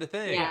Ahsoka doing the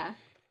thing.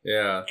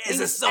 Yeah.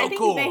 It's so I think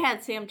cool. they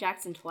had Sam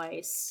Jackson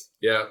twice.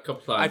 Yeah, a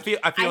couple times.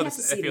 I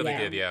feel they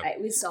did. Yeah,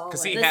 we saw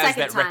because he has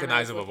that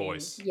recognizable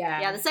voice.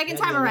 Yeah. The second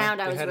time around,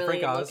 I was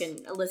really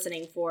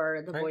listening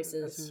for the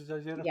voices.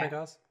 Frank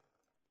Oz?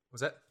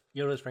 Was that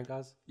Yoda's Frank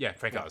Oz? Yeah,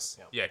 Frank Oz.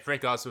 Yeah,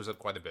 Frank Oz was up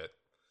quite a bit.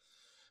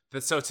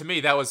 So to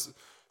me, that was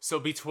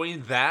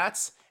between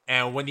that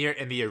and when you're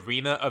in the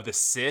arena of the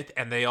Sith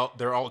and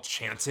they're all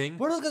chanting.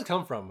 Where does that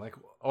come from?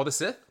 All the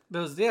Sith?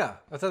 I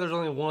thought there was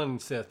only one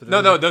Sith. But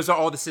no, those are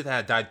all the Sith that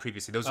had died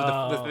previously. Those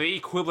are the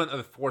equivalent of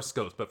the Force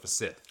Ghosts, but for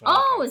Sith.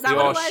 Oh, is that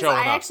what it was?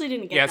 I actually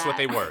didn't get that. Yeah, that's what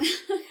they were.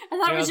 I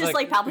thought it was just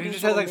Palpatine. You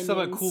just had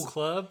some cool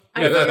club?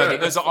 Yeah, no,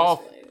 those are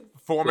all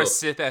former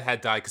Sith that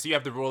had died, because you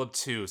have the rule of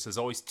 2, so there's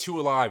always 2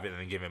 alive in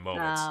any given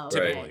moment,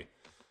 typically. Right.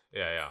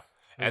 Yeah.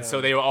 And so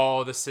they were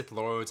all the Sith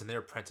Lords and their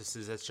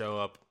apprentices that show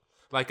up.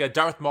 Like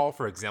Darth Maul,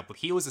 for example,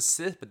 he was a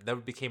Sith, but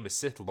never became a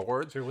Sith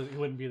Lord. So he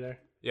wouldn't be there?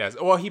 Yes.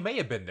 Well, he may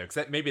have been there,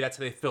 because maybe that's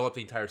how they fill up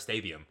the entire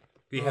stadium.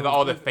 We have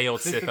all the failed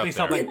Sith up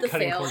there.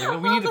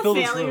 We need to fill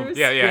this room.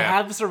 Yeah. We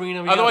have this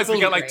arena. Otherwise, we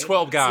got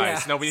 12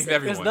 guys. No, we need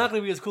everyone. It's not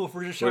going to be as cool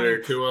for just showing. Were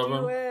there 2 of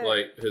them?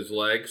 His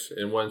legs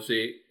in one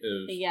seat,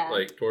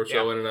 his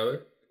torso in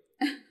another?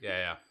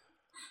 Yeah.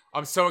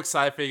 I'm so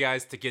excited for you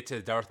guys to get to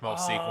the Darth Maul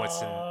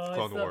sequence in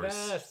Clone Wars.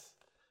 Best.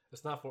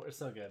 It's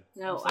so good.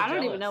 No, I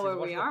don't even know where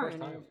we are.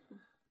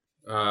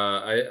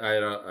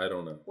 I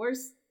don't know.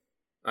 Where's?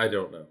 I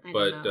don't know,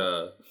 but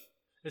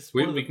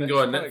we can go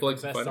on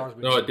Netflix and find out.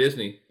 No, at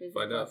Disney.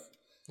 Find out.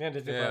 Yeah,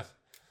 Disney Plus.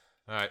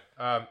 All right.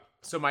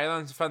 So my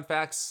other fun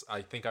facts,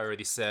 I think I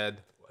already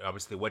said.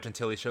 Obviously, Wedge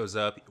Antilles shows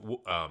up.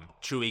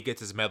 Chewie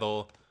gets his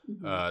medal.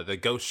 The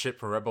ghost ship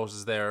from Rebels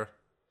is there.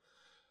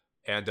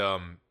 And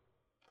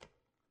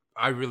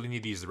I really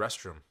need to use the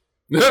restroom.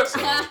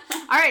 So.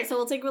 All right, so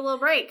we'll take a little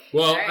break.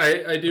 Well,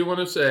 right. I do want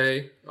to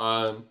say,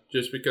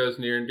 just because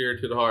near and dear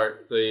to the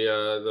heart,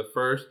 the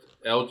first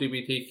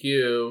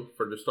LGBTQ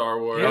for the Star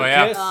Wars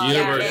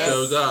universe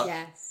shows up.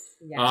 Yes.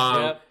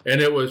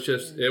 And it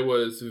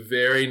was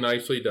very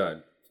nicely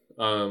done.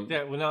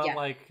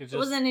 Like it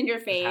wasn't in your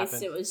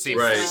face. It was just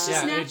right. It's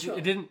natural.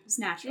 It didn't. It's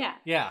natural.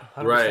 Yeah.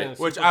 Right.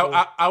 Which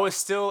I was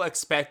still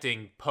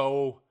expecting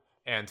Poe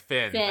and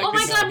Finn. Like, oh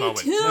my god, me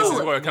too. This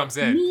is where it comes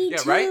in. Me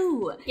too.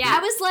 Right? Yeah, I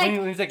was like,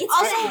 it's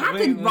gonna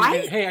happen,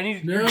 right? Hey, I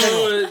need. No,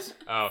 it's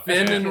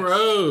Finn and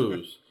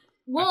Rose.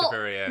 Well, at the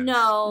very end.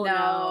 No,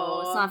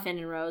 it's not Finn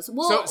and Rose.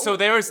 Well, so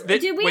there was.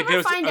 Did we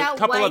ever find out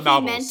what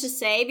he meant to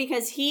say?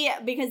 Because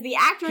the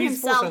actor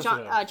himself,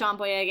 John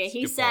Boyega,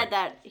 he said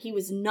that he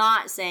was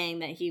not saying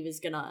that he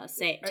was gonna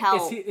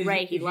tell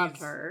Rey he loved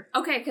her.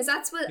 Okay, because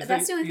that's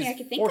the only thing I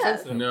could think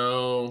of.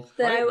 No,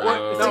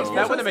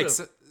 that wouldn't make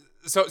sense.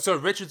 So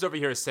Richard's over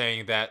here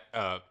saying that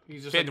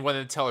Finn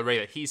wanted to tell Rey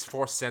that he's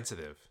force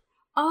sensitive.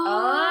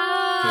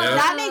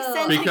 That makes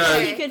sense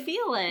because he could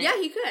feel it. Yeah,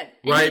 he could.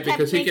 Right,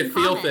 because he could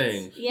feel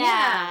things.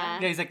 Yeah.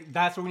 Yeah, he's like,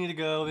 that's where we need to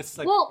go. This is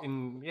like,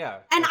 and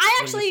I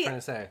actually,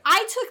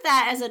 I took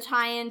that as a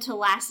tie-in to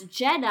Last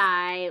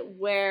Jedi,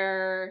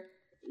 where,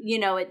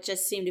 it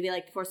just seemed to be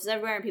like the Force is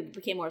everywhere and people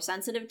became more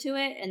sensitive to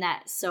it, and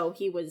so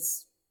he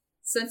was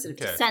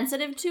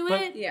sensitive to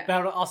it. Yeah.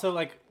 But also,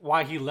 like,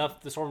 why he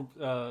left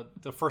the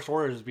First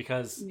Order is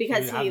because he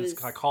was this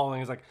kind of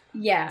calling. Is like,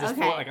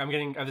 I'm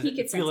getting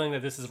this feeling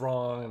that this is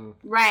wrong. And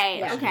right.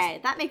 Yeah. Okay,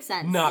 that makes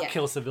sense. Not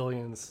kill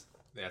civilians.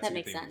 Yeah, that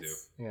makes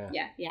sense. Yeah.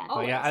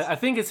 I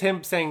think it's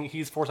him saying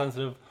he's force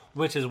sensitive,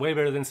 which is way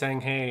better than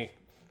saying, "Hey."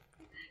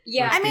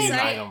 Yeah, I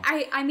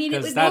mean,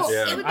 it would make sense.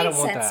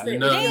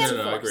 No,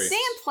 I agree. They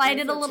implied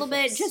it a little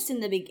bit just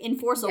in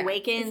Force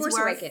Awakens,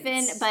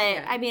 Finn,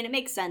 but I mean, it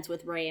makes sense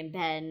with Rey and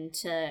Ben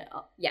to,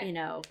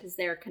 because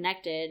they're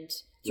connected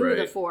through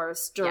the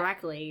Force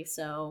directly.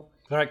 So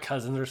they're like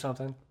cousins or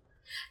something.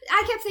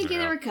 I kept thinking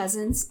they were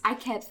cousins.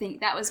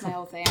 That was my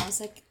whole thing. I was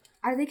like,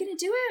 are they going to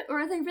do it, or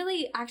are they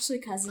really actually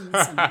cousins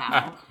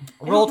somehow?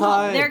 Roll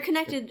Tide. They're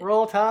connected.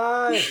 Roll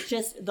Tide.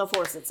 Just the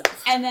Force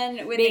itself. And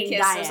then when they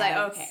kissed, I was like,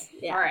 okay,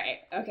 all right,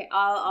 okay,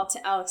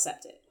 I'll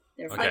accept it.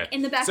 They're like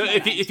in the back. So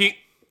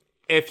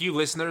if you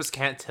listeners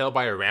can't tell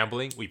by our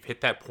rambling, we've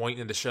hit that point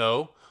in the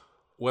show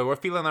where we're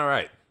feeling all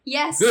right.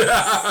 Yes.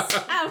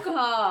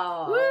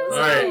 Alcohol. All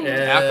right,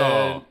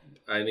 alcohol.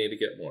 I need to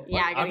get more.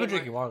 Yeah, I've been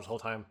drinking water this whole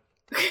time.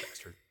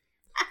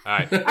 All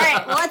right. Well,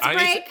 let's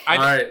break. All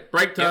right,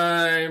 break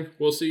time. Yep.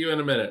 We'll see you in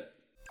a minute.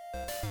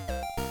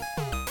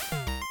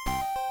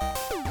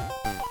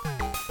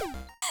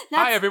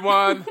 Hi,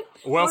 everyone.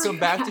 Welcome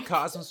back to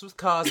Cosmos with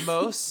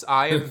Cosmos.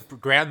 I am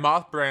Grand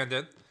Moff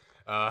Brandon.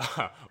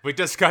 We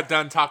just got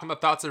done talking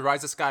about thoughts of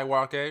Rise of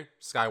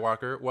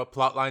Skywalker, what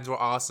plot lines were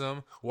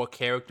awesome, what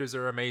characters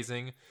are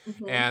amazing,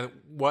 and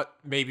what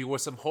maybe were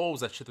some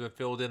holes that should have been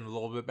filled in a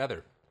little bit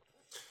better.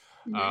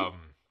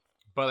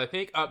 But I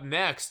think up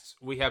next,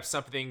 we have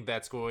something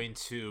that's going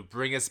to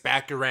bring us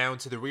back around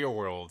to the real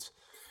world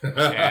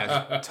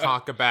and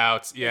talk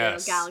about,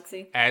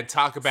 galaxy. And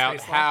talk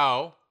about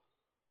how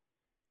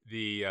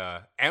the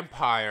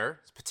Empire,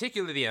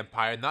 particularly the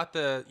Empire, not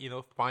the,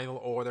 Final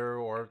Order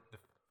or the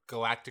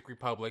Galactic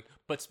Republic,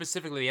 but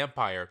specifically the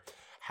Empire,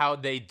 how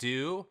they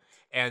do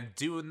and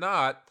do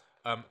not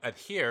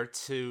adhere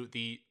to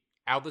the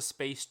Outer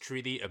Space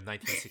Treaty of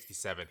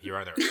 1967 here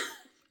on Earth.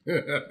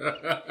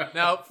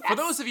 Now, for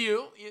those of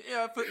you,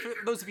 for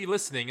those of you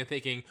listening and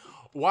thinking,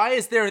 why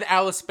is there an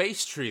Outer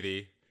Space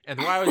Treaty, and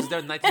why was there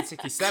in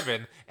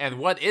 1967, and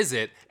what is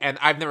it? And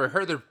I've never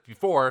heard of it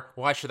before.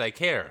 Why should I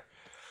care?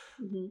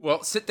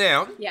 Well, sit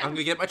down. Yeah. I'm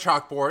gonna get my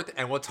chalkboard,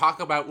 and we'll talk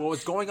about what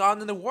was going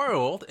on in the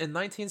world in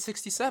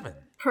 1967.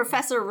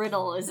 Professor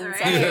Riddle is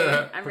insane.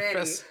 Yeah. I'm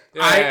ready.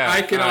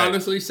 I can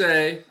honestly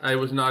say I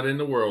was not in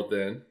the world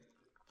then.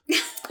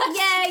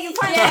 Yay! You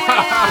finally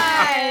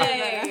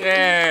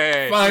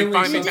Yay!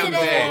 Finally, you did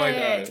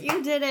it!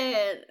 You did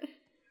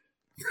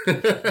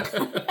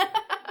it!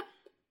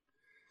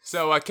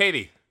 So,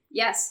 Katie.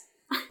 Yes.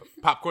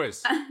 Pop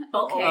quiz.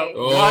 Okay.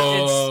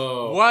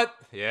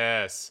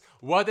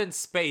 What in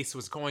space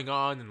was going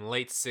on in the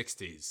late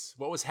 60s?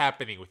 What was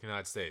happening with the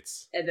United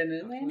States? The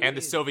moon landing? And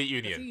the Soviet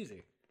Union. That's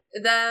easy.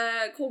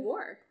 The Cold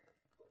War.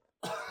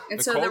 And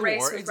the so Cold the race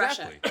War, with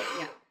exactly. Russia.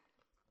 Yeah.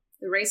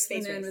 The race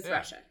to the moon with Yeah.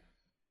 Russia.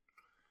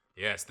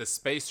 Yes, the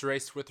space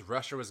race with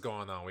Russia was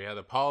going on. We had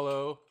the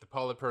Apollo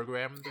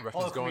program. The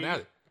Russians going at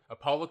it.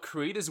 Apollo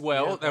Creed as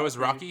well. Yeah, that was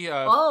Rocky.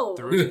 Rocky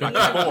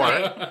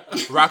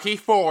 4. Rocky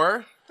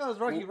 4. That was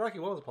Rocky. Rocky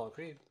 1 was Apollo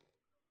Creed.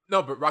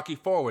 No, but Rocky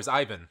 4 was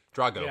Ivan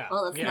Drago. Yeah.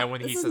 Well, And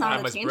when he says,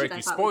 "I must break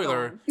you,"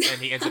 spoiler,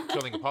 and he ends up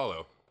killing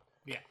Apollo.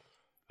 Yeah.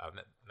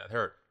 That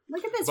hurt.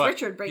 Look at this But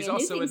Richard bringing he's new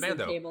also things in to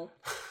the Mando. table.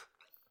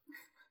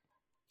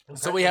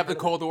 So we have the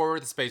Cold War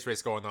with the space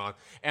race going on,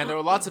 and there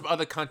were lots of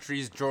other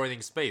countries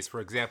joining space. For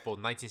example,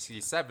 in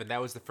 1967,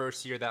 that was the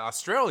first year that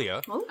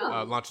Australia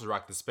launched a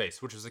rocket to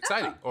space, which was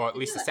exciting, or at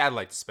least a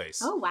satellite to space.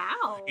 Oh,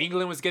 wow.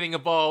 England was getting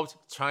involved.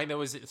 China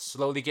was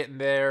slowly getting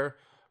there.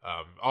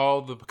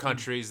 All the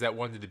countries that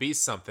wanted to be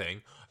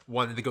something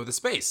wanted to go to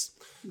space.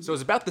 So it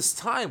was about this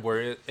time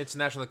where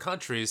international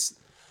countries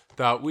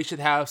thought we should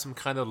have some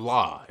kind of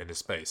law in the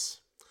space.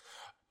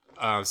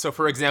 So,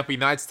 for example, the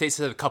United States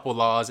had a couple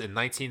laws. In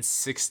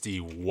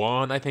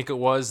 1961, I think it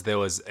was, there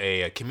was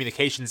a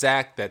Communications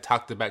Act that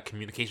talked about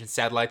communication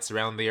satellites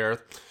around the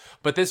Earth.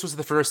 But this was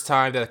the first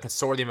time that a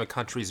consortium of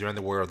countries around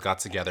the world got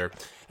together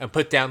and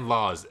put down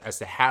laws as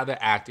to how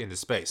to act into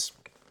space.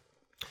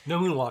 No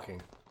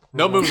moonwalking.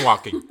 No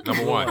moonwalking,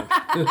 number one.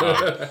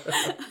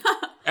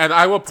 And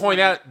I will point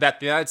out that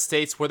the United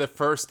States were the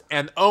first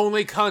and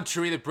only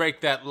country to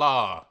break that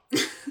law.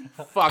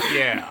 Fuck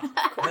yeah.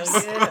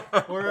 Hell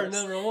yeah. We're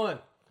number one.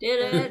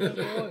 Did it.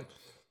 Number one.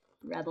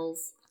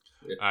 Rebels.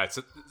 All right,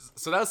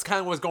 so that's kind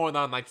of what's going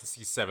on in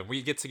 1967.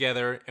 We get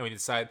together and we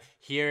decide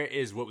here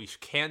is what we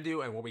can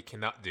do and what we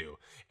cannot do.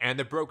 And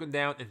they're broken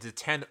down into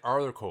 10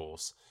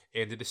 articles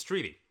into this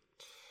treaty.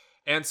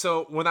 And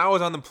so when I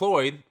was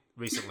unemployed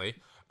recently,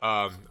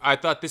 I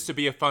thought this would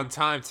be a fun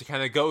time to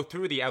kind of go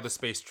through the Outer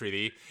Space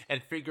Treaty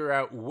and figure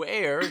out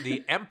where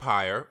the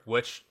Empire,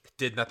 which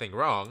did nothing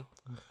wrong,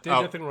 Did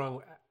nothing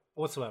wrong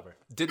whatsoever.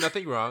 did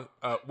nothing wrong,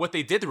 what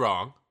they did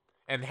wrong,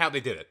 and how they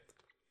did it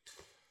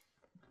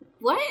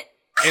What?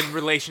 in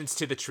relations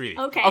to the treaty.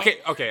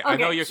 Okay. I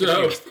know you're So,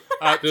 confused.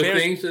 the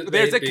things that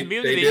there's they, a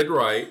community. they did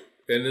right,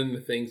 and then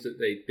the things that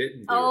they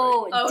didn't do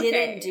Oh, right. it Okay,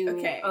 didn't do.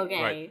 okay.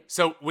 Okay. Right.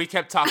 So we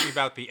kept talking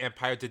about the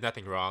Empire did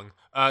nothing wrong.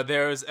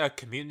 There's a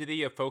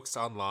community of folks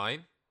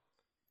online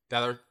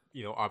that are,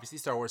 obviously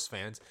Star Wars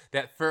fans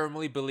that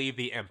firmly believe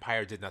the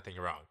Empire did nothing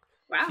wrong.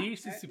 Wow.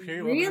 Peace and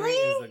superior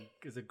Really?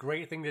 is a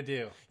great thing to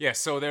do. Yeah,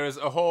 so there's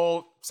a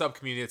whole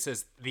sub-community that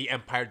says the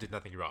Empire did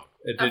nothing wrong.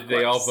 Did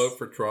they all course. vote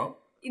for Trump?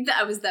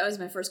 That was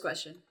my first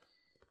question.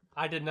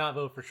 I did not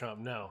vote for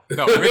Trump, no.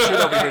 No, Richard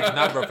over here did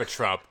not vote for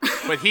Trump,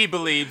 but he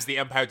believes the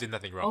Empire did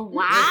nothing Oh, wrong.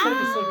 wow.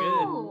 That so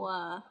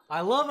good.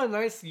 I love a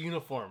nice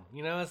uniform.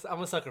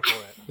 I'm a sucker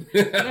for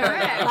it.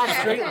 That's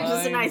Straight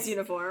just a nice lines.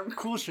 uniform.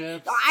 Cool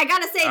ships. I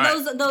gotta say,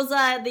 All those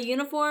the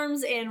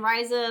uniforms in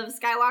Rise of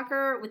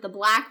Skywalker with the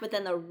black, but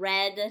then the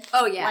red.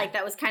 Oh yeah. Like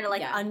that was kind of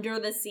like Yeah. under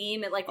the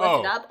seam. It like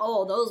lifted Oh. up.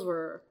 Oh, those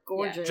were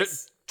gorgeous.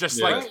 Just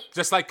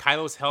Yes. like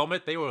Kylo's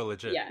helmet, they were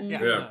legit. Yeah.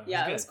 Yeah, Yeah.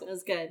 Yeah, it that's was cool. It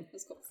was good.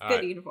 That's cool. All Good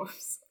right.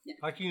 uniforms. I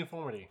like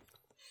uniformity.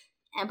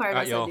 Empire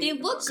does y'all. have They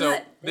the- look So,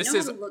 good. They this know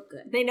is- how to look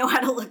good. They know how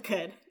to look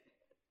good.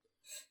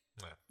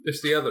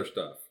 It's the other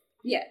stuff.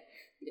 Yeah.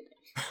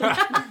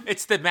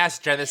 It's the mass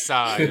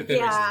genocide and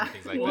Yeah.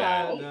 things like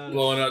Yeah.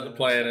 Blowing up the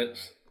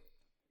planets.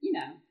 You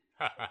know,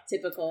 that.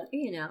 typical.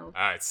 You know. All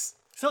right.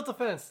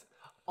 Self-defense.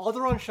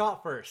 Alderaan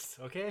shot first,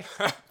 okay?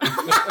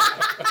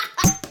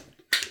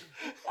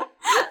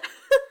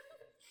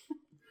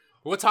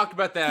 We'll talk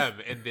about them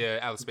in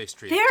the Outer Space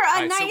Treaty. They're a All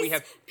right, nice, so we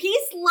have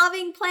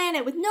peace-loving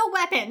planet with no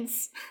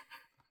weapons.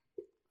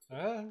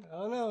 I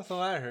don't know, that's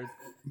all I heard.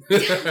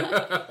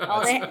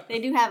 Oh, they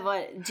do have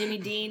what? Jimmy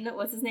Dean.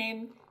 What's his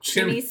name?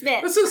 Jimmy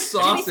Smith. That's a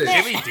sausage. Smith.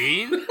 Jimmy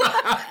Dean.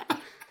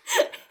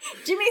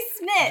 Jimmy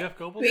Smith. Jeff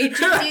Goldblum? We ate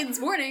Jimmy Dean this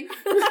morning.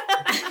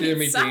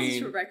 Jimmy Sausage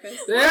Dean. for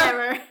breakfast.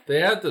 Whatever. They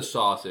had the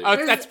sausage.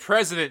 That's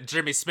President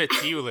Jimmy Smith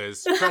to you,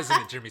 Liz.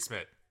 President Jimmy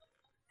Smith.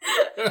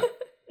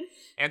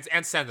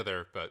 And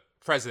Senator, but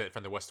President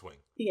from the West Wing.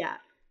 Yeah.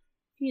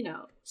 You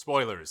know.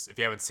 Spoilers if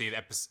you haven't seen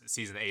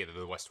season 8 of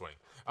the West Wing.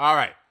 All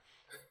right.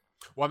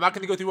 Well, I'm not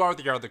going to go through all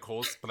the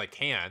articles, but I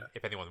can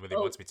if anyone really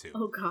wants me to.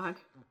 Oh God.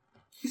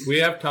 We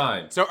have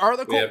time. So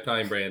article, We have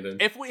time, Brandon.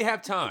 if we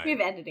have time. We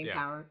have editing Yeah.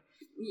 power.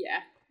 Yeah.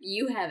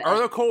 You have it.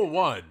 Article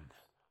 1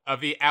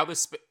 of the Outer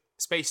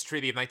Space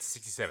Treaty of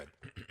 1967.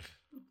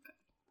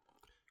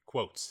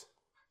 Quotes.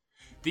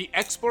 The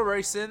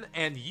exploration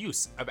and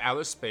use of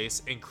outer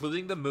space,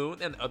 including the moon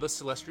and other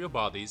celestial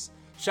bodies,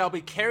 shall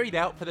be carried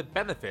out for the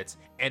benefit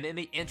and in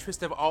the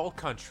interest of all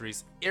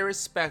countries,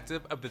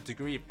 irrespective of the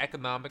degree of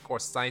economic or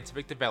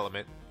scientific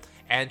development,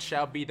 and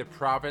shall be the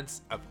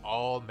province of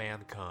all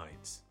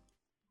mankind.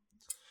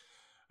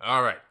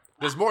 All right.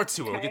 There's more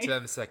to it. We'll get to that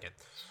in a second.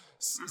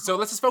 So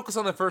let's just focus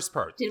on the first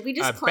part. Did we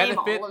just claim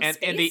benefit all of and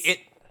space?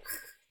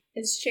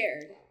 It's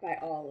shared by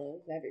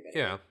all of everybody.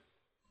 Yeah.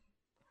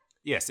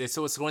 Yes,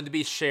 so it's going to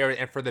be shared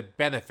and for the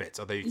benefit,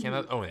 although you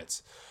cannot own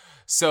it.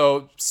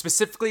 So,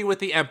 specifically with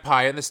the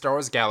Empire and the Star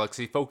Wars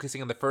galaxy,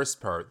 focusing on the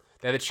first part,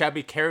 that it shall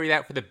be carried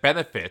out for the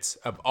benefit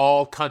of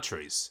all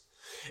countries.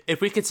 If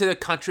we consider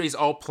countries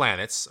all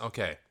planets,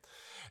 okay.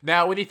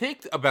 Now, when you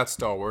think about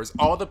Star Wars,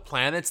 all the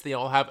planets, they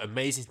all have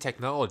amazing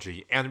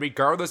technology, and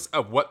regardless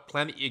of what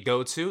planet you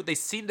go to, they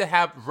seem to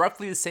have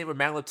roughly the same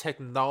amount of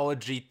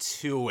technology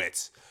to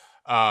it.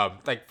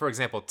 Like, for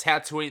example,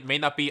 Tatooine may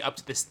not be up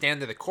to the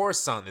standard that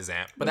Coruscant is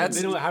at, but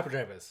They know what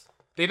hyperdrive is.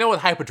 They know what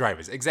hyperdrive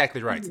is.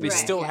 Exactly right. They Right,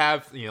 still yeah.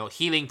 have,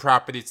 healing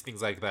properties,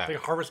 things like that. They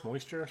harvest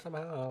moisture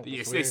somehow.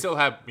 Yes, It's they weird. still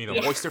have,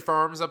 moisture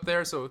farms up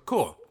there, so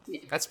cool. Yeah.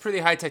 That's pretty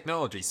high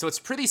technology. So it's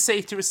pretty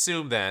safe to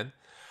assume then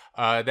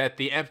that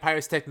the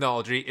Empire's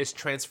technology is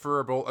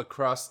transferable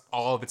across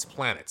all of its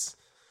planets.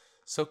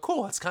 So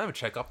cool, that's kind of a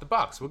check off the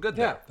box. We're good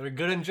Yeah, there. they're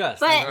good and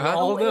just. But They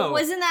all know.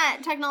 wasn't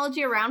that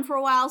technology around for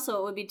a while? So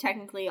it would be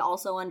technically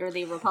also under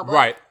the Republic.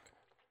 Right.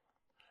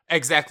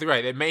 Exactly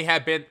right. It may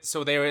have been.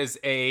 So there is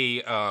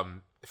a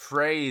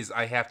phrase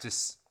I have to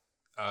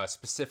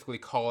specifically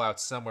call out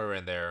somewhere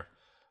in there.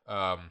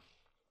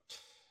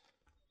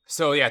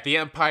 So yeah, the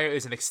Empire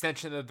is an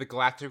extension of the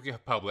Galactic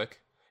Republic.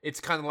 It's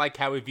kind of like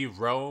how we view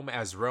Rome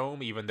as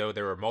Rome, even though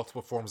there were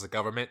multiple forms of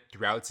government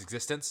throughout its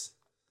existence.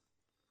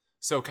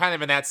 So kind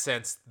of in that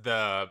sense,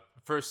 the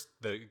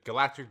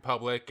Galactic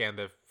Republic and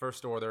the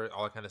First Order,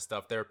 all that kind of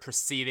stuff, they're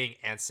preceding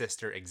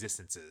ancestor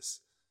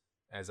existences,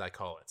 as I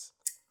call it.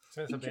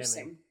 So it's a band name.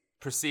 Interesting.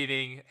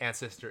 Preceding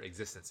ancestor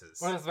existences.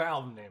 What is their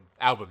album name?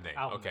 Album name.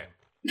 Album Okay.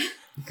 name.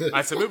 All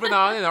right, so moving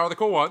on in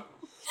Article 1.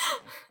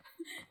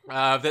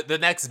 The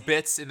next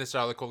bits in this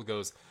article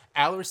goes,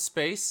 outer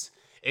space,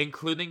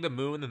 including the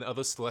moon and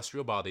other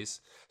celestial bodies,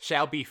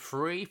 shall be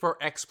free for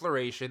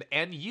exploration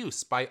and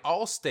use by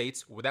all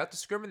states without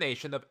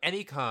discrimination of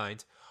any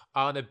kind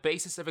on a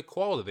basis of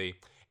equality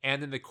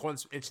and in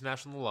accordance with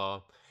international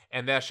law,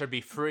 and there shall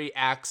be free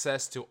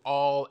access to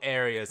all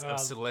areas of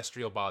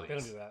celestial bodies. They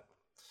don't do that.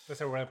 They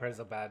say Empire's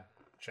a bad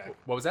check.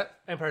 What was that?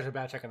 Empire's a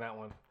bad check on that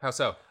one. How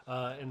so?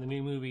 In the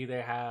new movie,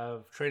 they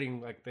have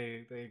trading, like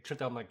they shut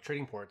down like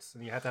trading ports,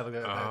 and you have to have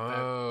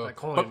that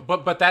coin.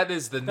 But that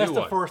is the That's new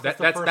the one. first- that's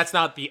the That's first-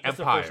 not the that's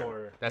the Empire. First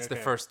Order. That's the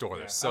Okay. First Order.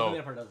 Yeah, I don't So think the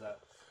Empire does that.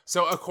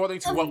 So according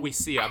to what we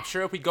see, I'm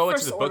sure if we go into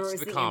First the Order books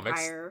is of the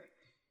comics, Empire.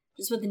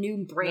 Just with the new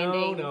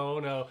branding.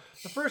 No.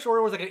 The First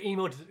Order was like an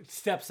emo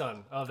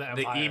stepson of the the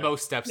Empire. emo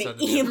stepson The of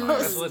the emo Empire.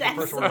 That's what the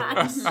First Order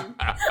was. stepson.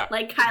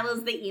 Like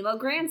Kylo's the emo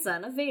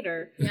grandson of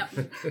Vader. Yep.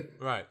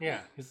 Right. Yeah.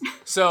 It's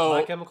So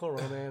My Chemical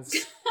Romance.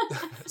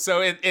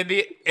 so in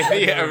the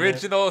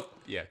original,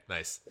 yeah,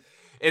 nice.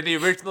 In the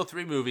original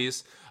 3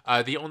 movies,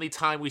 the only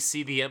time we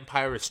see the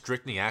Empire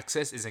restricting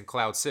access is in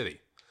Cloud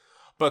City.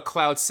 But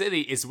Cloud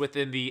City is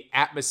within the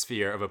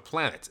atmosphere of a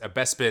planet, a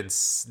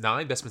Bespin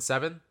 9, Bespin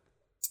 7.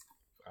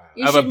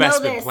 You Of a should know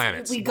Bespin this.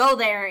 planet. We go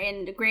there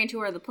in the Grand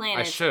Tour of the Planet.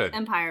 I should.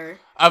 Empire.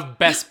 Of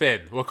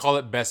Bespin. We'll call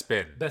it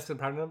Bespin. Best in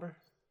prime number?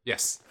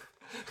 Yes.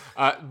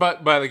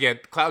 But again,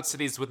 Cloud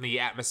City is within the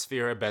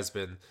atmosphere of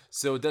Bespin,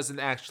 so it doesn't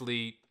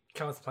actually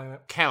Counts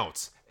planet.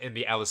 count in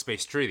the Outer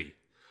Space Treaty.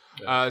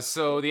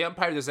 So the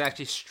Empire doesn't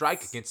actually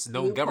strike against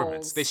known Loopholes.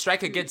 governments. They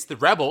strike against the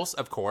rebels,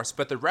 of course,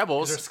 but the They're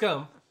rebels,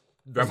 scum.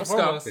 rebel First and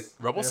scum, foremost,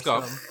 rebel they're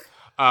scum,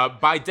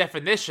 by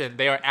definition,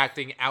 they are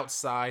acting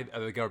outside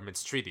of the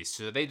government's treaties,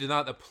 so they do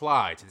not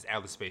apply to this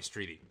Outer Space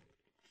Treaty.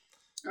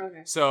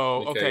 Okay.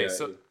 So Okay,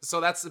 so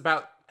that's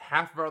about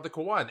half of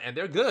Article 1, and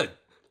they're good.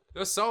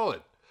 They're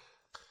solid.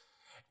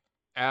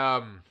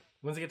 Once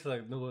you get to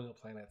like no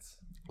planets.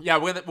 Yeah,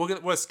 we're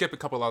gonna skip a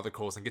couple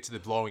articles and get to the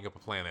blowing up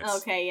of planets.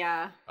 Okay,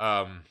 yeah.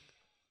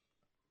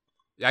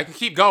 Yeah, I can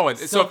keep going.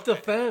 So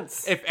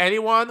Self-defense. if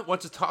anyone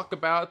wants to talk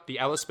about the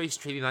Outer Space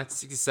Treaty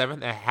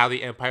 1967 and how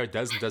the Empire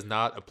does and does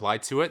not apply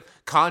to it,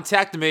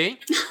 contact me.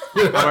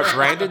 I'm at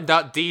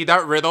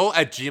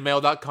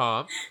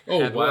brandon.d.riddle@gmail.com.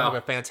 Oh, and we'll wow. have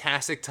a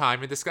fantastic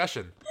time in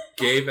discussion.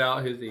 Gave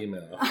out his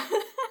email.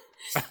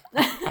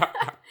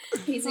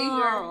 He's eager.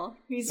 Oh,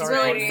 he's Sorry.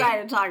 really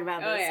excited to talk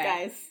about Oh, this, yeah.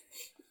 guys.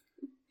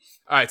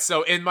 All right,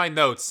 so in my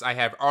notes, I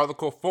have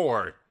Article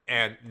 4,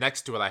 and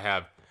next to it I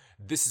have,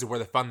 this is where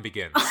the fun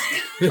begins.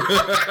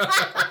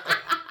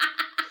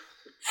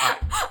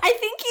 I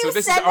think you So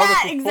this said is that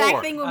Article exact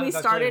 4. thing when How we did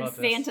I tell you started about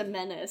this? Phantom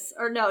Menace.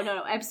 Or no,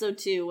 episode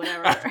 2,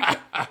 whatever.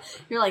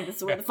 You're like, this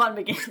is where the fun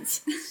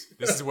begins.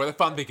 This is where the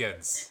fun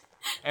begins.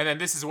 And then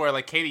this is where,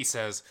 like Katie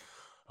says,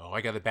 oh,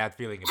 I got a bad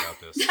feeling about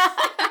this.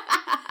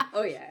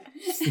 Oh yeah.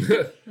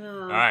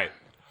 All right.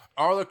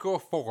 Article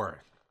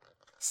 4.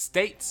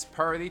 States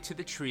party to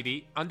the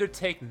treaty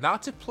undertake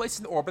not to place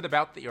in orbit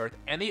about the Earth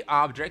any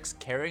objects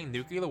carrying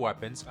nuclear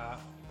weapons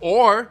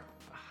or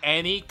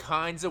any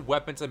kinds of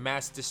weapons of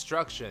mass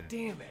destruction.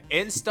 Damn it.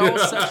 Install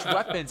such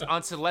weapons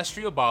on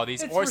celestial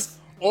bodies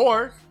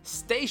or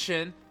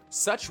station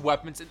such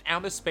weapons in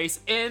outer space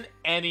in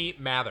any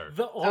matter.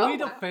 The only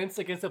wow. defense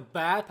against a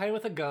bad pilot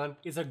with a gun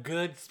is a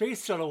good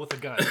space shuttle with a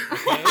gun.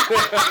 Okay?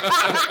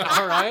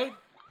 All right?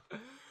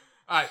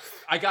 All right,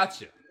 I got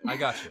you.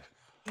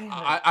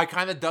 I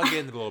kind of dug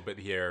in a little bit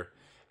here.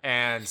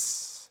 And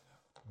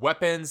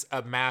weapons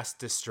of mass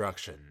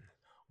destruction.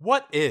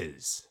 What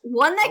is?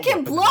 One that can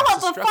weapon blow of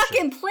mass up a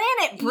destruction. fucking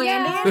planet,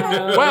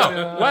 Brandon.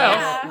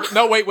 Well,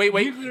 no, wait.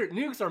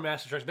 Nukes are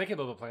mass destruction. They can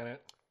blow up a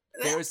planet.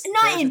 There's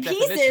Not a in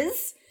definition.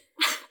 pieces.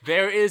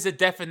 There is a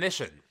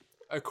definition.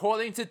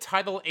 According to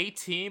Title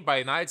 18 by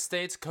United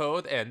States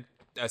Code and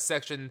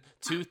Section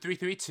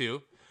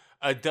 2332,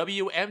 a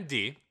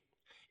WMD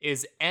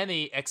is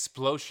any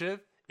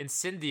explosive,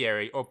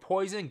 incendiary, or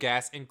poison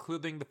gas,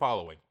 including the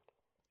following: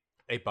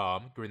 a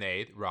bomb,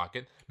 grenade,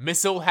 rocket,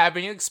 missile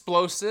having an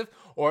explosive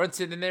or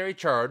incendiary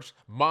charge,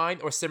 mine,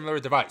 or similar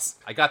device.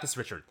 I got this,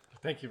 Richard.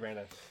 Thank you,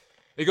 Brandon.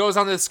 It goes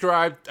on to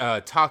describe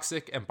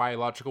toxic and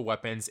biological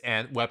weapons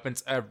and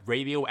weapons of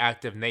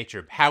radioactive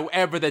nature.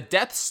 However, the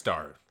Death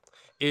Star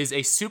is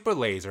a super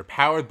laser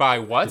powered by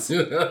what?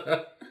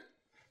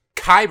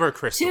 Kyber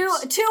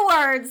crystals. Two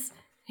words.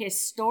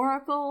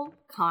 Historical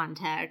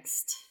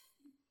context.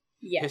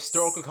 Yes.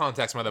 Historical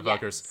context,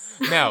 motherfuckers.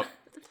 Now,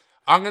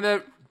 I'm going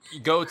to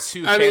go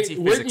to I fancy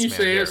mean, physics wouldn't you man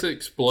say here. it's an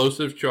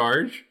explosive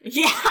charge?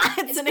 Yeah,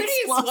 it's an pretty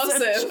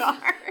explosive explosive.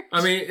 charge.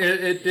 I mean,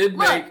 it did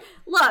make...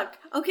 Look,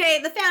 okay,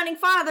 the founding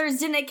fathers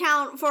didn't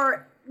account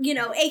for,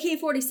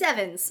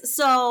 AK-47s,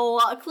 so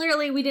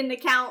clearly we didn't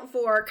account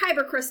for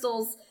kyber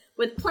crystals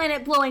with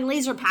planet-blowing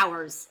laser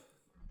powers.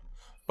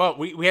 But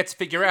we had to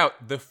figure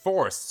out the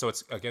force. So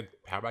it's, again,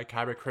 powered by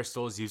kyber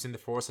crystals using the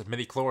force of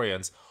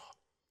midi-chlorians.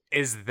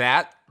 Is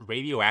that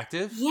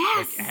radioactive?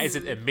 Yes. Like, is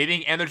it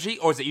emitting energy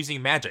or is it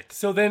using magic?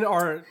 So then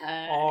are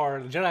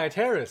Jedi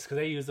terrorists, because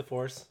they use the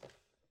Force.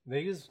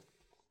 They use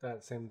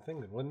that same thing,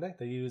 then, wouldn't they?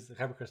 They use the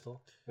kyber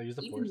crystal. They use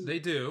the Force. They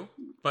do,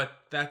 but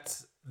they're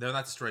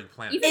not destroying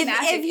planets. Even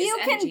magic If you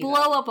is can energy,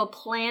 blow though. up a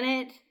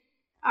planet,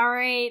 all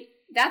right,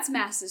 That's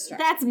mass destruction.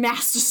 that's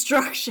mass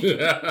destruction.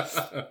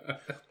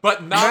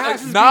 But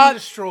Mass is not being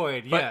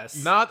destroyed, but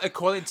yes. not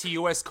according to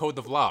U.S. Code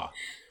of Law.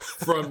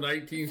 From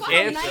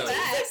 1967.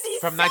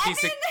 From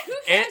 1960. Who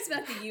cares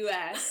about the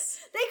U.S.?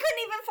 They couldn't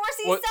even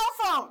foresee What- cell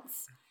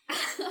phones.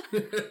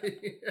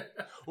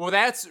 Well,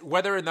 that's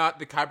whether or not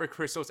the kyber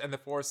crystals and the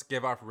force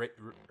give off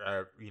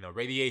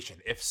radiation.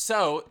 If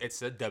so,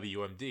 it's a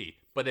WMD.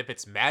 But if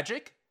it's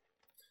magic,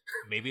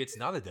 maybe it's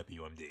not a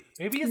WMD.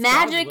 Maybe it's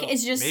Magic God's will.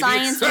 is just Maybe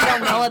science we it's-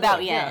 don't know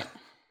about yet.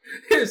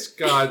 It's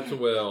God's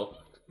will.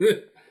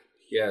 Yes.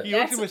 He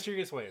works That's in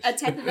mysterious ways. A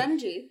type of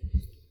energy,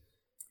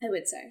 I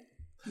would say.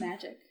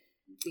 Magic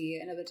would be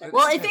another type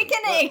Well, of if it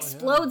can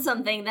explode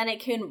something, then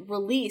it can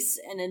release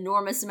an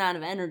enormous amount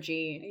of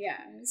energy. Yeah,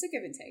 it's a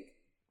give and take.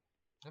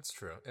 That's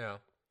true, yeah.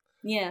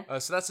 Yeah.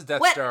 So that's the Death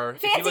What? Star.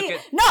 If you Fancy? look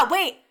at, No,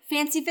 wait.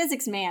 Fancy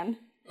physics man.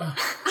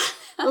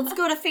 Let's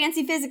go to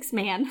fancy physics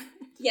man.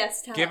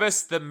 Yes, tell give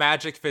us the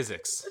magic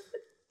physics.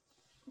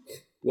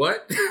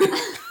 What?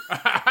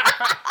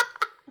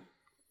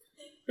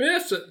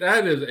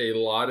 That is a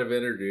lot of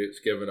energy it's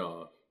given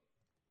off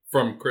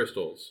from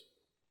crystals,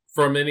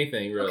 from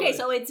anything really. Okay,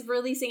 so it's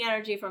releasing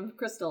energy from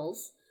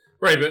crystals.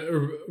 Right, but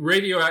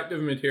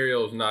radioactive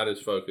material is not as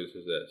focused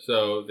as this.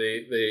 So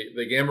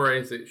the gamma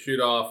rays that shoot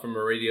off from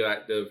a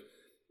radioactive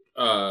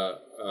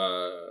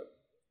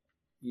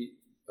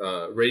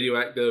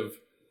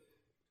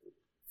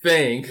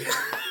thing.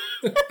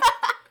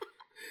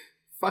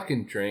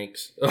 Fucking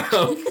drinks.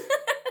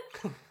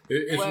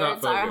 It's Words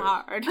not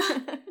are focused.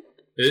 hard.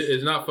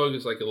 It's not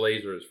focused like a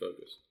laser is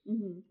focused,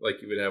 Mm-hmm.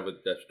 like you would have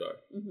with Death Star.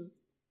 Mm-hmm.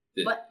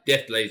 The But-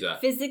 Death Laser.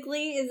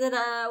 Physically, is it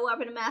a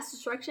weapon of mass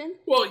destruction?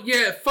 Well,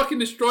 yeah, it fucking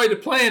destroyed the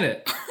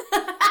planet.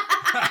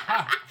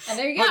 And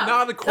there you go. But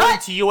not according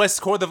to U.S.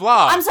 Code of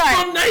Law. I'm sorry.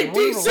 From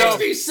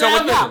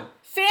 1967. No,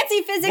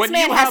 fancy physics when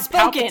man you has have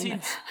spoken.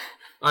 Palpatine's-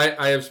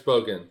 I have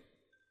spoken.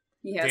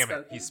 He has Damn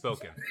spoken. it, he's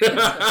spoken. This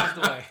is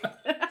the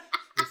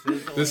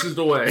way. This is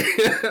the way.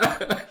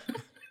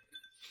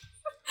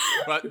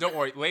 But don't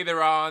worry,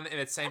 later on in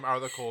its same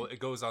article, it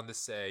goes on to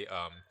say,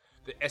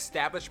 the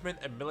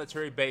establishment of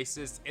military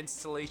bases,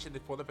 installation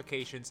of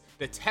fortifications,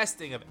 the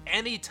testing of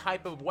any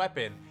type of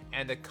weapon,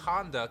 and the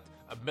conduct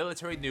of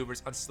military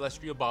maneuvers on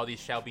celestial bodies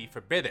shall be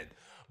forbidden.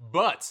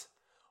 But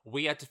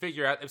we have to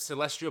figure out if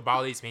celestial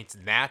bodies means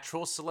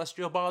natural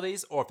celestial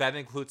bodies, or if that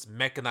includes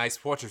mechanized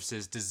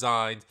fortresses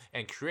designed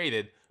and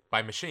created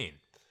by machine.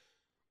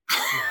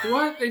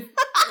 What?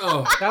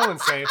 Oh. That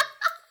one's safe.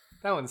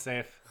 That one's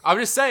safe. I'm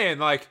just saying,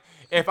 like,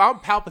 if I'm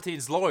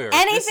Palpatine's lawyer, this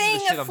is Anything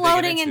the shit I'm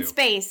floating digging in into.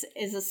 space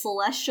is a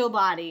celestial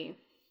body.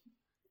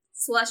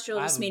 Celestial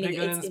I just have a meaning big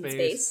gun it's in in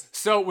space. space.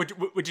 So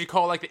would you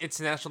call like the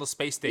International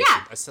Space Station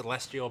Yeah. a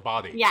celestial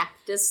body? Yeah.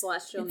 Does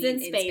celestial It's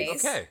mean in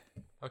space.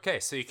 Okay,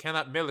 so you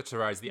cannot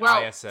militarize the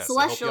Well, ISS. I hope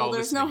celestial, y'all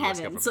there's no listening, US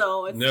heaven, government.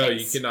 so it's No, you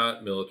space.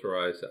 cannot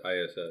militarize the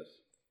ISS.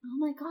 Oh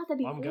my god, that'd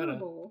be I'm gonna.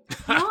 horrible.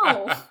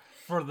 No.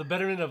 For the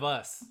betterment of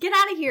us. Get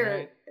out of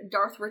here, Right.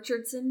 Darth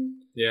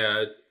Richardson.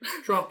 Yeah,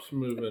 Trump's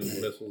moving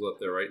missiles up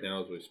there right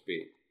now as we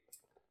speak.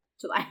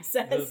 To the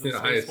ISS. The Space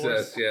ISS,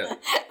 Force. yeah.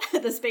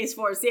 The Space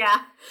Force,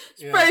 yeah.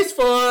 Yeah. Space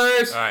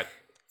Force! All right.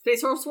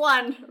 Space Force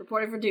 1,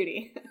 reporting for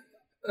duty.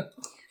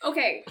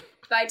 Okay,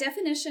 by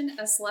definition,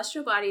 a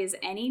celestial body is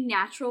any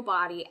natural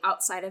body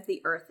outside of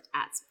the Earth's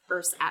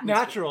atmosphere.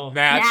 Natural.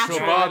 Natural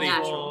Natural. body.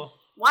 Natural.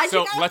 Why'd So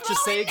you guys let's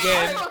just throw say it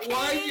again- down, okay?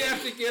 Why do you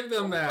have to give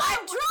them that?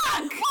 I'm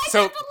drunk. Why'd you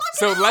So have to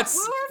look it up?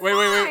 let's We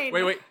were fine.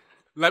 wait.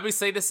 Let me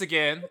say this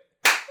again.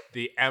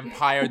 The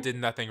Empire did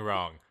nothing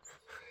wrong.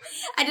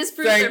 I just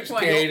proved Thanks, their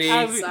point. Katie.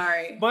 I'm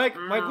sorry. Mike,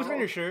 what's on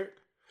your shirt?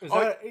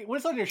 Oh.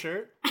 What's on your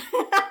shirt?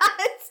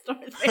 It's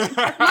Darth Vader.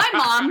 My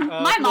mom,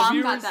 my For the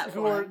mom got viewers that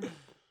who for are me.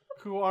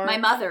 who are My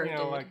mother you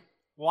know, did. like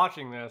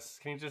watching this.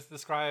 Can you just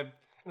describe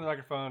in the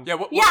microphone. Yeah,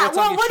 Yeah, what's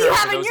on what do your you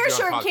shirt have for on those your of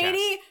you on shirt, podcast?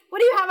 Katie? What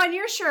do you have on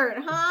your shirt,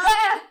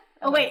 huh?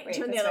 Oh, wait,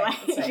 turn the that's other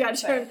right, way. that's right, You gotta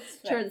that's turn, right,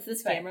 turn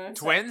this camera.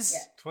 Twins? Yeah.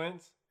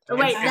 Twins? Oh,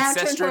 wait, now turn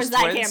Incestuous towards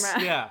that twins?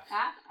 camera. Yeah.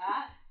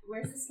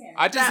 Where's this camera?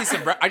 I just see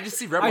I just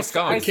see rebel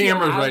skunks. see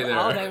Camera's Al- right there.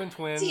 Al Diamond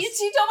Twins. You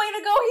told me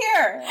to go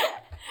here.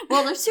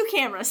 Well, there's 2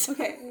 cameras.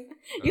 Okay.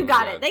 You Oh,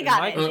 got God. it. They And got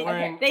Mike it. is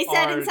wearing They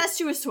said our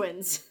incestuous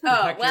twins. Oh,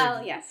 protected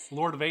well, yes.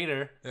 Lord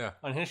Vader Yeah.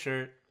 on his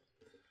shirt.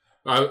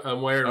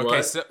 I'm wearing Okay,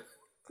 what? so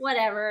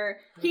Whatever.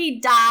 He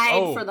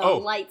died for the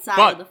light side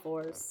but- of the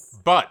Force.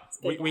 but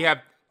good we have.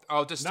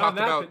 I'll just talk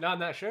about. Not in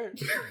that shirt.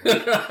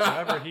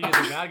 However, he is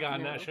a bad guy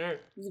in that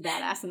shirt. He's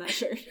badass in that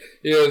shirt.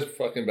 He is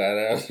fucking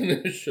badass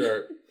in his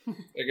shirt.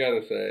 I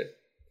gotta say.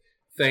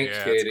 Thanks,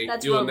 Yeah, Katie.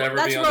 That's You will Rogue, never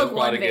that's be on Rogue this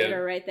One pod again.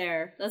 Vader right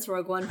there. That's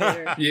Rogue One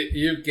Vader.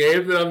 You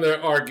gave them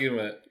their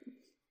argument.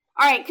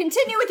 All right,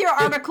 continue with your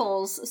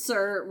articles,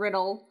 Sir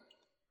Riddle.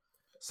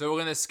 So we're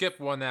gonna skip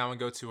one now and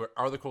go to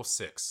Article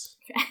 6.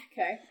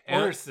 Okay.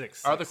 And Or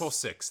 6. Article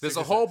 6. There's a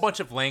 6 or whole 6. bunch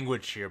of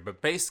language here,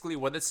 but basically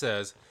what it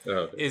says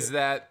Oh, is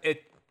that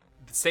it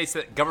states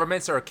that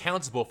governments are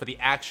accountable for the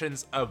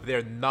actions of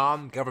their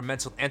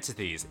non-governmental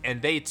entities,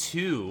 and they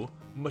too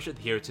must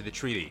adhere to the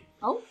treaty.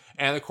 Oh,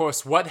 And of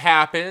course, what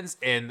happens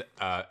in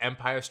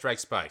Empire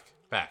Strikes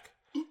Back?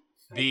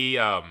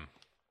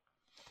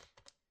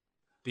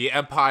 The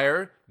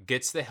Empire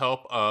gets the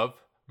help of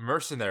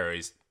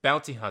mercenaries,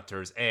 bounty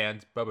hunters,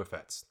 and Boba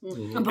Fett's.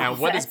 And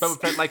what does Boba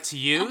Fett like to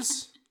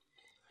use?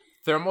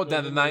 Thermal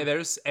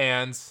detonators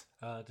and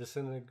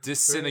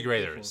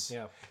disintegrators.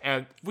 Yeah.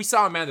 And we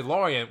saw in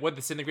Mandalorian, what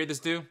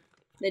disintegrators do?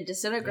 they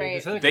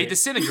disintegrate. They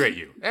disintegrate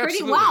you. Pretty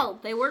Absolutely. well.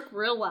 They work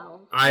real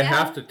well. I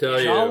have to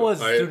tell you,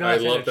 Jawas I do not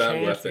love stand a that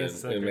chance weapon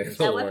against in Sith.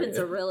 That Mandalorian. weapon's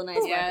a really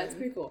nice Yeah, it's weapon.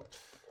 pretty cool.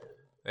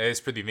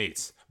 It's pretty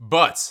neat.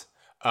 But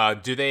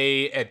do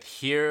they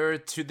adhere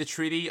to the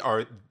treaty?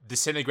 Are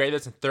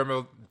disintegrators and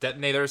thermal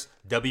detonators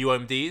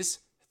WMDs?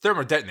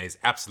 Thermal detonators,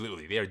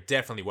 absolutely. They are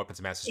definitely weapons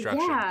of mass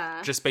destruction.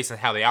 Yeah. Just based on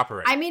how they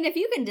operate. I mean, if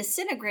you can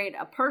disintegrate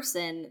a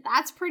person,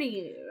 that's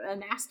pretty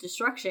mass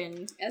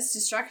destruction. As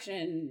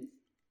destruction.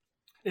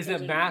 Is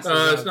it mass?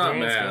 It's not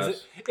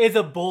mass. Is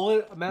a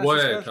bullet a mass One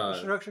at a time.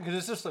 destruction? Because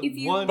it's just like If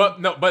you- one.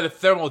 but a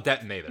thermal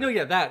detonator no,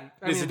 yeah, that.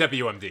 is a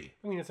WMD.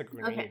 I mean, it's a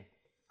grenade. Okay.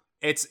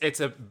 It's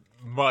a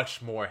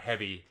much more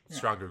heavy,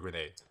 stronger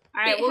grenade.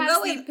 All right, It we'll has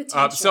go the with...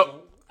 potential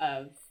so-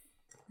 of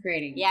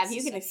creating. Yeah, if you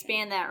can destruction.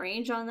 expand that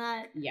range on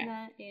that.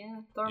 Yeah.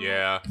 Thermal.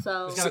 Yeah.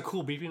 So... It's got a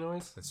cool beeping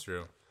noise. That's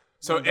true.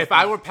 So if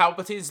I were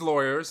Palpatine's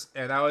lawyers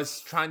and I was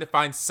trying to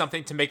find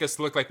something to make us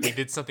look like we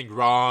did something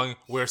wrong,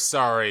 we're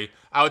sorry,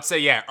 I would say,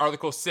 yeah,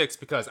 Article 6,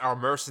 because our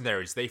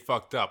mercenaries, they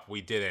fucked up.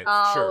 We didn't.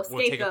 Oh, Sure,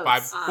 we'll take a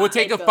scapegoats. we'll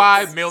take a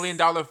Scapegoats. $5 million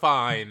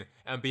fine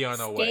and be on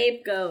our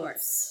way.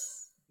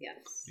 Scapegoats. Yes.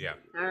 Yeah.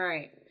 All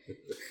right.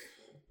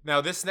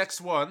 Now this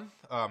next one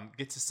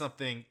gets to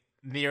something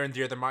near and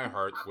dear to my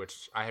heart,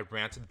 which I have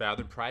ranted about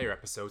in prior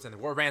episodes, and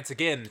will rant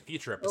again in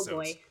future episodes.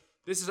 boy.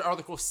 This is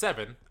Article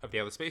 7 of the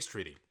Outer Space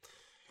Treaty.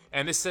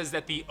 And this says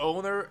that the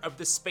owner of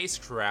the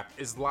spacecraft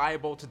is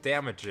liable to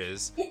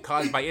damages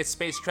caused by its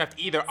spacecraft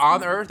either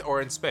on Earth or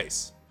in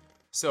space.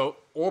 So,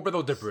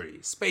 orbital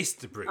debris, space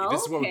debris.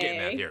 This is what we're getting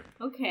at here.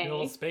 Okay. The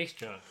old space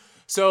junk.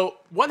 So,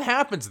 what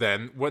happens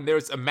then when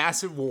there's a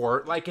massive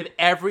war, like in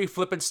every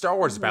flippin' Star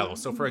Wars battle?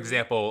 So, for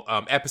example,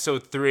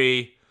 Episode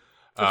 3...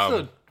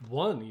 Episode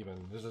 1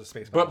 even. There's a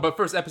space battle. But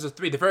first, Episode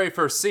 3, the very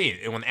first scene,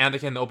 and when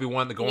Anakin and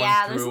Obi-Wan are going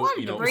Yeah, there's a through, lot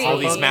of debris. all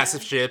these Yeah.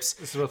 massive ships,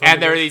 This is what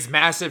and there are Thunder these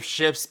massive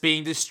ships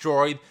being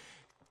destroyed,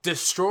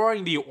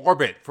 destroying the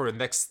orbit for the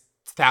next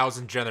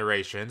 1,000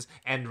 generations,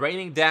 and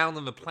raining down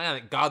on the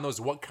planet God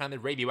knows what kind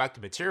of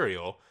radioactive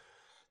material.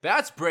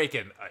 That's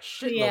breaking a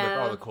shitload Yeah.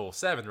 of Article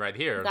 7 right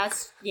here.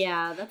 That's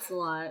a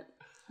lot.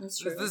 That's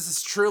true. This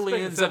is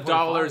trillions of 7.5.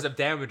 dollars of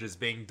damages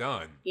being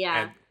done. Yeah.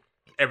 And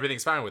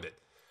everything's fine with it.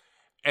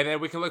 And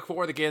then we can look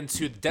forward again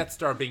to the Death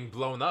Star being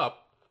blown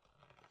up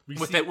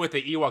with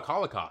the Ewok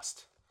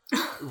Holocaust.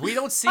 We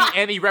don't see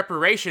any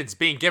reparations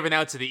being given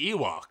out to the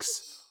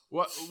Ewoks.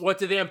 What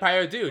did the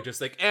Empire do? Just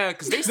like,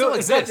 because they still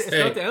it's not, exist.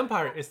 it's not the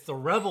Empire. It's the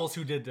rebels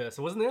who did this.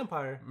 It wasn't the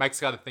Empire. Mike's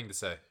got a thing to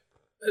say.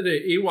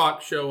 The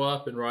Ewoks show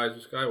up in Rise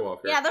of Skywalker.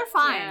 Yeah, they're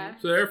fine. Yeah.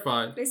 So they're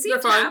fine. They seem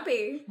They're fine.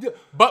 happy.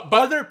 But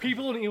Are there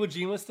people in Iwo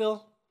Jima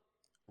still?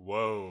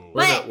 whoa.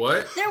 Wait, Wait,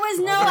 what? there was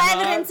no Are there not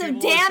evidence of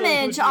people still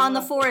damage in on the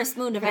Fukushima? forest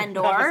moon of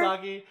Endor.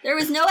 Nagasaki? There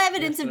was no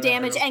evidence of Yes,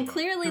 damage, and Hiroshima.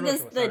 clearly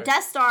Hiroshima, the sorry.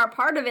 Death Star,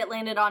 part of it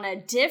landed on a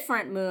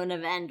different moon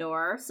of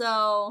Endor,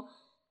 so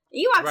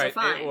Ewoks are Right,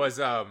 fine. it was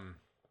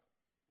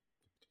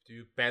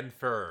Ben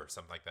Fur or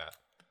something like that.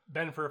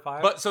 Ben for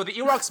 5? But so the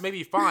Ewoks may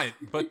be fine,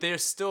 but they're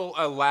still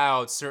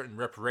allowed certain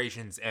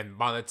reparations and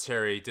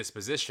monetary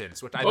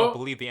dispositions, which I Well- don't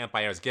believe the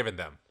Empire has given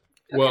them.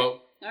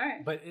 Well, All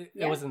right. But it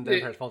Yeah. wasn't the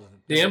Empire's fault.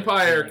 the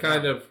Empire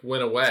kind of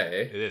went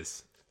away It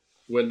is.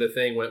 when the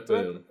thing went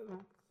boom.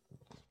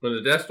 When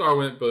the Death Star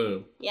went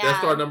boom, Yeah. Death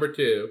Star number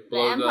 2 the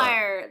blows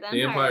Empire, up.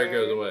 The Empire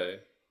goes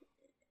away.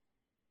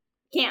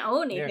 Can't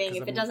own Yeah, anything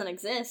 'cause if it doesn't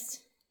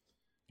exist.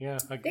 Yeah,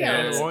 like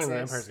Yeah, the it Mandalorian, exists. the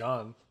Empire's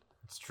gone.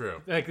 It's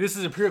true. Like, this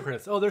is Imperial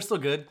credits. Oh, they're still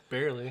good.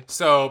 Barely.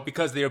 So,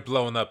 because they were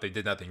blown up, they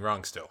did nothing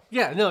wrong still.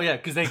 Yeah, no, yeah,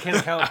 because they can't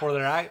account for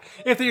their act.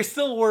 If they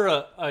still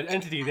were an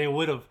entity, they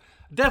would have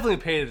definitely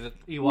paid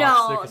Ewoks.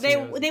 No, their casinos they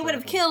and would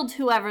have stuff. killed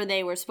whoever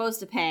they were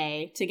supposed to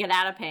pay to get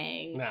out of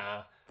paying.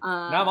 Nah.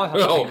 Not my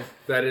Oh, Palpatine.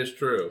 that is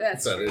true.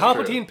 That's That is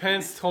Palpatine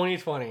Pence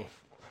 2020.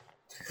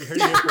 You heard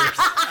it here first.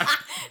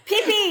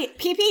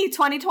 PP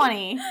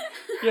 2020.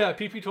 Yeah,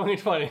 PP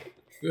 2020.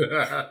 true.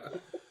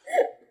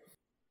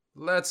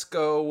 Let's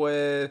go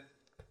with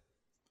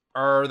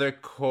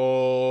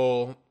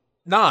Article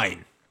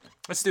 9.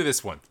 Let's do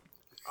this one.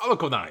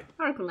 Article 9.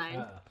 Article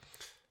 9.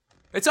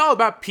 It's all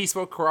about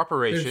peaceful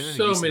cooperation There's in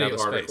so use of many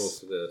outer articles space.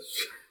 to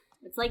this.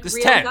 It's like There's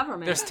real 10.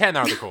 government. There's 10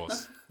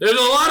 articles. There's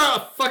a lot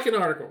of fucking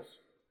articles.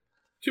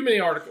 Too many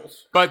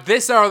articles. But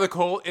this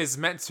article is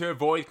meant to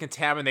avoid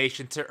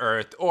contamination to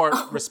Earth or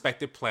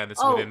respective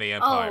planets within the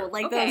Empire. Oh,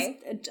 like Okay.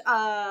 those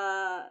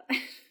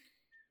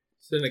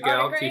It's in a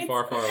galaxy tardigrades?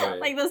 far, far away.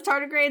 like those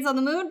tardigrades on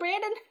the moon,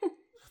 Brandon?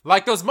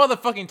 Like those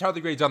motherfucking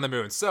tardigrades on the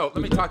moon. So,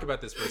 let me talk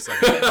about this for a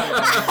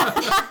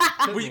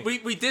second.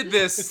 we did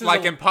this is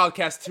like a- in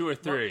podcast 2 or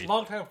 3.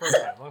 Long time first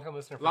time. Long time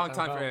listener. Long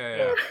time for-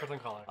 yeah. First time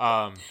caller. No,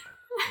 I'm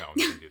not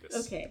gonna do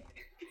this. Okay.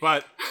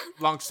 But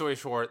long story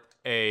short,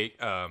 a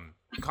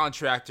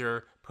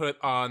contractor put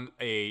on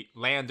a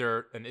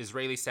lander, an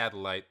Israeli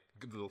satellite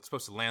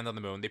supposed to land on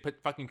the moon. They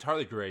put fucking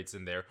tardigrades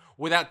in there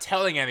without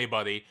telling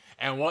anybody.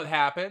 And what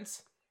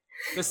happens?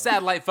 The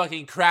satellite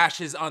fucking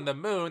crashes on the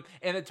moon,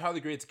 and the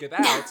tardigrades get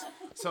out.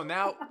 So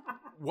now,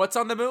 what's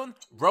on the moon?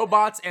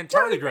 Robots and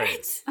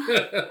tardigrades.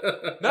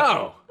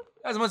 No,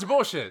 that's a bunch of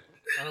bullshit.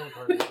 I don't know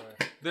what tardigrades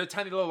are. They're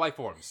tiny little life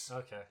forms.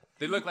 Okay.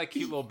 They look like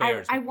cute little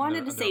bears. I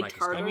wanted to under a say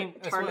microscope. I mean,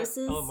 that's what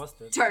TARDISes. Elon Musk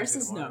did.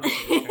 TARDISes, no.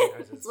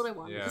 That's what I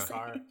wanted Yeah. to say.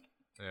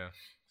 Yeah.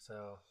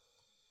 So,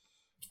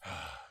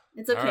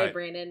 It's okay, All right.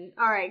 Brandon.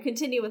 All right,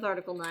 continue with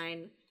Article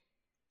 9.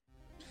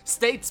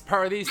 States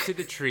parties to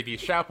the treaty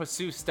shall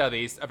pursue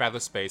studies of outer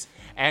space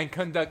and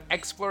conduct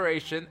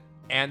exploration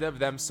and of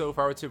them so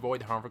far to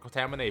avoid harmful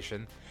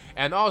contamination,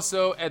 and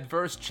also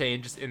adverse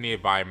changes in the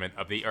environment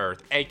of the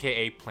Earth,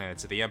 aka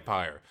planets of the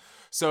Empire.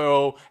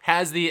 So,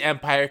 has the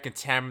Empire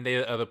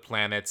contaminated other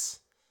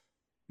planets?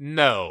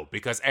 No,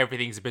 because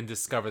everything's been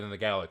discovered in the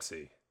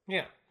galaxy.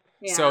 yeah.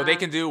 Yeah. So they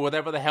can do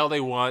whatever the hell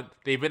they want.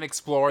 They've been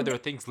explored. There are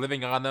things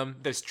living on them.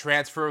 There's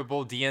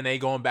transferable DNA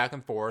going back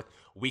and forth.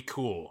 We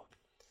cool.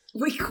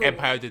 We cool.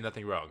 Empire did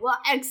nothing wrong. Well,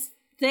 what's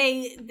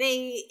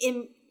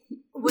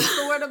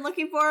the word I'm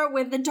looking for?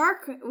 With the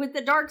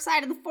dark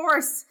side of the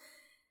Force,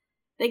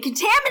 they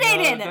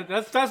contaminated.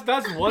 That's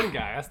one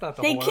guy. That's not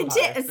the They whole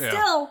Empire.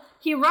 still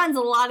he runs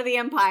a lot of the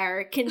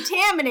Empire,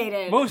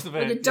 contaminated Most of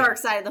it, with the dark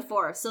yeah. side of the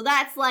Force. So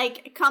that's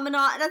like coming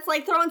on. That's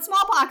like throwing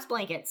smallpox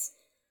blankets.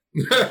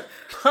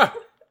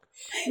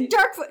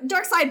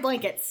 Dark side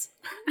blankets.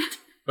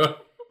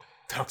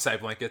 Dark side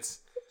blankets.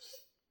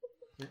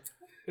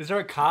 Is there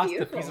a cost to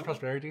Beautiful. Peace and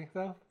Prosperity,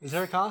 though? Is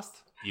there a cost?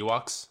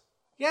 Ewoks.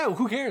 Yeah,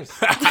 who cares?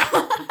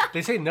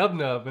 They say nub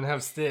nub and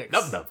have sticks.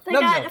 Nub nub. They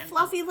Nub got nub.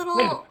 fluffy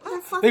little.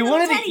 Fluffy They little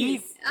wanted to teddies.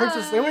 eat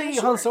Princess. They wanted to eat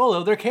Han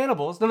Solo. They're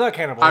cannibals. They're not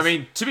cannibals. I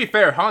mean, to be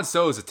fair, Han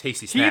Solo is a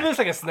tasty he snack. looks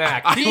like a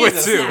snack. I He would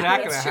is a too. snack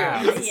and a That's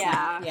half. true.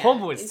 Yeah. Yeah,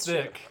 Homeboy's it's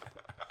thick.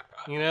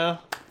 You know.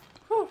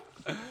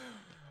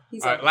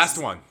 He's All right, like, last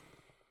one.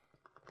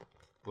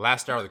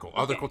 Last article.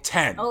 Article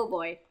 10. Oh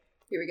boy.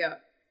 Here we go.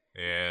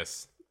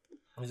 Yes.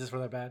 Is this where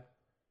they're bad?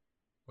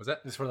 Was that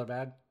Is this where they're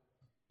bad?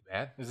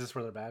 bad? Is this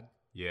where they're bad?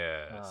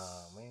 Yes.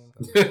 Oh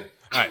man.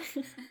 All right.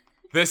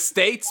 The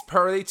states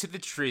party to the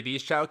treaty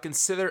shall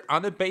consider,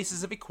 on the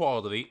basis of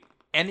equality,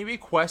 any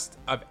request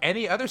of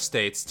any other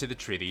states to the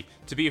treaty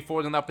to be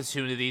afforded an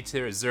opportunity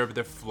to reserve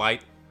their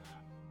flight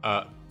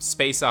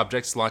space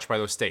objects launched by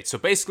those states. So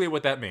basically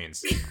what that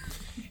means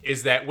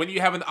is that when you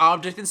have an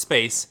object in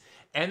space,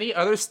 any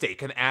other state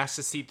can ask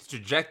to see the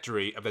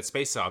trajectory of that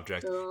space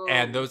object,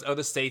 and those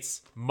other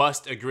states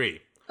must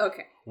agree.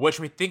 Okay. Which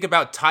we think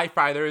about TIE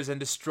fighters and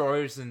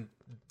destroyers and,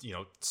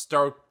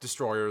 Star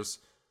Destroyers.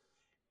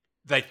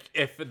 Like,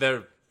 if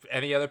there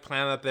any other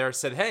planet up there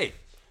said, hey,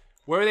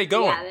 where are they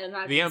going? Yeah, they're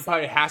not the gonna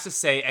Empire say has to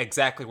say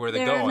exactly where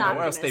they're They're going, not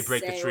or else gonna they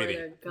break the say treaty.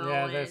 where they're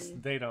Yeah,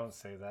 going. they don't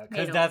say that They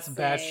because don't that's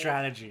bad say.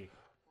 strategy.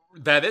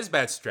 That is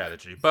bad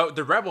strategy. But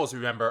the rebels,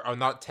 remember, are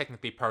not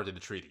technically part of the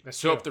treaty. That's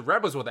So true. if the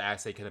rebels were to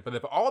ask, they could. But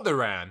if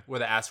Alderaan were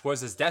to ask,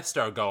 where's this Death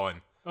Star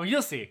going? Oh,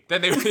 you'll see.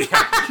 Then they would.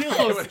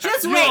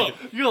 Just wait.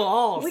 You'll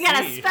all We see.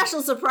 got a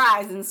special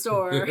surprise in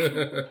store.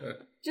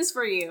 Just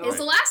for you. It's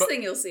the last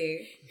thing you'll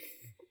see.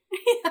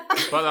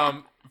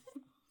 But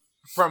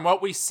from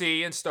what we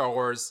see in Star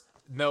Wars,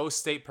 no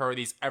state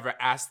parties ever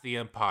ask the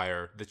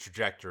Empire the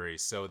trajectory.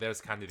 So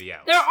there's kind of the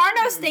out. There are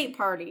no state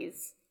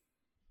parties.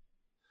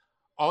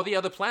 All the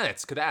other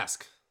planets could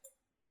ask.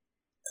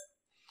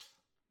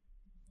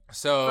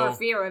 So For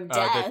fear of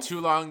death.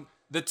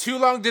 the too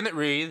long didn't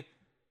read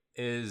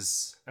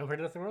is I've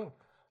heard nothing wrong.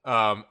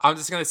 I'm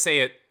just gonna say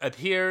it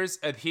adheres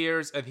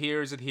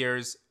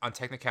on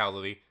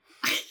technicality.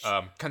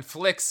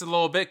 Conflicts a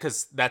little bit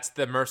because that's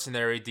the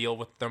mercenary deal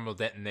with thermal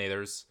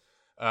detonators.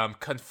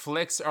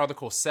 conflicts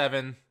Article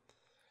 7.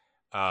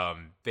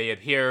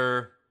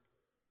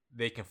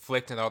 They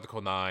conflict in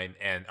Article 9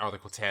 and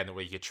Article 10,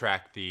 where you can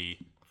track the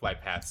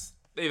flight paths.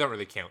 They don't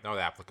really count, not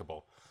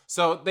applicable.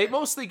 So they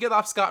mostly get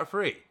off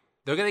scot-free.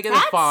 They're going to get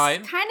a fine.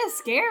 That's kind of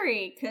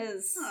scary,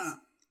 because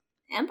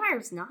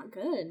Empire's not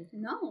good.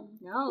 No.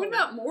 No. What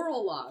about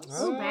moral laws?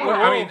 So bad.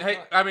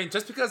 Well, I mean,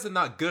 just because they're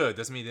not good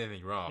doesn't mean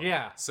anything wrong.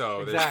 Yeah.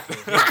 So exactly.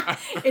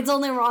 It's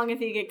only wrong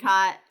if you get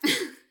caught.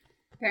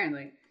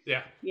 Apparently.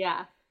 Yeah.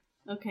 Yeah.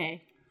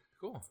 Okay.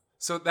 Cool.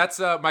 So that's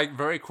my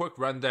very quick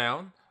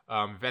rundown.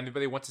 If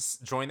anybody wants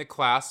to join the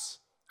class,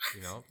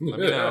 let me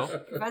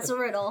know. Professor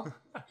Riddle.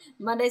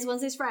 Mondays,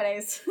 Wednesdays,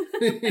 Fridays.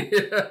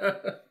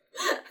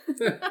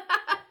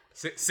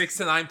 6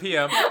 to 9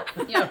 p.m.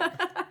 Yeah.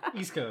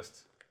 East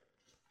Coast.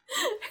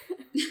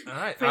 All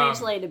right.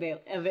 Financially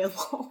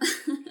available.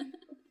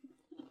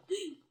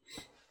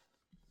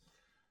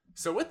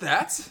 So with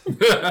that,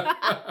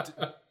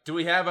 do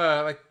we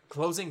have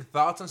closing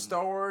thoughts on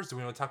Star Wars? Do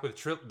we want to talk about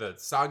the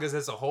sagas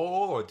as a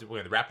whole, or do we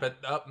want to wrap it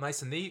up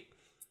nice and neat?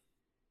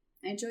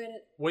 I enjoyed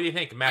it. What do you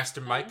think,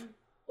 Master Mike?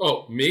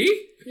 Oh, me?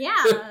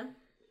 Yeah.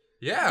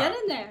 Yeah. Get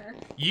in there.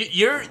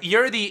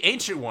 You're the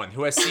ancient one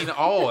who has seen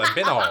all and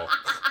been all.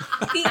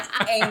 The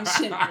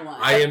ancient one.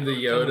 I am the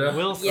Yoda.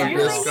 Yeah.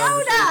 You're the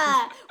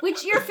Yoda,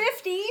 which you're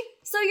 50,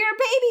 so you're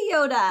baby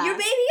Yoda. You're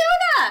baby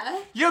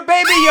Yoda. You're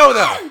baby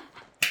Yoda.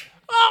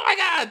 Oh my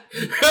God.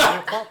 Your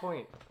plot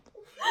point.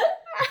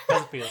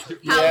 How's it feel?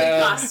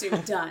 Halloween costume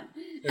done.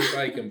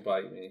 Everybody can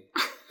bite me.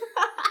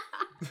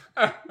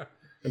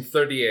 I'm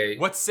 38.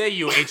 What say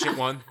you, ancient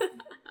one?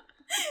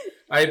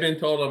 I've been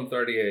told I'm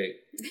 38.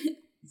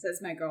 Says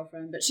my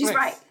girlfriend, but she's Nice.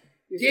 right.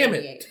 You're Damn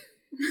 38. it.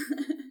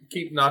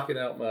 Keep knocking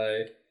out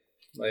my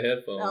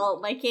headphones. Oh,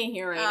 Mike can't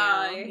hear right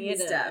now. He's He had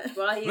deaf.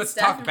 Well, he's Let's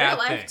deaf talk in bad real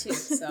life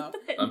things. too. So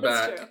I'm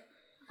That's back. true.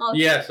 Okay.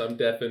 Yes, I'm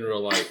deaf in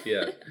real life,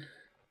 yes.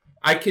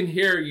 I can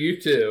hear you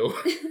two.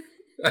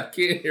 I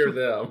can't hear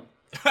them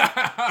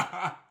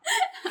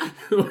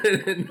when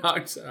it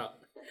knocks out.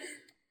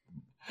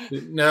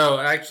 No,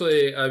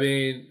 actually, I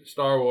mean,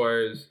 Star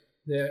Wars,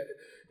 yeah,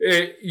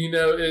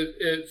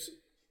 it's,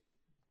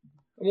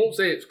 I won't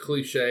say it's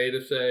cliche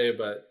to say,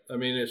 but I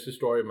mean, it's the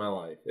story of my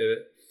life.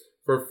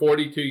 For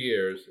 42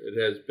 years, it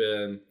has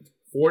been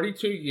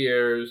 42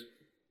 years,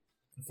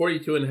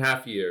 42 and a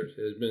half years,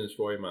 it has been the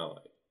story of my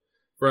life.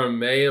 From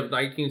May of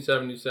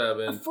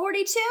 1977.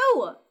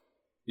 42.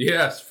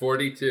 Yes,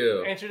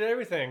 42. Answered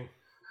everything.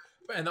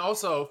 And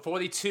also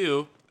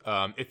 42.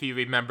 If you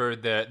remember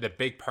the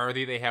big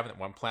party they have at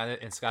one planet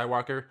in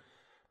Skywalker,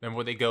 remember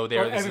when they go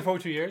there? Every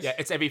 42 years? Yeah,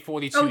 it's every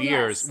 42 Oh,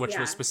 years, yes, which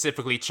yeah. was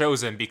specifically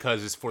chosen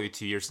because it's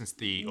 42 years since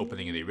the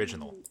opening of the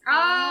original.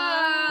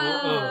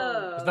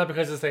 Oh. It's not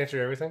because it's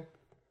answered everything?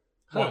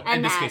 Well, And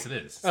in this that. case, it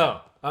is.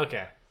 Oh,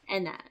 okay.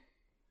 And that.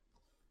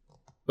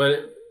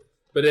 But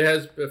it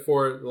has,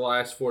 for the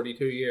last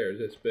 42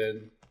 years, it's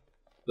been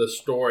the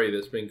story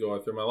that's been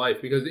going through my life.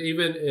 Because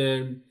even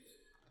in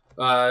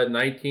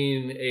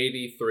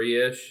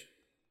 1983-ish,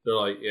 they're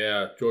like,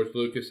 yeah, George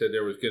Lucas said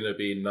there was going to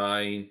be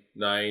nine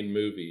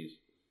movies.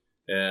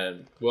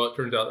 And, well, it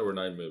turns out there were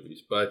 9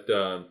 movies. But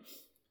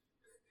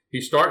he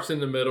starts in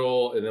the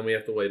middle, and then we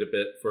have to wait a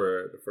bit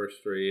for the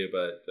first 3.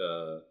 But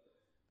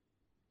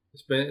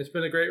it's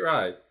been a great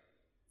ride.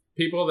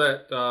 People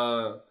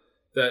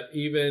that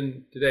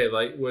even today,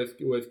 like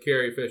with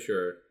Carrie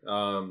Fisher,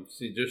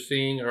 just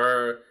seeing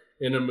her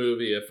in a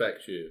movie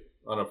affects you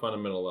on a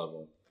fundamental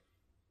level.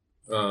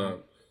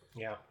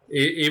 Yeah.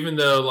 Even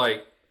though,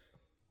 I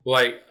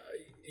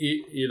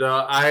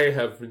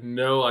have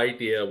no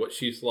idea what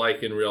she's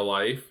like in real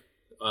life,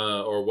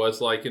 or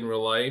was like in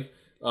real life.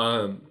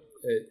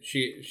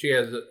 She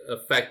has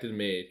affected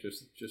me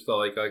just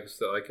like I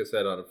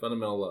said, on a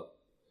fundamental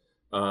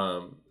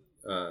level.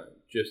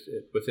 Just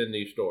within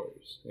these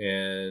stories,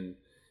 and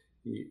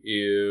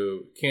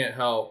you can't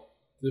help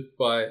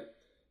but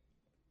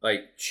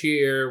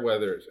cheer,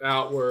 whether it's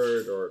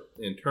outward or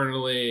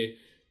internally,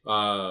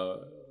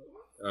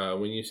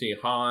 when you see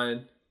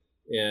Han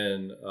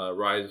in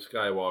Rise of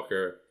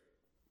Skywalker,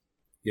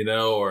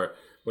 or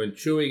when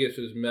Chewie gets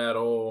his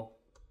medal,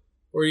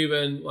 or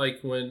even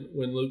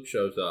when Luke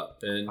shows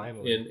up, and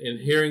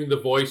hearing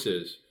the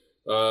voices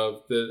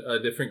of the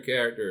different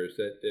characters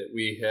that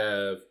we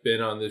have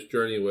been on this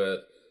journey with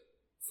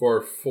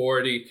for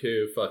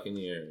 42 fucking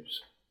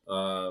years.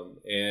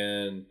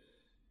 And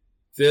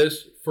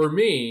this, for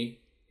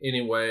me,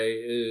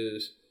 anyway,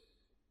 is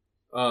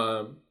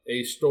a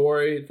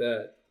story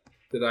that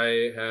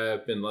I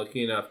have been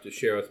lucky enough to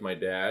share with my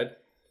dad,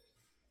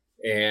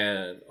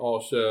 and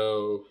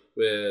also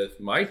with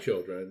my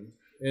children.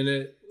 And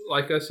it,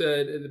 like I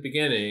said at the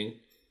beginning,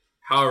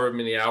 however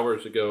many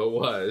hours ago it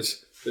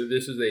was, that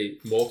this is a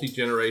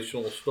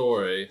multi-generational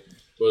story,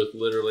 both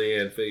literally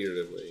and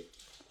figuratively.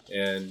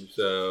 And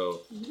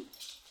so,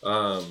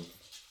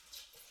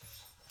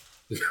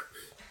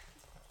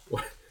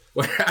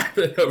 what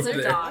happened over It's a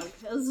there? dog.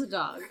 It was a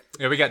dog.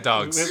 Yeah, we got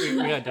dogs. We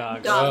got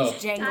dogs. Dogs Oh.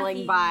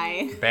 jangling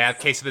by. Bad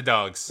case of the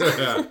dogs.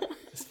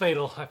 It's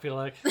fatal, I feel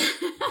like.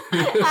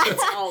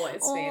 It's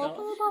always Oh, fatal.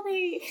 little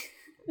puppy.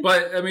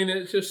 But I mean,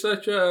 it's just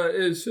such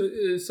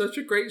it's such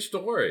a great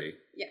story.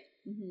 Yeah.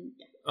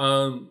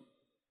 Mm-hmm.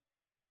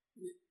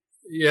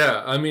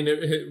 Yeah, I mean,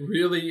 it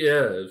really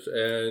is.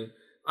 And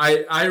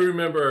I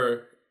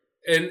remember,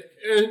 and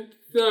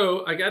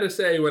so I got to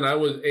say, when I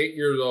was 8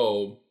 years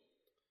old,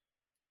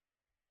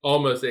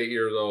 almost 8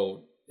 years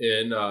old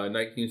in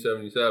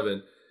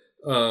 1977,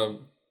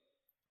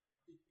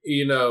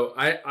 you know,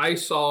 I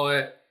saw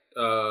it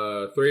 3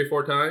 or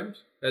 4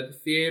 times at the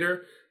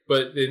theater.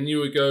 But then you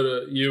would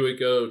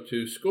go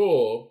to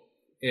school,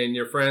 and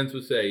your friends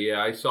would say,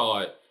 "Yeah, I saw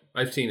it.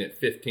 I've seen it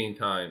 15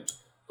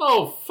 times."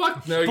 Oh,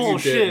 fuck no,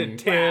 Bullshit, you didn't.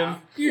 Tim.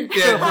 You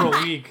Several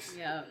didn't. weeks.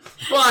 Yeah.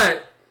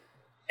 But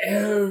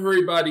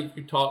everybody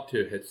you talked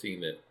to had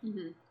seen it.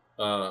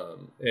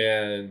 Mm-hmm.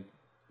 And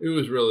it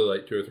was really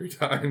like 2 or 3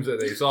 times that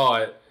they saw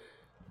it.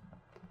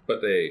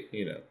 But they,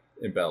 you know,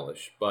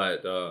 embellish.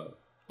 But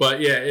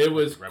yeah, it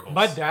was... Rebels.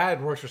 My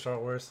dad works for Star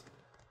Wars.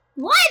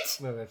 What?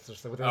 No, that's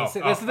just what Oh, that's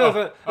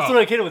what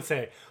a kid would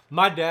say.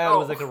 My dad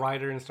was like a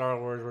writer in Star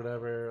Wars or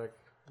whatever, like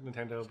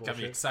Nintendo bullshit. Got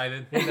me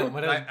excited. Yeah, no, my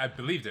dad- I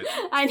believed it.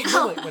 I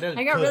know. My dad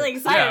I got could. really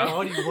excited. Yeah,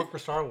 why do you work for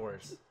Star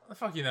Wars? The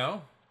fuck you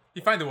know?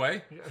 You find a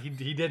way. He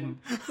didn't.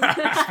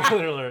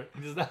 Spoiler alert.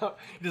 He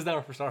does not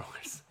work for Star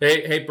Wars.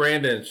 Hey,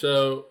 Brandon.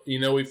 So, you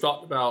know, we've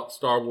talked about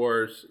Star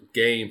Wars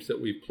games that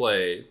we've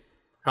played.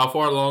 How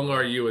far along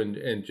are you in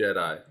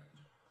Jedi?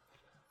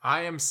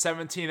 I am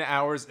 17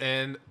 hours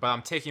in, but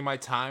I'm taking my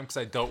time because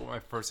I don't want my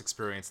first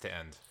experience to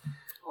end.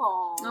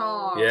 Aww.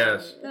 Oh,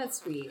 Yes. That's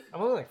sweet.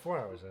 I'm only like 4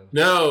 hours in.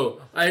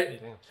 No, I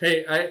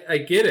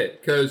get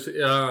it because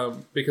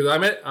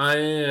I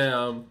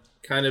am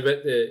kind of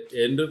at the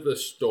end of the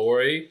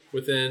story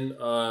within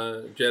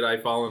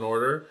Jedi Fallen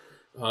Order,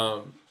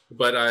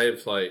 but I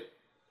was like,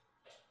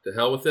 to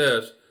hell with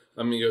this.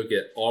 I'm gonna go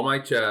get all my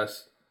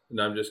chests, and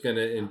I'm just gonna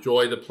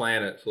enjoy the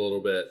planets a little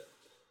bit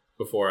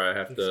before I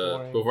have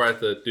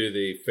to do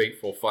the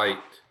fateful fight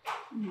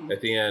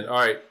at the end. All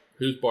right,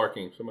 who's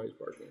barking? Somebody's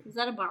barking. Is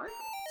that a bark?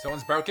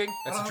 Someone's barking?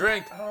 That's a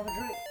drink. I don't have a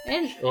drink. I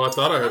didn't. Oh, I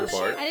thought I heard a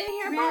bark. I didn't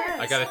hear a bark.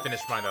 I gotta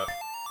finish mine up.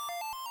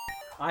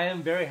 I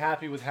am very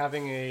happy with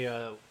having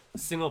a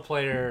single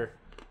player,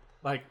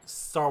 like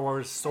Star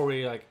Wars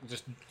story, like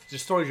just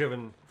story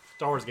driven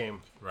Star Wars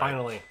game. Right.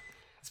 Finally,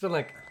 it's been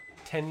like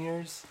 10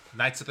 years.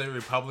 Knights of the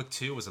Republic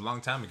 2 was a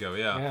long time ago,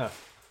 yeah.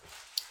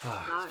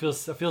 Yeah,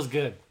 it feels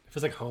good. It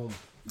feels like home.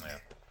 Yeah.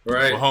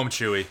 Right. Well, home,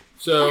 Chewie.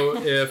 So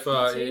if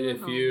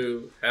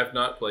you have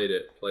not played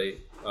it, play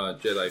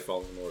Jedi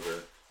Fallen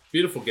Order.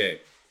 Beautiful game.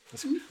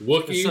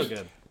 Wookiees, It's so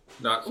good.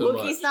 not so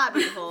Wookiee's much. not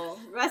beautiful.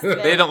 The rest of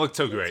it, They don't look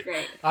so great.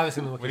 great.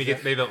 Obviously,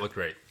 They don't look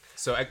great.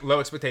 So low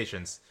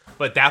expectations.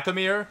 But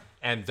Dathomir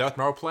and Darth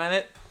Maul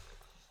Planet,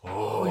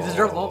 Oh, is this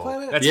Darth Maul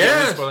planet? that's Yes.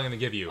 the only spoiler I'm going to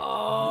give you.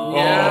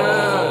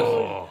 Yes.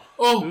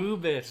 Oh, Ooh,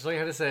 bitch. That's all you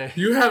had to say.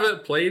 you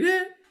haven't played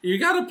it? You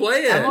gotta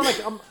play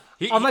it.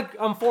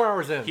 I'm 4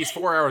 hours in. He's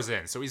 4 hours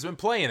in, so he's been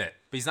playing it,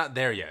 but he's not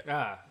there yet.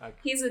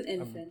 He's an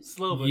infant.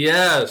 Slow, but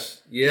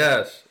Yes.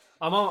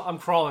 I'm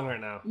crawling right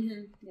now.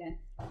 Yeah.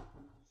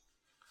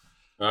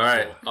 All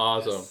right.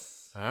 Awesome.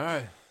 All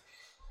right.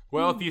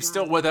 Well, if you're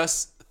still with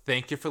us,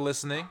 thank you for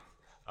listening.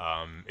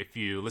 If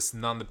you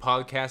listen on the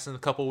podcast in a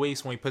couple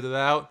weeks when we put it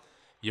out,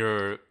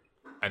 you're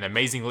an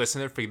amazing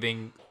listener for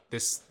getting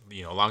this,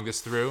 along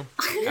this through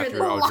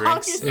after all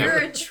drinks You're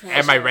a treasure.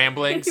 and my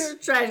ramblings. You're a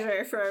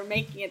treasure for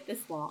making it this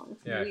long.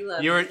 Yeah. We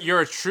love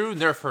You're a true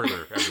nerf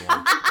herder,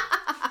 everyone.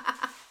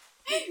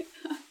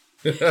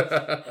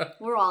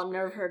 We're all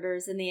nerve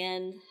herders in the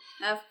end.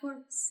 Of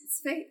course. It's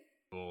fate.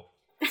 Cool.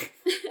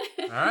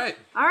 All right.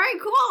 All right,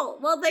 cool.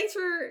 Well, thanks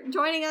for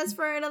joining us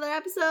for another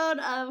episode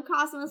of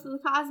Cosmos with the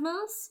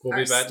Cosmos, We'll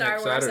Our be back Star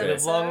next Wars Saturday.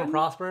 Live long and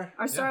prosper.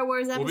 our Star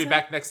Wars episode. We'll be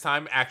back next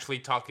time actually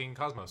talking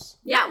Cosmos.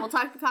 Yeah, we'll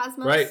talk the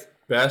Cosmos. Right.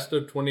 Best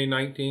of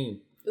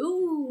 2019.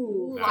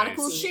 Ooh, a lot of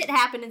cool Nice. shit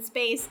happened in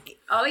space.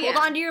 Oh, yeah.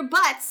 Hold on to your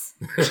butts.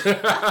 It's going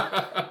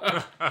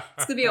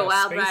to be a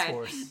wild Space ride.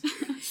 Force.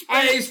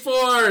 Space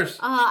Force.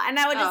 And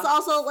I would just Oh.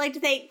 also like to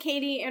thank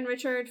Katie and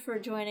Richard for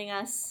joining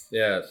us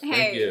Yes. Thank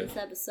Hey. you. this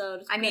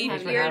episode. It's I good mean,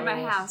 having you're you. in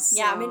my house.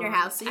 Yeah, so I'm in your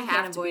house, so you I can't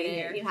have to avoid be it.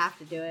 here. You have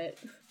to do it.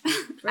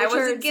 I wasn't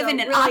Richard, given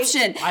so an really-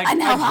 option. I I'm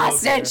held grew up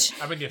there.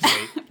 hostage. I'm in your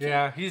state.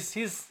 Yeah,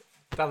 he's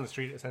down the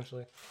street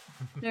essentially.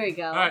 There you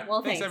go. All right.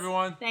 Well, Thanks,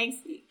 everyone. Thanks.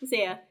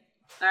 See ya.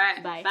 All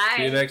right. Bye. Bye.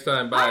 See you next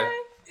time. Bye.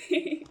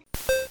 Bye.